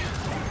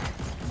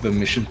the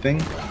mission thing,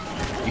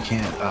 you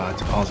can't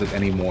deposit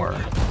any more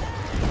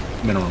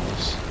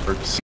minerals or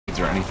seeds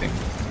or anything.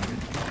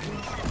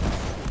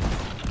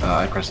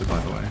 I pressed it, by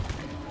the way.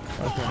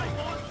 Okay.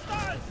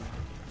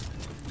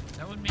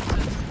 That would make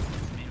sense.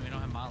 I mean, we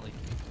don't have Molly.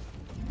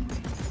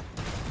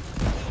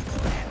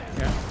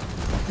 Yeah.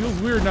 Feels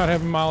weird not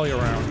having Molly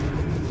around.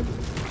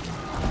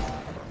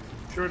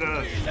 Sure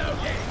does.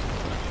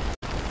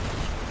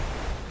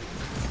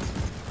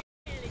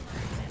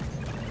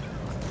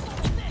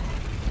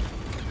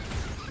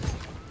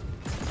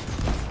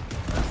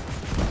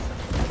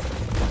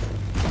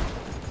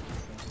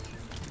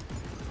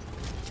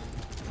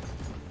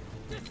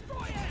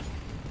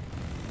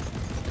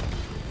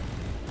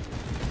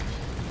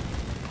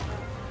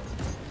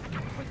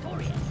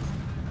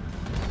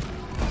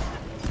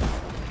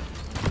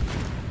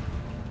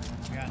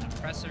 We got an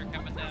oppressor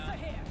coming down.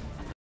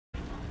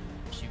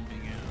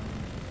 Shooting out.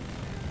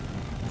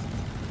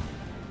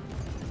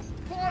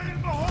 Fire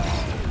in the hole!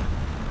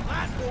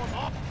 Platform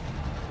up.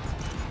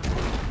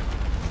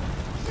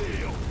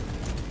 Shield!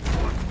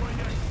 Watch where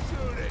you're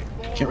shooting,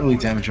 boy! Can't really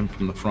damage him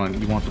from the front.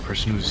 You want the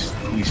person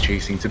he's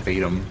chasing to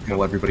bait him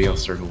while everybody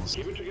else circles.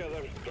 Keep it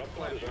together. Drop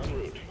pod is en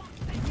route.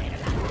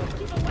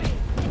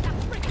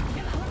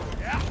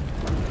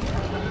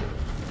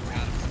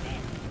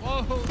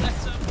 Whoa,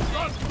 that's a big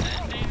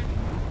detonator.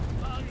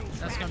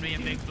 That's gonna be a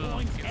big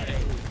boom. Get ready.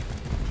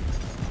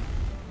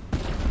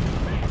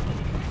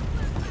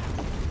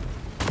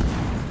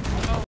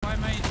 Oh, why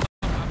am I...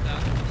 Oh, I'm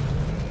down.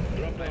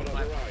 Drop pod has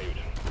arrived.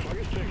 Clock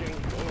is ticking.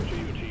 Over to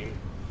you, team.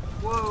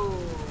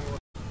 Whoa!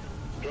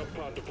 Drop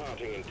pod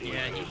departing in T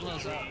Yeah, he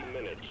blows up.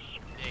 minutes.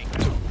 Big.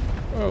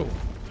 Oh.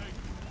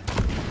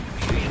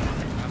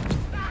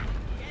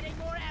 Getting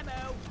more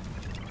ammo!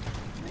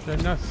 They're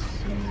nuts.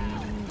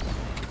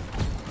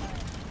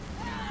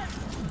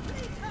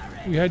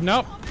 You heading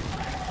up?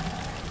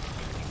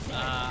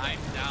 I'm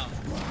down.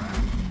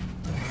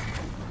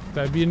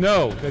 That'd be a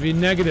no. That'd be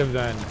negative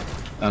then.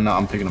 No,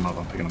 I'm picking him up.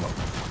 I'm picking him up.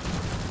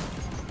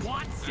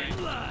 What's in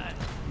blood?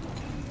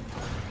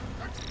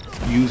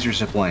 Use your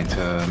zip line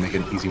to make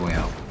an easy way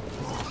out.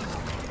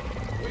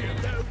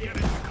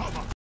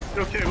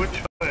 Okay,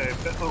 which way?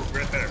 Oh,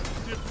 right there.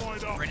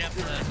 Right up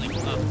the, like,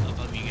 up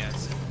above you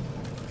guys.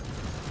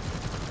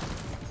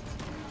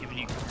 Giving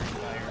you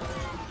fire.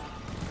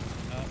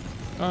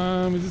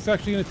 Is this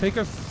actually going to take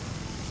us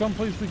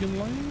someplace we can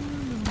land?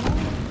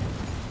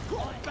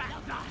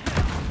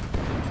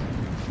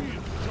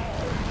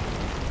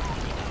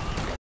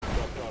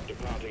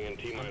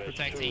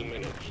 protecting.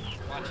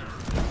 Watch him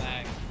from the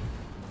back.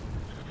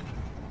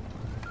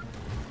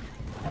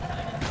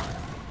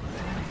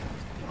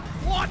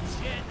 Watch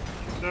it!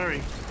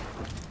 Sorry.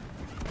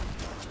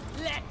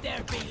 Let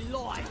there be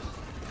light!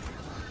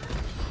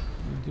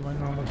 Do my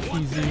normal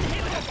cheesy.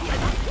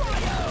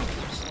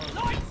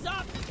 Lights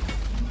up!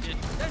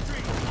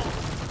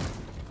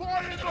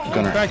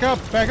 Gunner. Back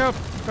up! Back up!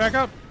 Back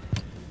up!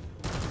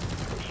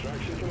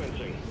 Extraction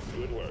commencing.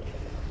 Good work.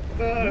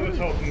 I was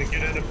hoping to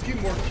get in a few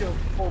more kills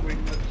before we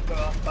missed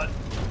off, but,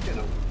 you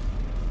know.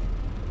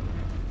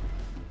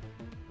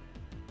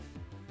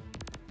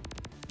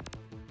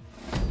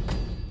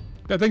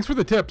 Yeah, thanks for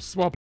the tips.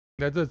 Well,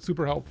 that's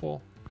super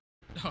helpful.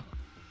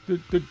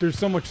 There's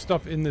so much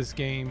stuff in this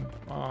game.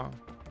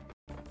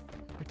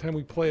 Every time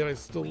we play it, I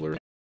still learn.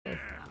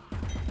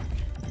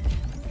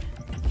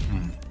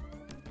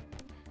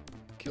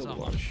 Killed a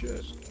lot of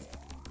shit.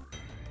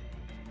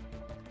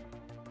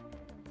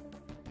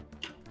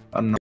 I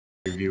don't know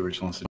if your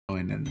viewers wants to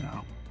join in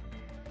now.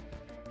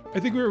 I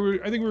think we're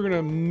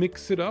gonna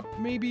mix it up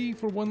maybe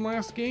for one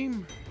last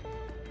game.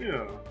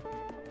 Yeah.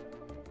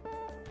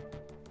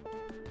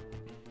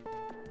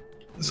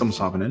 Someone's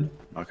hopping in?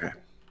 Okay.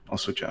 I'll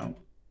switch out.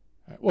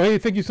 Well, hey,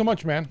 thank you so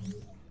much, man.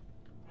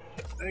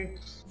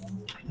 Thanks.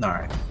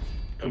 Alright.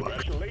 Good luck.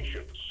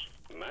 Congratulations.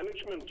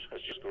 Management has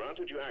just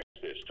granted you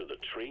access to the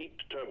trade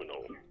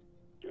terminal.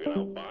 You can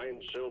now buy and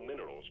sell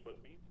minerals, but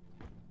be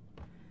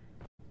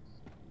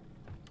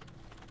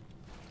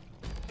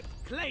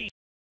Clay!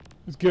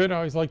 It's good. I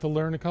always like to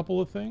learn a couple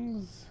of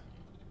things.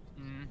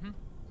 Mm-hmm.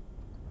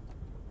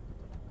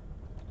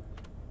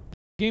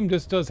 Game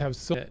just does have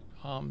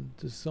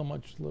just so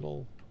much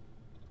little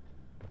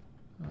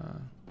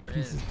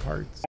pieces,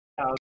 parts.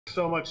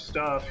 So much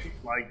stuff,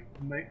 like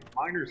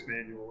Miner's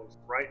Manual is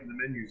right in the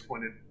menus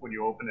when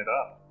you open it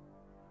up.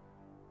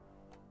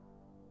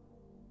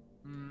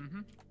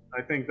 Mm-hmm.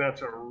 I think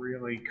that's a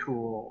really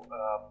cool,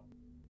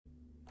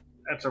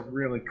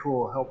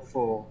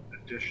 helpful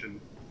addition.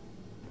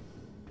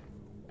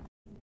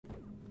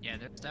 Yeah,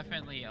 there's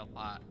definitely a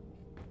lot.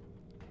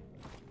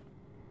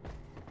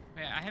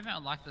 Wait, I haven't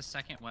unlocked the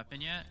second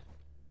weapon yet.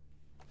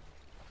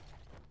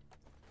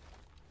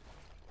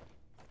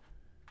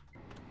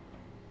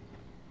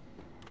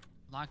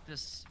 Lock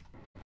this.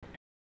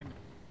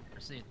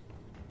 Proceed.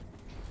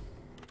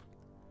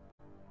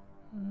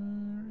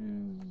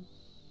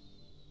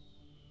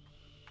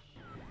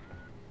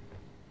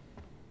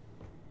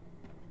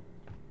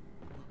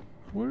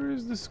 Where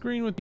is the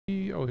screen with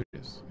the? Oh, here it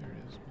is. There it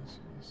is. This is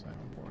the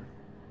assignment board.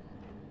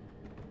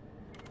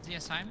 The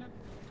assignment?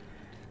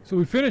 So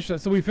we finished that.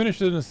 So we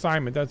finished an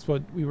assignment. That's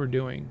what we were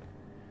doing.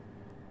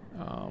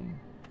 Oh,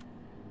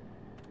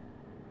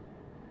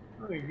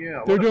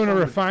 yeah. They're doing a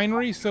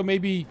refinery, so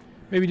maybe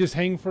just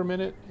hang for a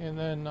minute and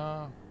then.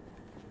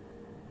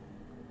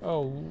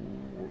 Oh.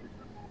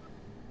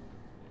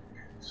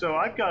 So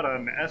I've got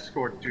an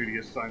escort duty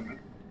assignment.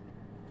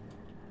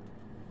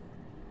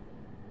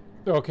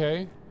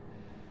 Okay.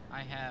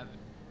 I have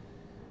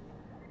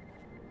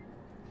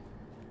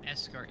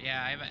escort.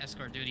 Yeah, I have an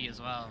escort duty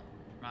as well.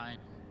 Mine.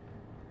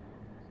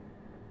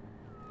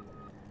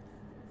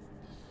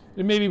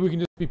 And maybe we can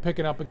just be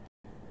picking up.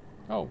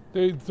 Oh,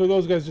 so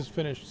those guys just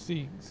finished.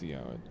 See how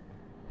it.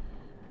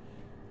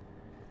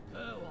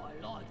 Oh, I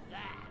like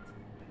that.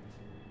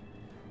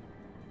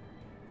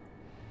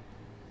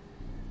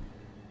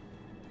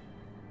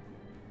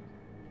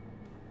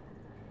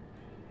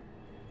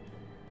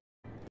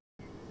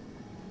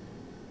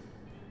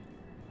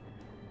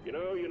 You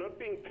know, you're not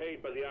being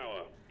paid by the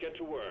hour. Get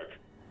to work.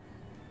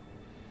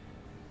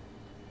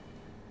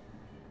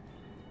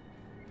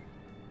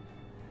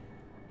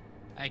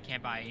 I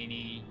can't buy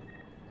any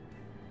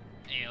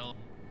ale.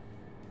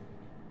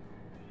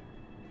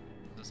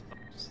 This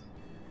box.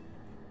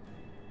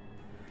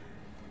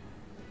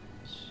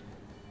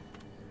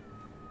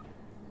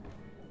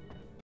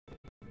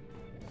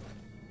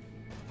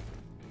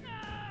 No!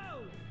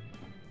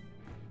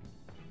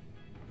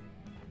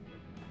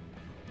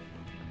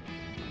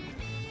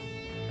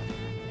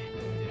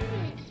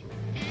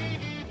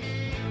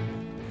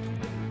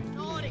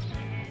 Not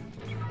again.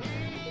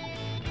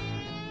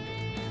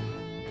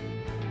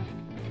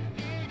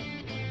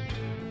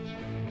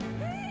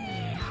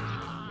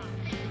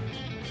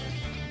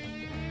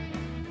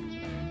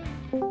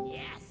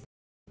 Yes.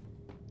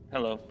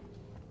 Hello.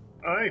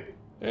 Hey.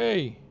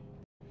 Hey,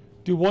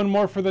 do one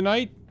more for the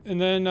night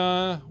and then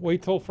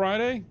wait till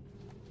Friday.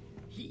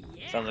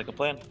 Yeah. Sounds like a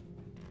plan.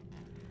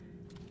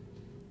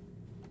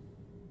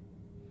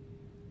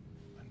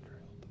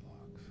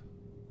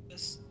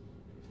 This.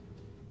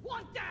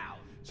 One down.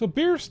 So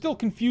beers still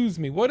confuse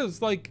me. What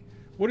is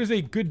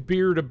a good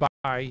beer to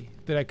buy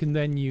that I can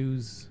then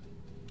use?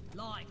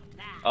 Like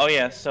that. Oh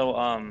yeah, so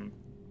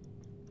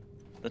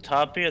the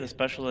top beer, the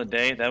special of the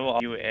day, that will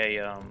give you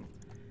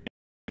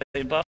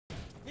a buff.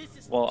 This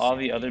is While all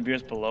the other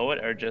beers below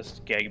it are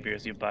just gag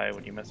beers you buy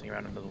when you're messing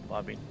around in the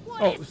lobby.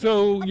 Oh,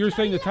 so you're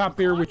saying the top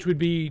beer, which would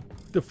be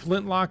the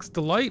Flintlock's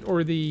Delight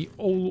or the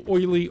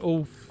Oily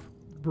Oaf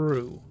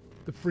Brew,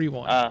 the free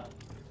one?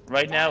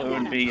 Right now, it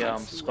would be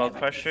Skull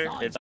Crusher.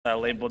 It's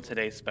labeled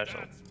today's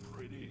special.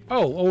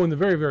 Oh, in the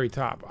very, very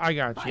top. I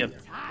got you. Yep.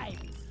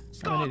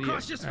 I'm an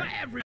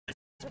idiot.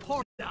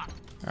 All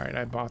right,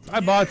 I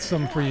bought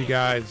some for you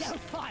guys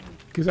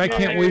because I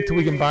can't wait till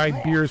we can buy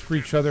beers for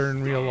each other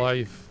in real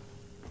life.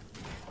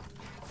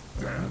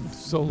 I'm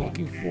so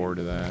looking forward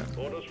to that.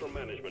 Orders from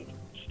management.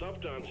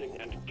 Stop dancing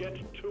and get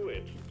to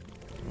it.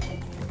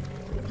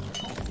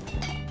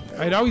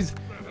 I'd always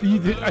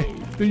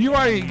the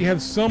UI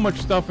has so much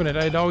stuff in it.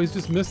 I'd always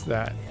just miss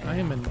that.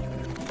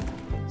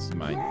 It's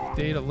my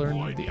day to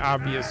learn the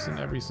obvious in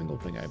every single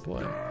thing I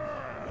play.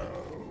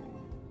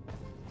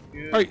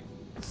 All right.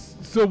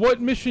 So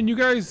what mission you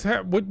guys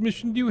have? What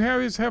mission do you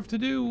have to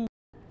do?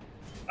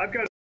 I've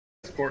got an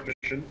escort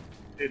mission.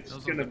 It's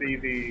gonna be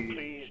the.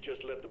 Please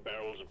just let the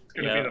barrels. It's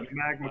gonna be the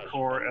Magma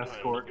Core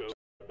escort.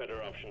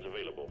 Better options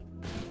available.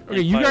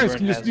 Okay, you guys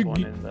can just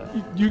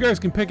you guys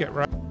can pick it,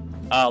 right?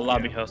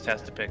 Lobby host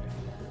has to pick.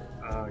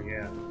 Oh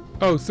yeah.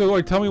 Oh, so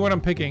like, tell me what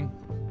I'm picking.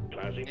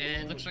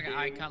 It looks like an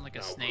icon, like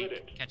a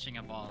snake catching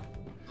a ball.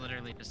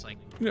 Literally just like.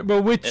 Yeah,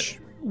 but which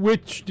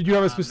did you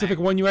have a specific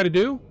one you had to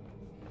do?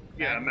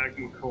 Yeah,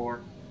 Magma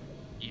Core.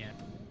 Yeah.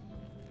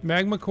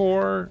 Magma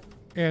Core,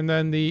 and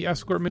then the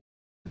escort mission.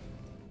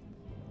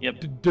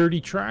 Yep. The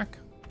dirty track.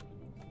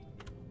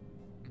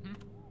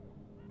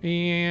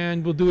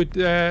 And we'll do it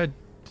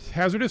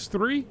Hazardous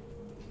 3?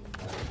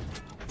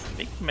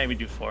 We can maybe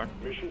do 4.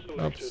 Mission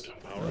selected.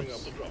 Powering up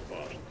the drop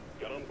pod.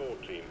 Get on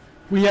board, team.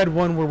 We had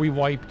one where we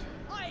wiped.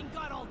 I ain't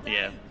got all day.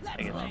 Yeah.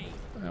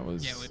 That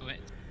was. Yeah, wait.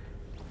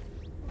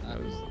 That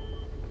was.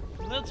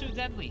 A little too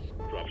deadly.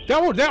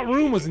 That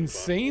room was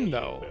insane,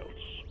 though.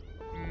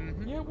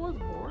 Yeah, it was,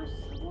 Boris.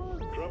 It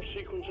was. Drop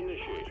sequence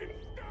initiating.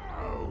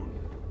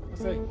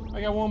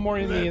 I got one more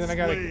in me, and then I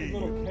got a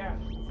little cat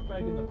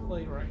bagging the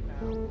plate right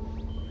now.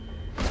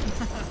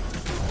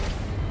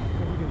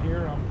 You can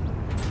hear him.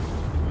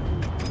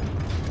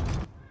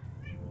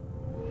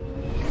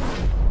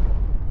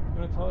 You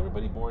want to tell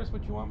everybody, Boris,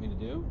 what you want me to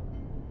do?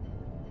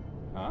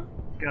 Huh?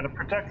 Gotta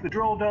protect the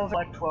drill dozer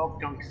like 12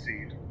 gunk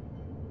seed.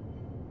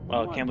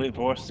 Well, I can't believe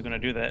Boris is gonna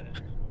do that.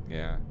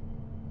 Yeah.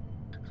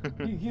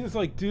 He's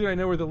like, dude, I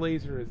know where the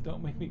laser is.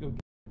 Don't make me go get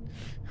it.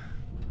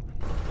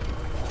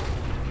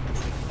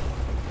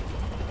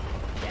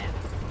 Yeah.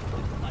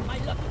 On my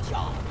lucky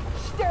job.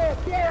 Stop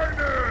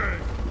whining!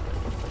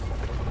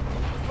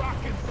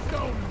 Rockin'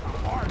 stone in the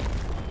heart.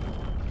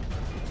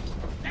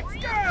 Let's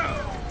go!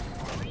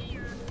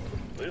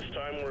 This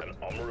time we're in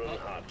Omeron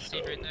See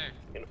Heartstone. right there.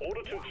 In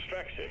order to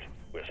extract it,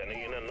 we're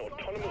sending in an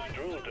autonomous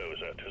drill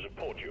dozer to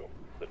support you.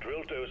 The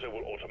drill dozer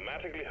will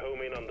automatically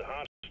home in on the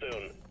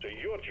Heartstone, so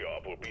your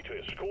job will be to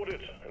escort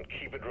it and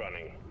keep it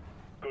running.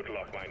 Good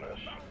luck, miners.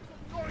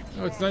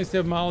 Oh, it's nice to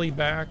have Molly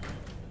back.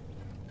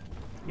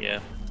 Yeah.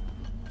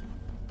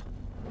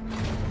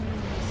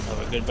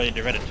 Have a good buddy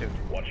to read it to.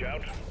 Watch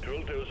out.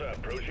 Drill dozer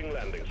approaching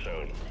landing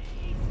zone.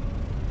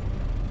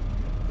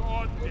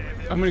 God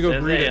damn it. I'm gonna go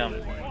greet it.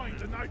 Find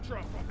the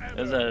nitro forever.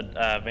 There's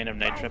a vein of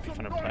nitro if you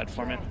want to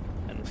platform it,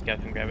 and the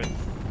scout can grab it.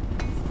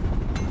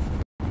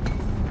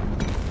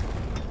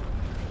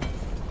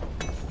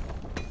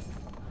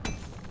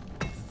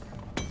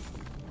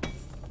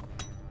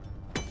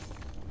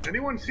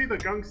 Anyone see the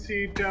gunk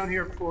seed down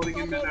here floating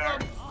in midair?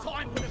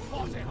 Time for the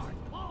closet.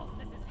 Balls,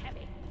 this is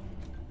heavy.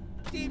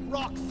 Team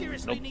Rock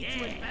seriously needs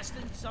to invest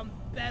in some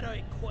better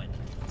equipment.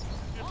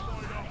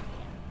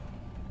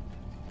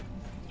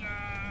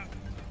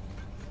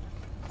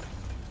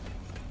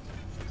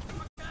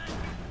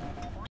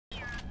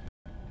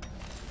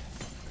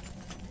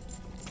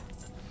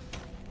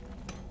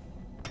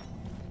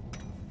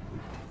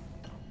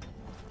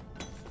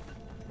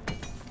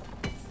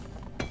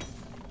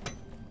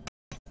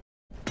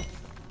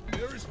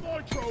 There is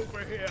nitro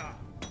over here.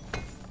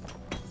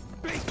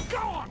 Be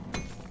gone!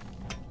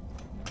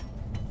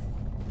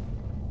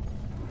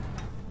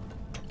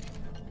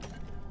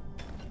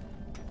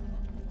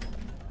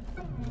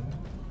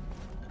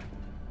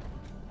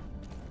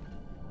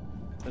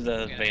 There's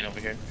a vein over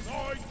here.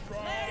 Nitro!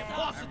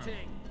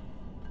 Depositing.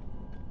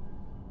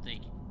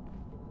 Thank you.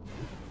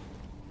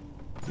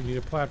 You need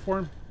a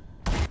platform?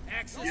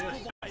 Access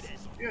provided.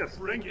 Yes,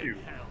 thank you.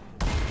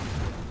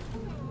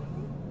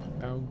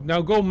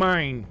 Now go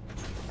mine.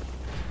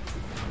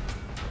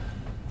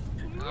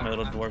 My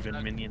little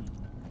dwarven minion.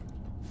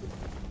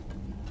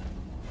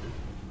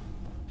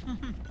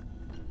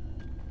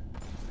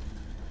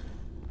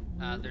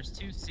 There's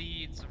 2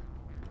 seeds.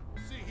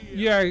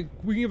 Yeah,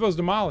 we can give those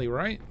to Molly,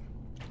 right?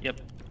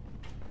 Yep.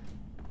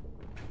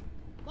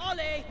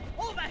 Molly,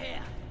 over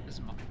here. This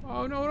is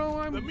Oh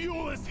no, The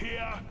mule is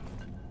here.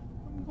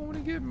 I'm going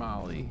to get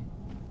Molly.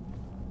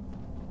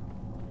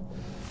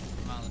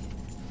 Molly.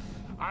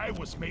 I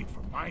was made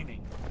for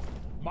mining.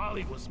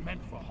 Molly was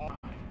meant for hauling.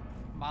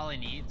 Molly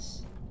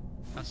needs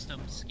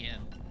custom skin,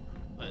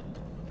 but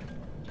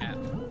cat.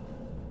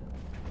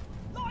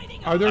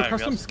 Are there Alright,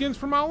 custom Gus. skins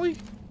for Molly?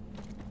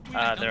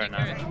 There are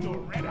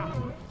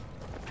none.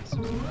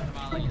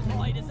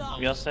 Molly.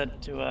 We all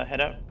said to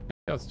head out.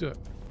 Yeah, let's do it.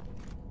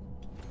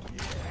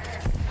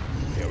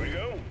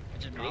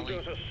 drill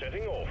dozer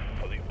setting off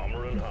for the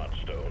Umaran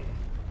Heartstone.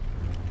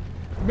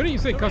 The minute you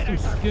say custom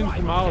skins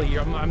for Molly,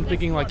 I'm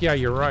thinking like, yeah,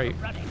 you're right.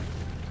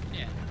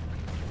 Yeah.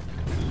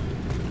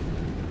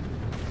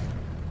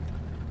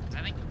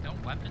 I think,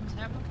 don't weapons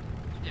have them?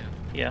 Yeah.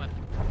 Yeah.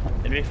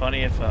 It'd be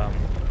funny if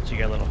she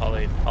got little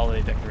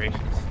holiday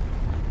decorations.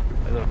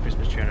 A little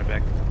Christmas tree on her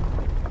back.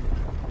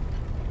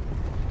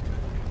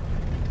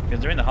 Because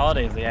during the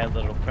holidays they add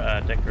little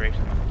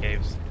decorations on the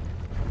caves.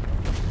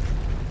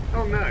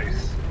 Oh,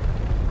 nice.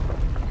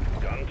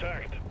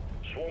 Contact.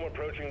 Swarm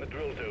approaching the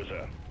drill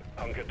dozer.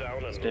 Hunker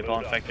down and Stay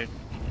load up. infected.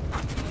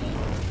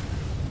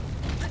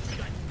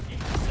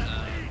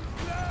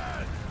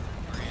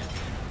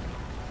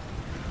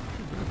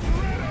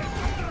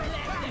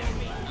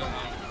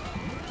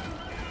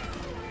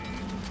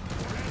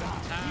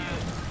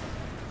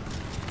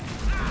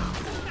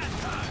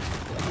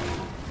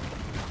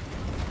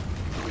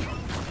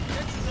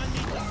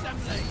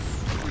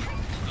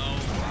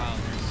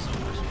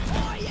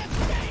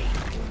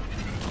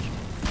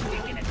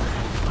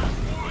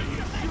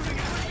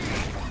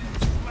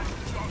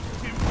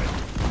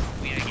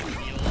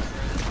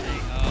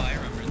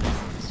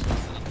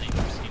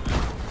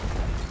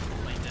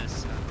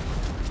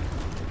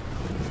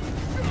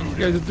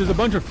 Yeah, there's a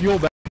bunch of fuel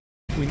back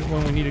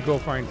when we need to go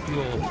find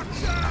fuel.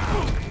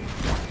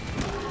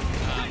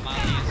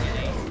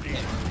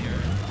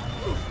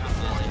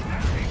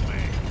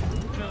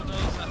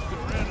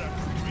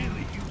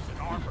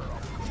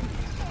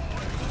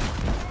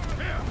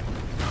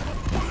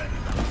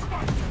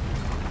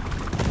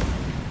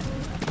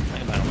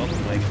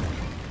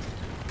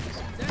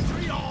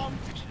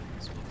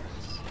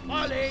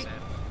 Molly!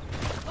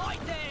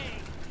 Fighting!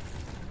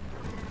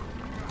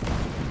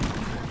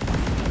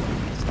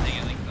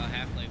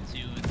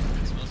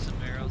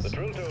 The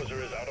drill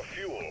dozer is out of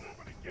fuel.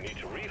 You need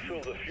to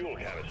refill the fuel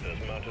canisters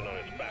mounted on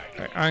its back.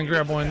 All right, I can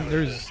grab one.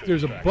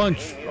 There's a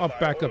bunch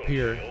back up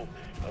here.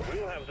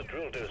 We'll have the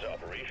drill dozer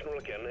operational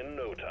again in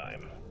no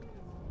time.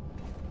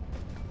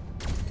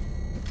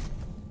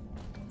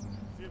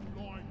 Zip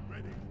line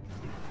ready.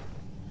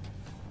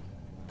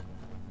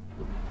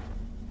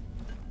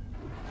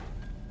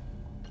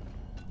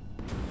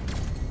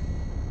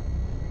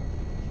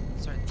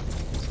 Sorry.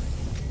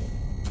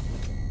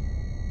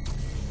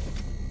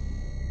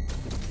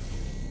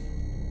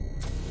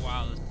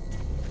 Wow.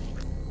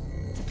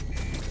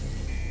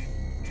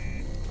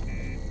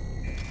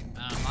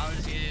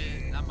 Molly's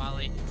getting, not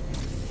Molly.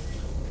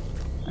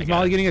 Is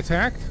Molly getting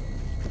attacked?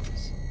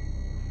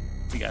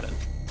 We got it.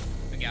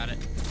 We got it.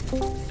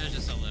 There's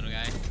just a little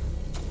guy.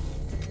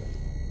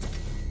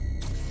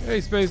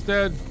 Hey, Space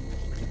Dad.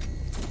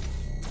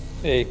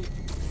 Hey.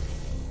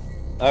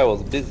 I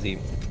was busy.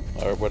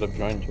 Or would have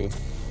joined you.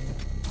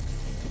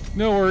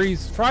 No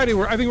worries. Friday,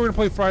 I think we're gonna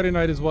play Friday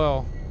night as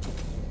well.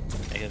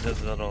 I guess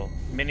there's a little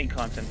mini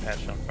content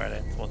patch on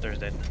Friday. Well,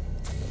 Thursday.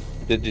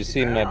 Did you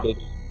see my big?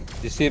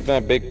 Did you see my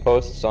big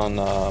posts on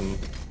the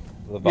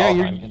Yeah,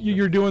 Valheim?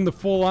 you're doing the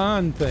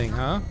full-on thing,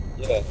 huh?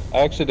 Yeah, I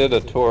actually did a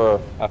tour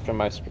after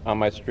on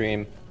my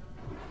stream.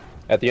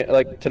 At the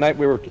like tonight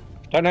we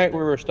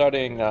were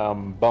studying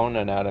bone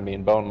anatomy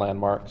and bone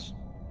landmarks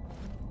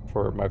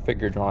for my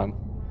figure drawing.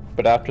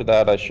 But after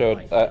that, I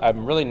showed.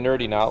 I'm really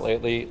nerding out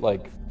lately,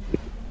 like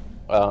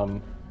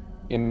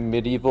in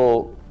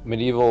medieval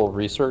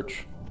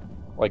research,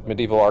 like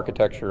medieval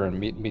architecture and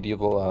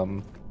medieval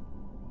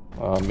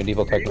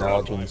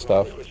technology and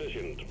stuff.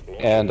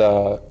 And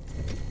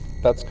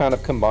that's kind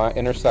of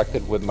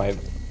intersected with my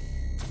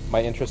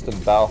interest in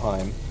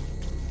Valheim.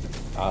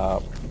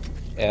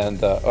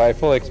 I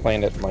fully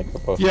explained it in like the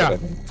post. Yeah. That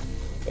I made.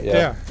 But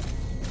yeah.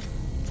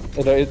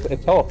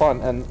 It's hella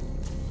fun, and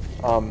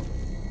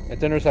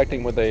it's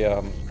intersecting with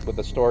a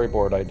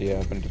storyboard idea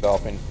I've been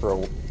developing for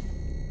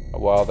a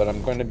while that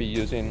I'm going to be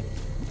using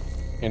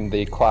in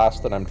the class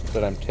that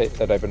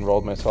I've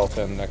enrolled myself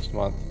in next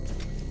month.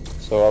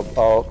 So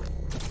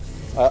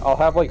I'll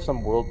have like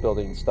some world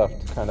building stuff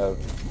to kind of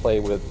play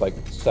with, like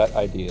set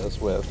ideas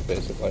with,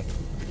 basically.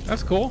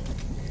 That's cool.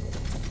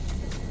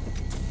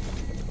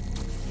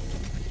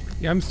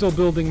 Yeah, I'm still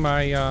building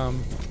my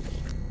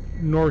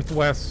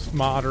Northwest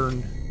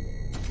modern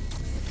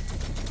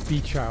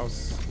beach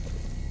house.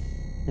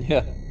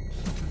 Yeah.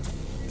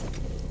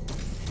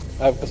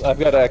 I've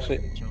got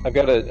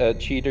a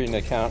cheating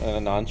account and a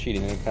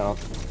non-cheating account.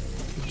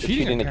 The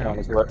cheating account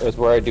is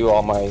where I do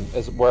all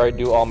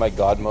my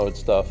God mode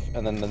stuff,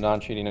 and then the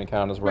non-cheating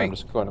account is where I'm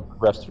just going to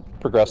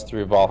progress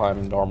through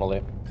Valheim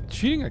normally.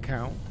 Cheating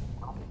account?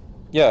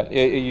 Yeah,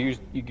 you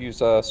use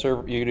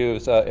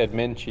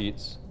admin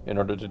cheats in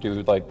order to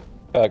do like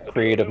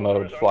creative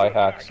mode, fly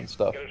hacks and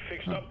stuff.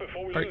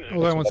 Alright,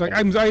 hold on one sec.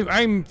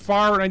 I'm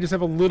far and I just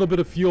have a little bit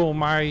of fuel.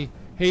 My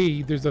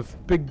hey, there's a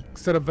big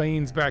set of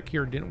veins back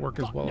here. Didn't work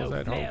as well as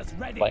I'd hoped.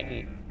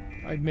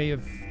 I may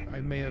have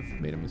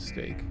made a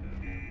mistake.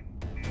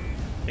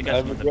 I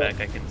got some in the back.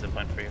 I can zip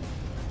line for you.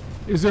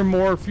 Is there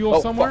more fuel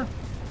somewhere?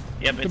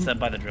 Yep, it's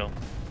by the drill.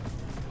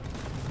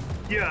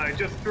 Yeah, I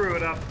just threw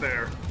it up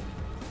there.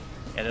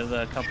 Yeah, there's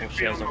a couple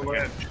shells over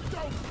here.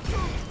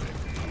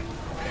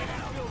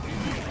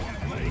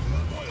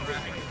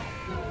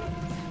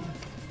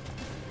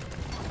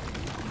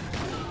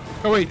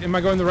 Oh wait, am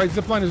I going the right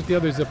zip line or is it the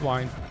other zip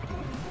line?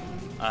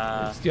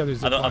 It's the other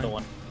zip line. Other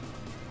one.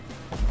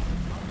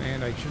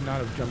 And I should not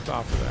have jumped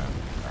off of that.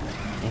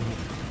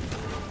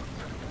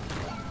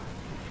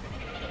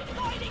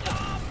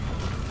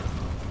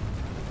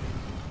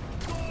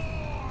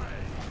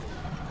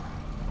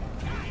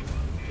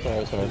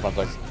 Sorry, sorry, 1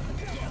 sec.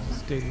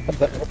 Stay.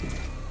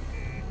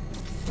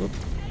 Oop.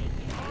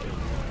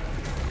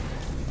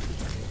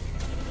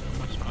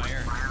 Much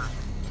fire.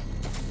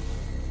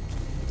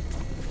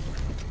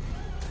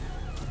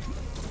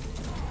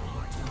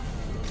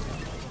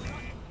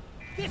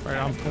 Right,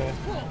 I'm full.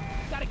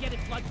 Gotta get it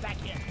plugged back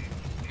in.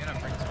 Get a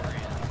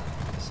Victorian.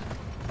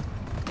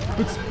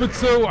 But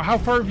so how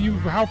far have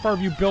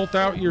you built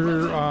out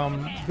your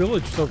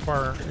village so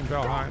far in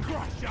Valheim?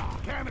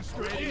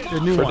 The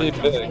new Pretty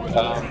one. big.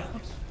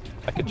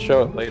 I could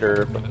show it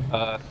later,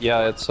 but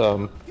yeah, it's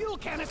Fuel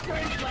canister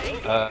in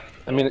place. I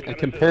mean,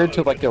 compared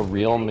to like a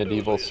real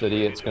medieval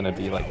city, it's gonna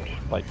be like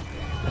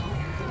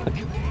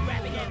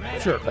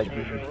Sure. like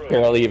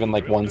barely even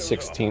like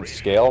 1/16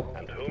 scale.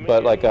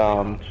 But like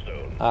I've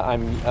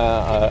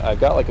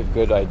got like a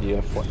good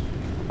idea for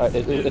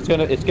it's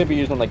gonna be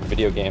using like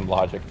video game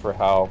logic for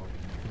how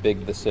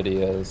big the city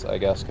is, I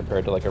guess,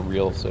 compared to like a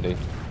real city.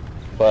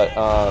 But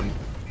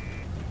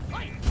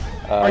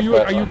Are you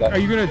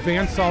gonna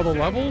advance all the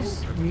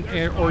levels,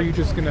 or are you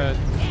just gonna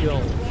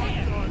build?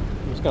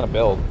 I'm just gonna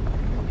build.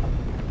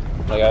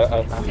 Like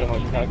I'm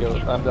gonna go.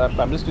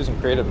 I'm just using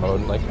creative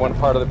mode. Like one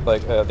part of the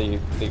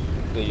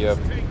the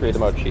creative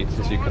mode cheats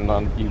is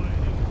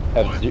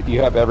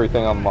you have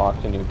everything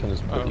unlocked and you can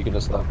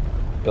just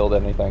build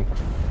anything.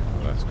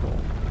 Oh, that's cool.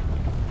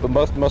 But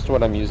most of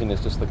what I'm using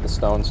is just like the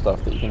stone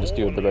stuff that you can just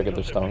do with the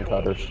regular stone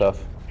cutter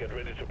stuff. Get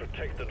ready to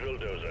protect the drill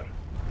dozer.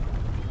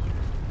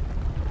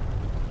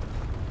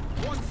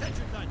 One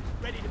sentry gun,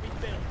 ready to be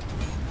built.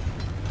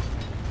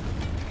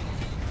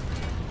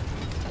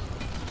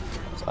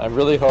 So I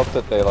really hope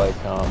that they like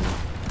A lot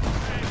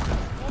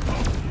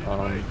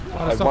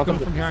of I stuff want them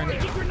coming from behind.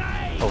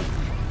 Oh,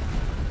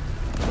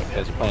 you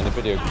guys are playing the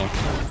video game.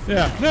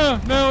 Yeah.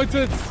 No.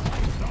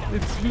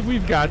 It's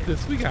we've got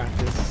this. We got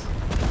this.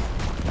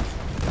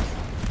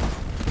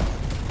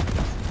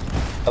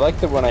 I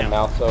like that when I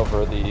mouse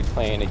over the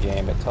playing a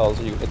game, it tells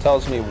me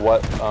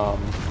what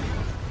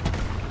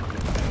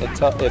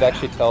it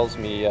actually tells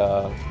me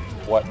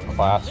what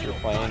class you're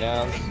playing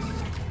as,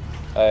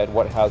 and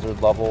what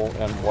hazard level,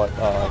 and what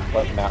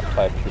map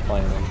type you're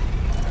playing in.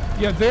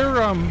 Yeah,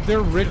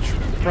 their rich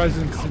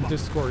presence in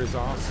Discord is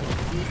awesome.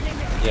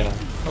 Yeah.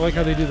 I like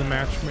how they do the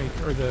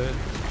matchmake or the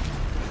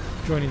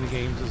joining the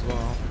games as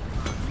well.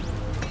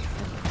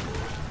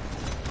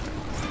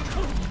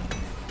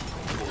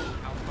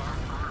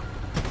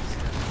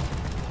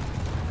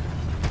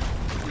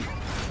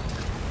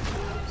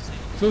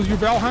 So is your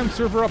Valheim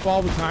server up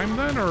all the time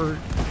then, or?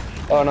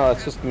 Oh no,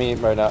 it's just me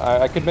right now.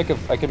 I could make a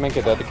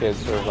dedicated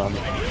server on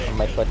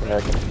my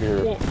secondary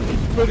computer. Well,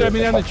 but I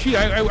mean, on the cheat,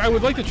 I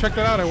would like to check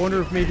that out. I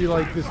wonder if maybe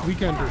like this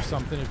weekend or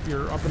something, if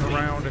you're up and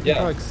around. I think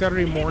like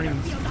Saturday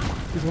mornings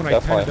is when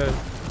Definitely. I tend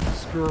to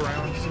screw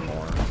around some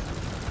more.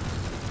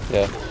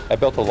 Yeah, I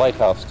built a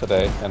lighthouse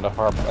today and a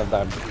harbor, and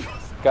I've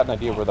got an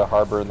idea where the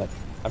harbor and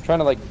I'm trying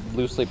to like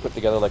loosely put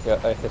together like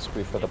a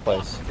history for the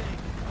place.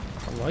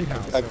 A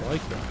lighthouse, I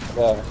like that.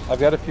 Yeah, I've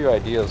got a few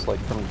ideas like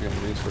from doing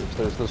research.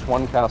 There's this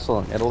one castle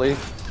in Italy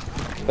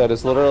that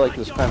is literally like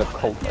this kind of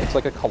it's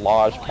like a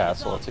collage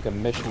castle. It's like a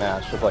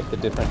mishmash of like the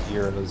different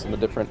eras and the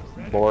different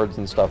lords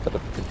and stuff that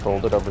have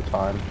controlled it over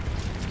time.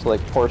 So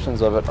like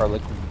portions of it are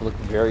like look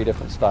very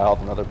different style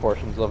than other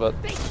portions of it.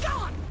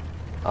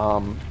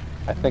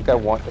 I think I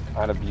want to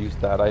kind of use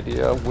that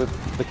idea with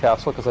the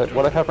castle because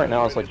what I have right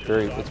now is like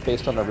it's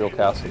based on a real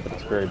castle, but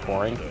it's very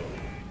boring,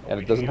 and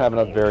it doesn't have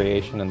enough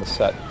variation in the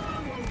set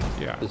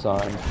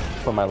design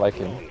for my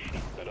liking,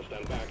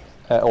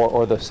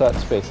 or the set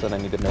space that I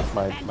need to make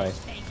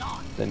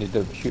I need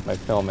to shoot my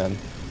film in,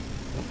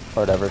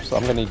 or whatever. So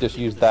I'm going to just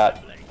use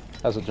that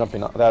as a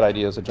that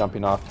idea as a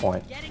jumping off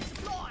point.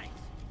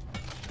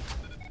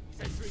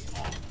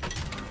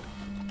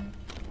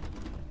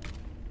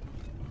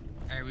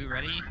 Are we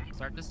ready?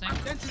 Start this thing?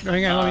 No,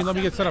 hang on, let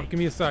me get set up. Give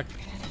me a sec.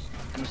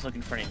 I'm just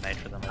looking for any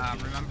nitro them.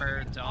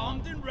 Remember,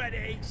 Armed don't and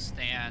ready.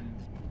 stand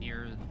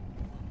near the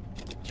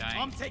giant.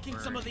 I'm taking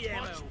some of the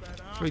ammo.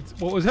 Wait,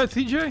 what was that,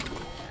 CJ?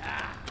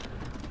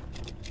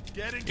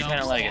 Getting You're kind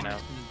of lagging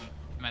out.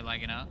 Am I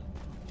lagging out?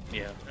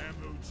 Yeah.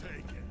 ammo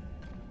taken.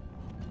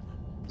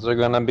 Is there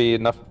going to be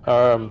enough?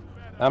 How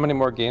many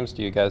more games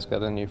do you guys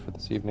got in you for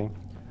this evening?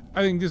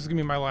 I think this is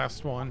gonna be my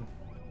last one.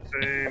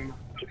 Same.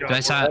 Do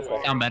I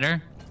sound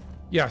better?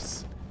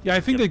 Yes. Yeah, I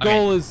think the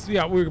goal is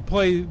we're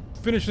gonna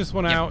finish this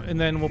one out, and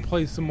then we'll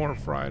play some more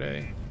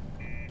Friday.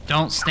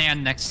 Don't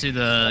stand next to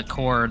the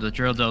core, the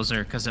drill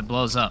dozer, because it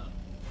blows up.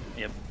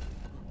 Yep.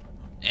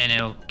 And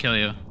it'll kill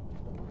you.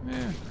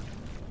 Yeah.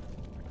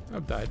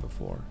 I've died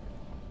before.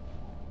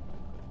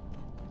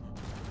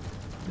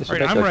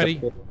 Alright, I'm ready.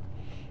 Are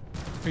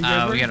you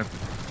guys ready? We gotta.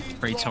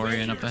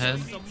 Praetorian up ahead.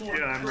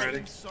 Yeah, I'm ready.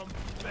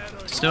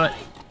 Let's do it.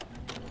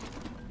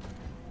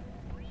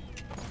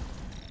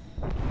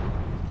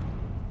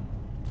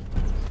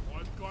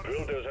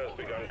 Drill dozer has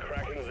begun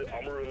cracking the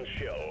Omeran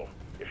shell.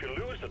 If you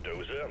lose the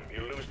dozer,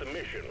 you lose the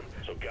mission,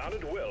 so guard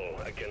it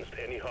well against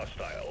any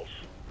hostiles.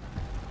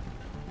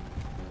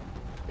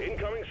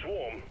 Incoming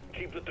swarm,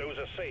 keep the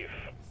dozer safe.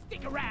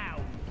 Stick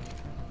around.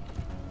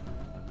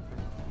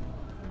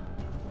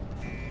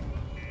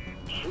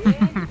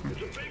 Swarm,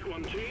 it's a big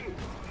one, team.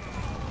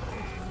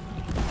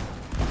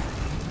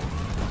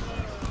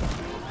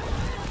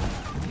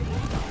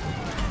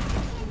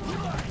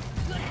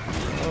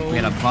 We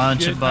got a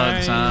bunch of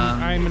bugs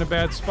on. I'm in a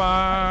bad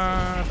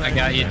spot. I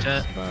got you,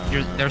 Chet.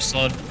 They're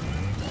slowed.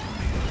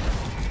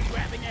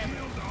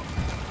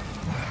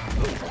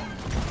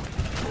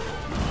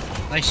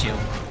 Nice shield.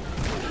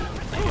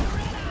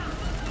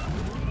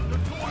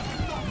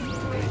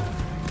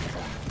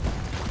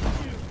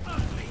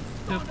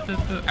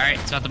 Alright,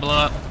 it's about to blow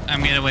up.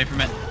 I'm getting away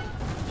from it.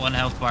 1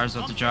 health bar is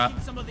about to drop.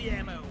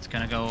 It's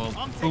gonna go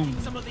boom.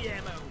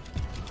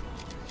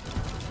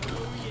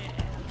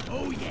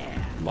 Oh yeah.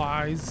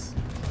 Lies.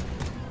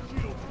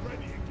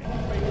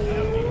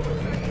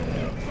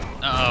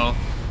 Uh-oh.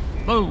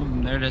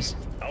 Boom, there it is.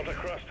 Outer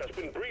crust has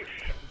been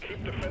breached.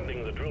 Keep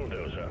defending the drill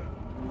dozer.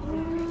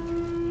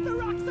 The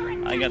rocks are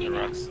I got the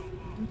rocks.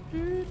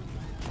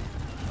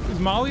 Is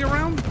Molly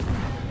around?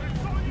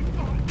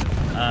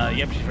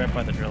 Yep, she's right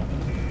by the drill.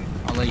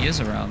 Ollie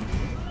is around.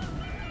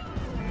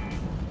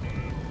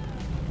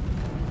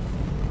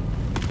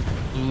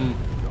 Ooh.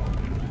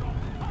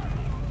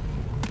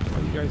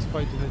 Are you guys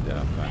fight to the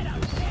death?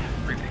 I'm just...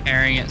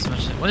 Preparing it so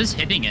much. What is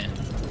hitting it?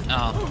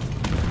 Oh.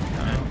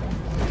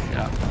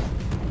 Yeah.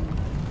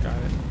 Got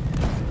it.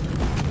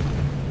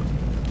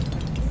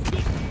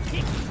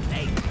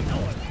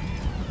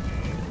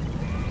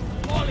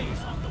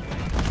 Molly's on the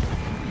way.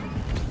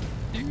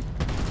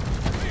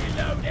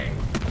 Reloading.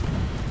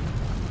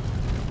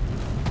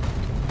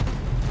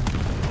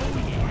 Oh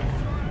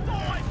yeah.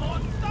 Die,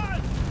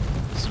 monsters.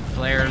 Some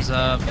flares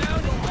up.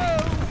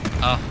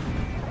 Oh.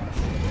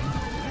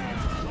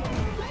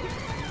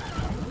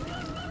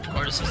 Of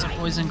course, it's a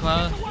poison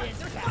cloud.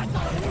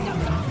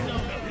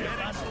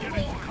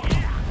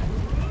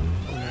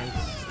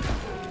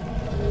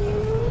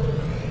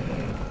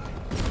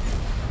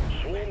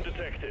 Swarm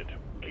detected.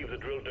 Keep the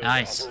drill dozer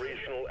Nice.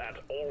 operational at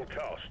all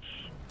costs.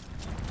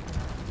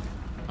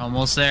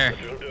 Almost there. The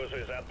drill dozer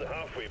is at the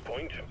halfway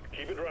point.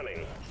 Keep it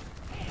running.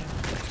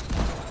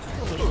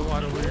 There's a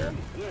lot of weird.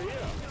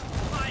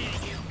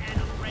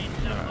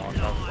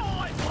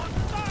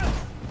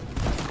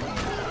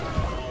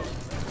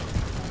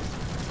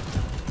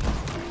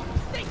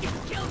 Think you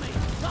can kill me?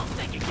 Don't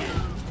think again.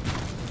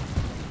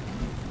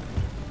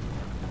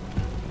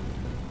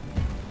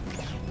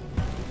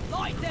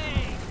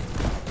 Lighting.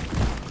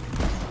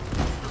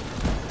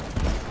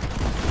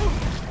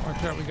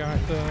 Watch out, we got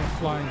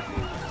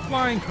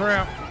flying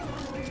crap.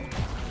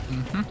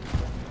 Mm-hmm.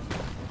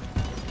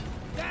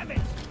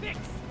 Damage. Fix.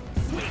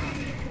 Sweet.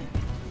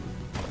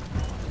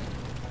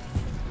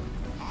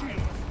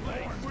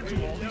 Where do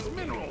all these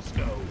minerals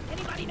go?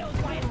 Anybody knows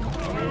why it's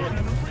going on?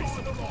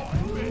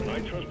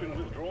 Nitro's been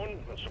withdrawn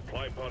and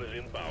supply pod is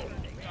inbound.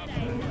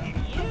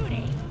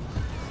 Beauty.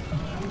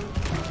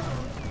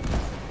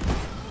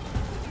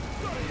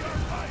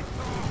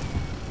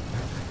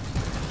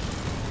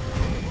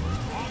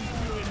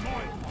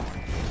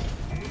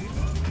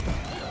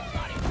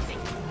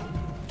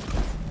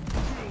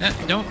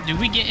 Do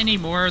we get any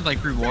more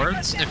like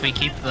rewards if we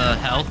keep the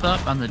health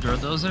up on the drill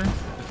dozer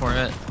before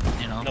it,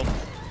 you know? Nope.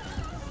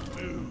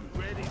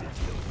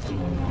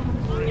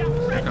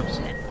 Here it comes.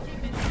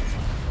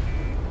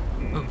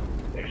 Ooh.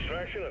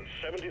 Extraction at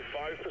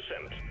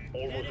 75%.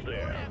 Almost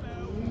there.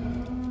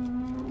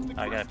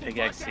 I got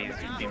pickaxe these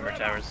beamer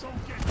towers.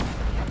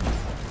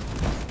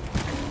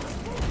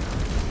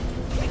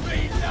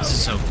 This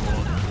is so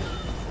cool.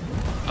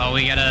 Oh,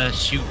 we gotta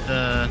shoot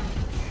the.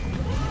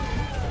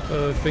 We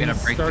Things gotta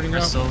break the starting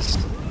up. crystals.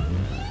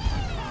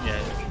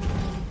 Yeah.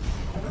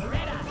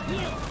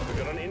 We've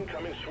got an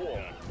incoming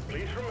swarm.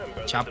 Please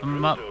remember Chop that the them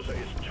drill up. dozer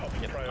is top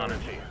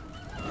priority.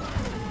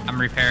 I'm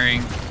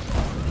repairing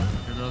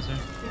drill dozer.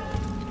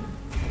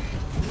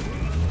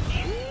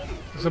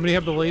 Does somebody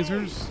have the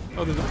lasers?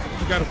 Oh, we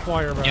got a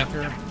flyer back Yep.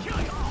 here.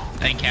 I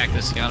think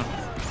Cactus got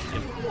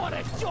him. What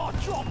a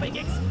jaw-dropping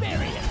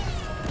experience!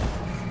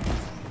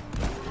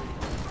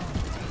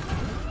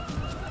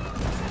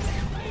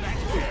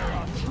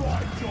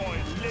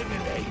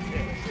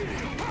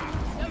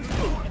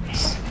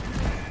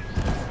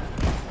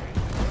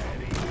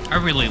 I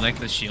really like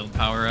the shield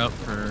power up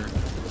for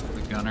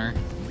the gunner.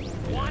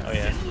 Oh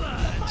yeah.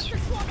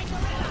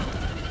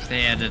 If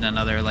they added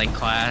another like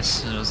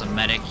class, it was a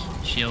medic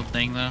shield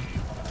thing though.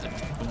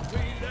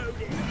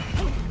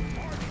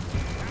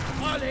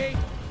 Molly!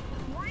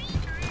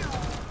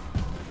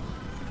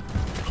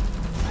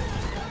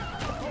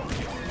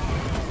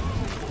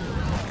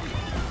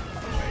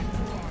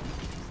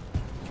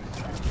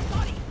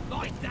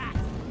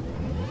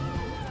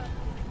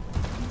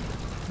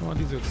 Well,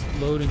 things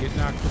explode and get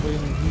knocked away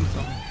and do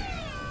something.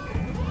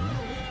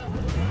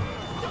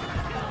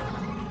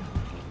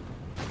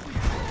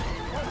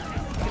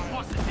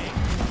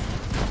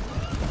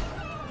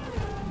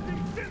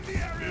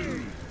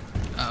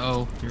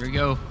 Uh-oh, here we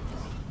go.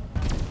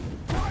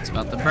 It's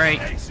about to break.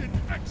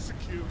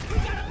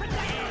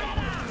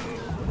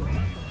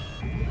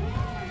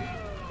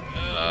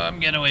 I'm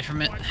getting away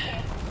from it.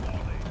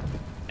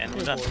 And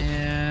we're done.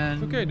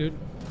 And It's okay, dude.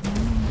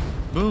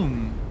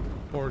 boom.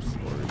 Poor sword.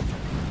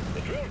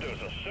 The drill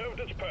dozer served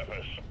its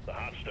purpose. The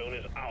Heartstone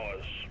is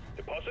ours.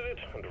 Deposit it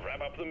and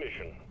wrap up the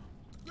mission.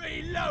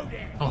 Reload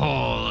it!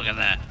 Oh, look at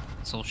that.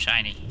 It's all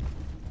shiny.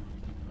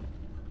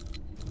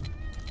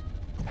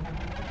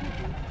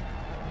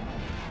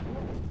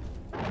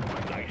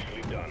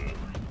 Nicely done.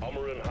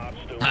 Armor and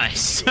Heartstone.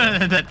 Nice.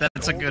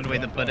 That's a good way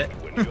to put it.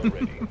 When you're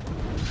ready.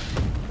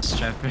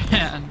 Strap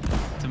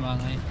it to my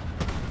line.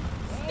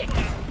 Stick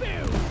and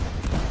boom!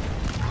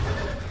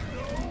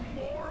 No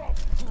more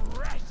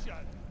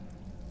oppression.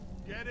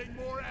 Getting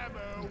more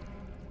ammo.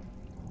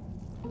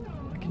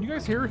 Can you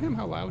guys hear him?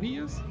 How loud he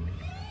is?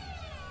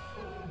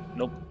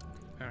 Nope.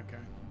 Okay.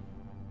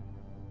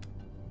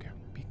 Okay,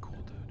 be cool,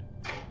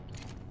 dude.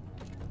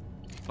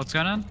 What's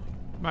going on?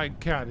 My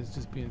cat is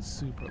just being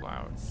super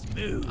loud.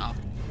 Oh.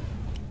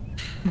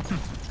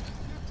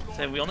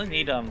 So we only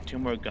need 2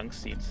 more gunk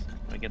seeds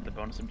to get the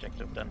bonus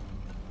objective done.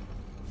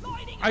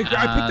 I picked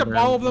up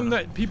all of them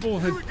really? that people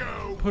had we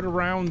go. put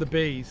around the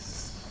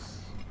base.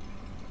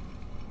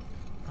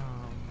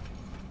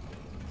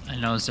 I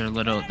noticed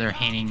they're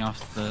hanging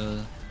off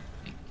the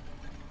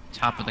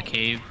top of the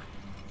cave.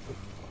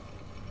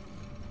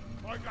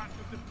 I got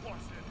the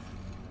deposit.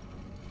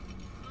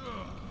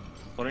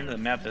 According to the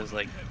map, there's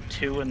like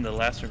 2 in the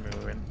last room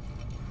we were in.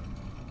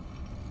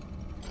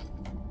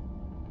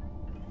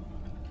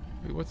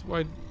 Wait,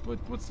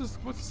 what's this?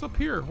 What's this up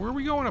here? Where are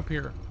we going up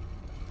here?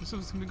 This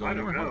is gonna go I don't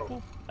anywhere know.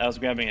 helpful? I was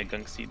grabbing a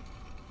gunk seed.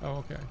 Oh,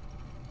 okay.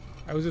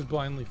 I was just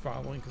blindly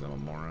following because I'm a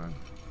moron.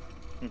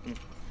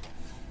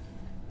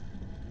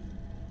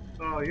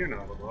 Oh, you're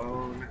not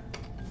alone.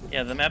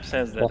 Yeah, the map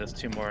says that there's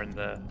 2 more in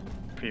the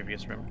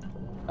previous room.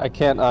 I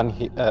can't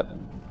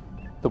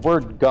the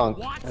word gunk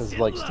is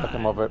like stuck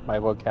in my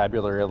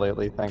vocabulary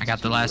lately. Thanks. I got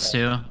the to, last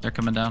 2. They're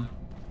coming down.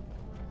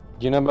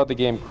 Do you know about the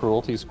game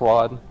Cruelty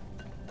Squad?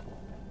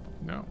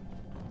 No.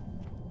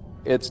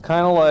 It's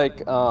kind of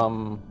like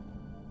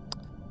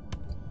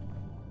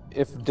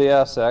if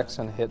Deus Ex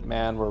and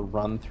Hitman were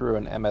run through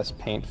an MS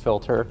Paint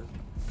filter,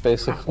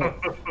 basically.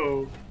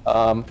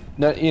 No,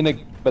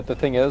 but the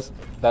thing is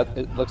that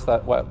it looks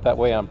that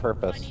way on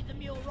purpose.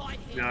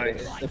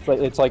 Nice.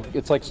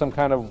 It's like some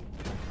kind of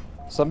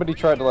somebody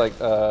tried to like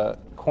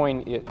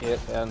coin it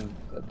and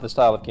the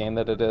style of game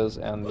that it is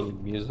and the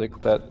music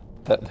that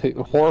the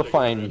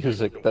horrifying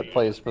music that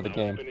plays for the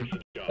game.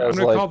 I'm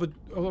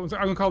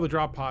gonna call the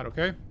drop pod,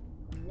 okay?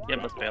 Yep,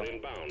 let's fail.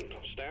 Inbound.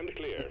 Stand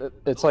clear.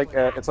 It's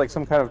like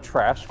some kind of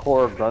trash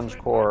core, grunge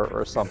core,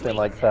 or something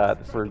like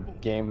that for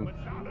game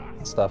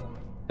stuff.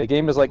 The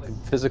game is like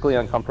physically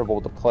uncomfortable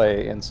to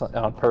play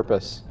on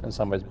purpose in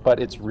some ways, but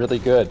it's really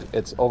good.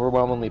 It's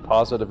overwhelmingly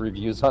positive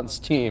reviews on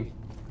Steam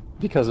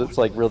because it's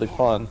like really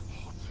fun.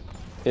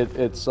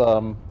 It's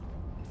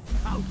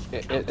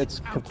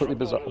completely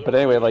bizarre. But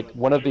anyway, like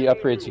one of the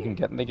upgrades you can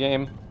get in the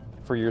game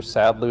for your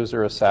sad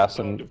loser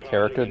assassin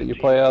character that you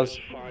play as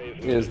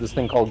is this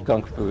thing called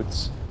gunk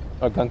boots,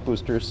 gunk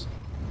boosters.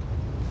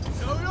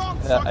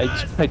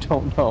 I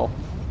don't know,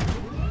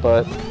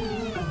 but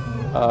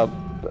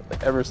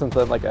ever since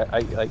then, like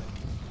I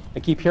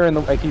keep hearing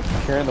the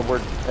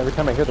word every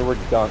time I hear the word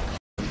gunk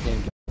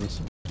in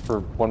games.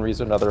 For one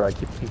reason or another, I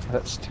keep thinking of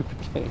that stupid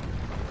game.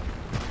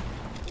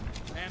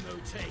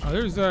 Oh,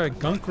 there's a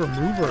gunk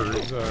remover.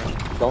 There's a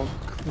Gunk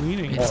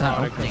cleaning It's not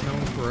product I've opening.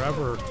 known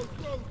forever.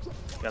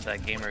 Got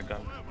that gamer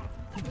gunk.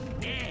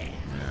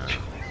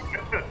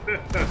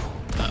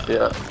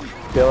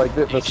 Yeah, like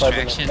the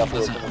Extraction cybernetic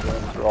doesn't-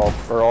 operations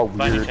are all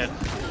Find you, weird. Chet.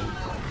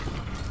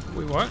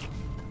 Wait, what?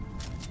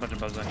 Bunch of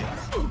bugs on you.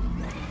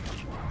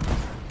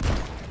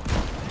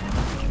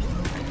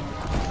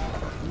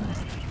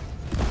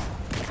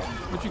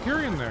 What you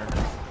carrying there?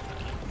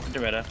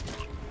 Doretta.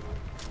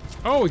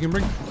 Oh, we can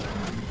bring.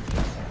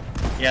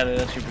 Yeah,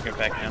 that should bring it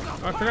back now.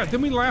 I forgot.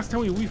 Didn't we last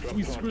time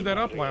we screwed that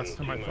up last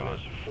time? I thought.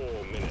 4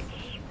 minutes.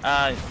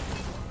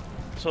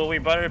 So we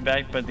brought her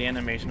back, but the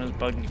animation was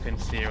bugged and you couldn't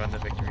see her on the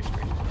victory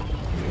screen.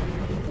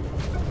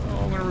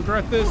 Oh, I'm gonna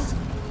regret this.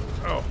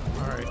 Oh,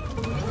 all right.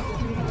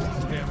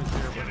 Damage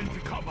there, Get into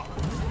cover.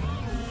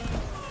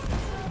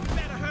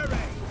 Better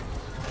hurry!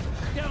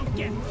 Don't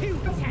get too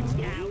attached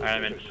now! Alright,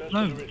 I'm in.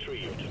 Successfully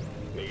retrieved.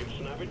 Make it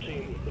snappy,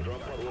 team. The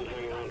drop pod won't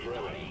hang around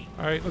forever.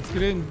 All right, let's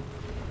get in.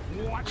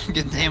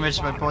 Get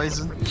damaged by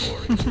poison. That's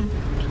one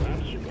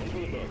for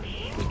the books.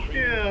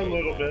 Yeah, a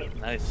little bit.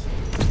 Nice.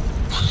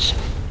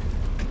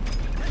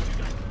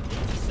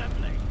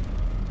 Assembly!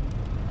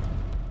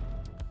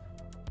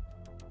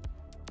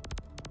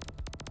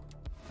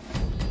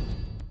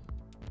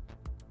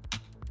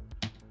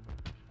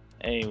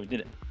 Hey, we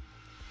did it.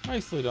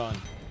 Nicely done.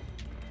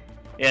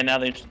 Yeah, now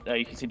they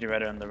you can see the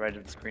red on the right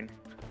of the screen.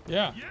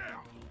 Yeah.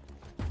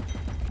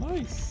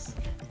 Nice.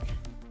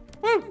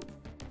 Woo!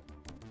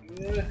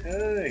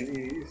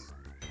 Nice.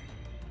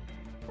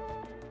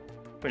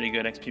 Pretty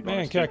good XP Man,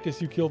 bonus.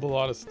 Cactus, you killed a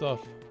lot of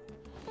stuff.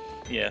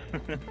 Yeah.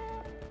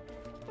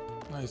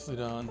 Nicely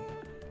done.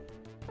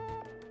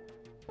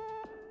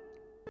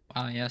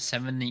 Wow, yeah,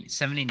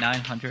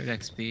 7,900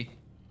 XP.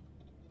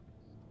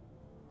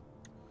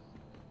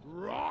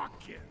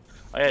 Rocket.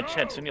 Oh yeah,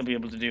 Chet, soon you'll be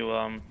able to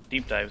do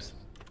deep dives.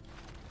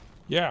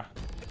 Yeah.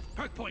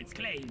 Perk points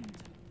claimed.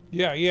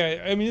 Yeah,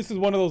 yeah. I mean, this is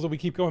one of those that we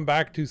keep going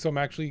back to, so I'm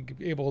actually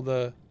able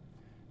to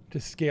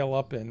scale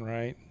up in,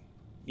 right?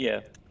 Yeah,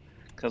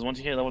 because once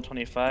you hit level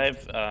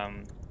 25,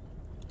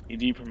 you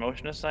do your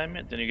promotion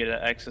assignment, then you get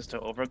access to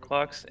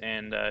overclocks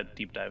and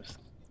deep dives.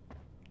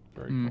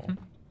 Very cool.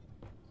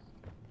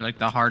 Like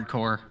the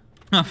hardcore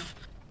of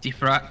Deep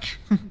Rock.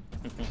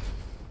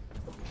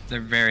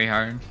 They're very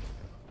hard.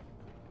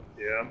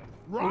 Yeah.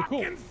 Well,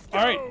 cool.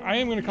 All right, I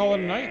am going to call it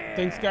a night.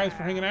 Thanks, guys,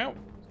 for hanging out.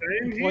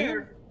 Same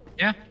here.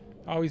 Yeah.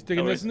 Always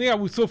digging this. And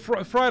yeah, so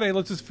Friday,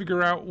 let's just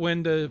figure out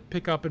when to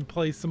pick up and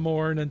play some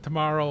more. And then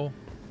tomorrow,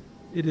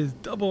 it is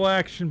double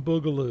action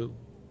Boogaloo.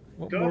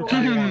 What more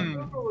can you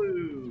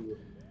want?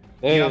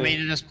 Hey. You want me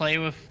to just play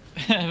with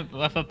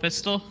with a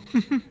pistol?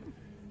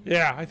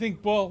 Yeah, I think.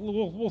 Well,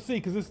 we'll see.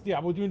 Because this, yeah,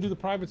 we're going to do the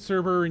private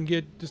server and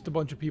get just a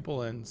bunch of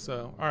people in.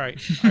 So, all right,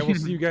 I will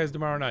see you guys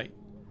tomorrow night.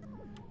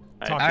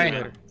 Talk to you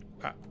later.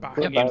 Bye.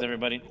 Good games,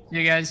 everybody.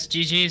 You guys,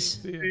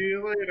 GG's. See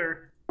you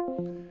later.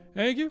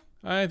 Thank you.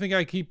 I think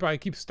I keep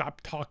stop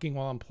talking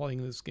while I'm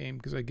playing this game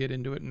because I get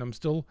into it and I'm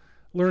still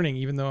learning,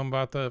 even though I'm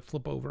about to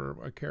flip over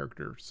a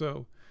character.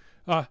 So,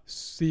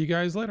 see you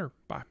guys later.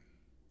 Bye.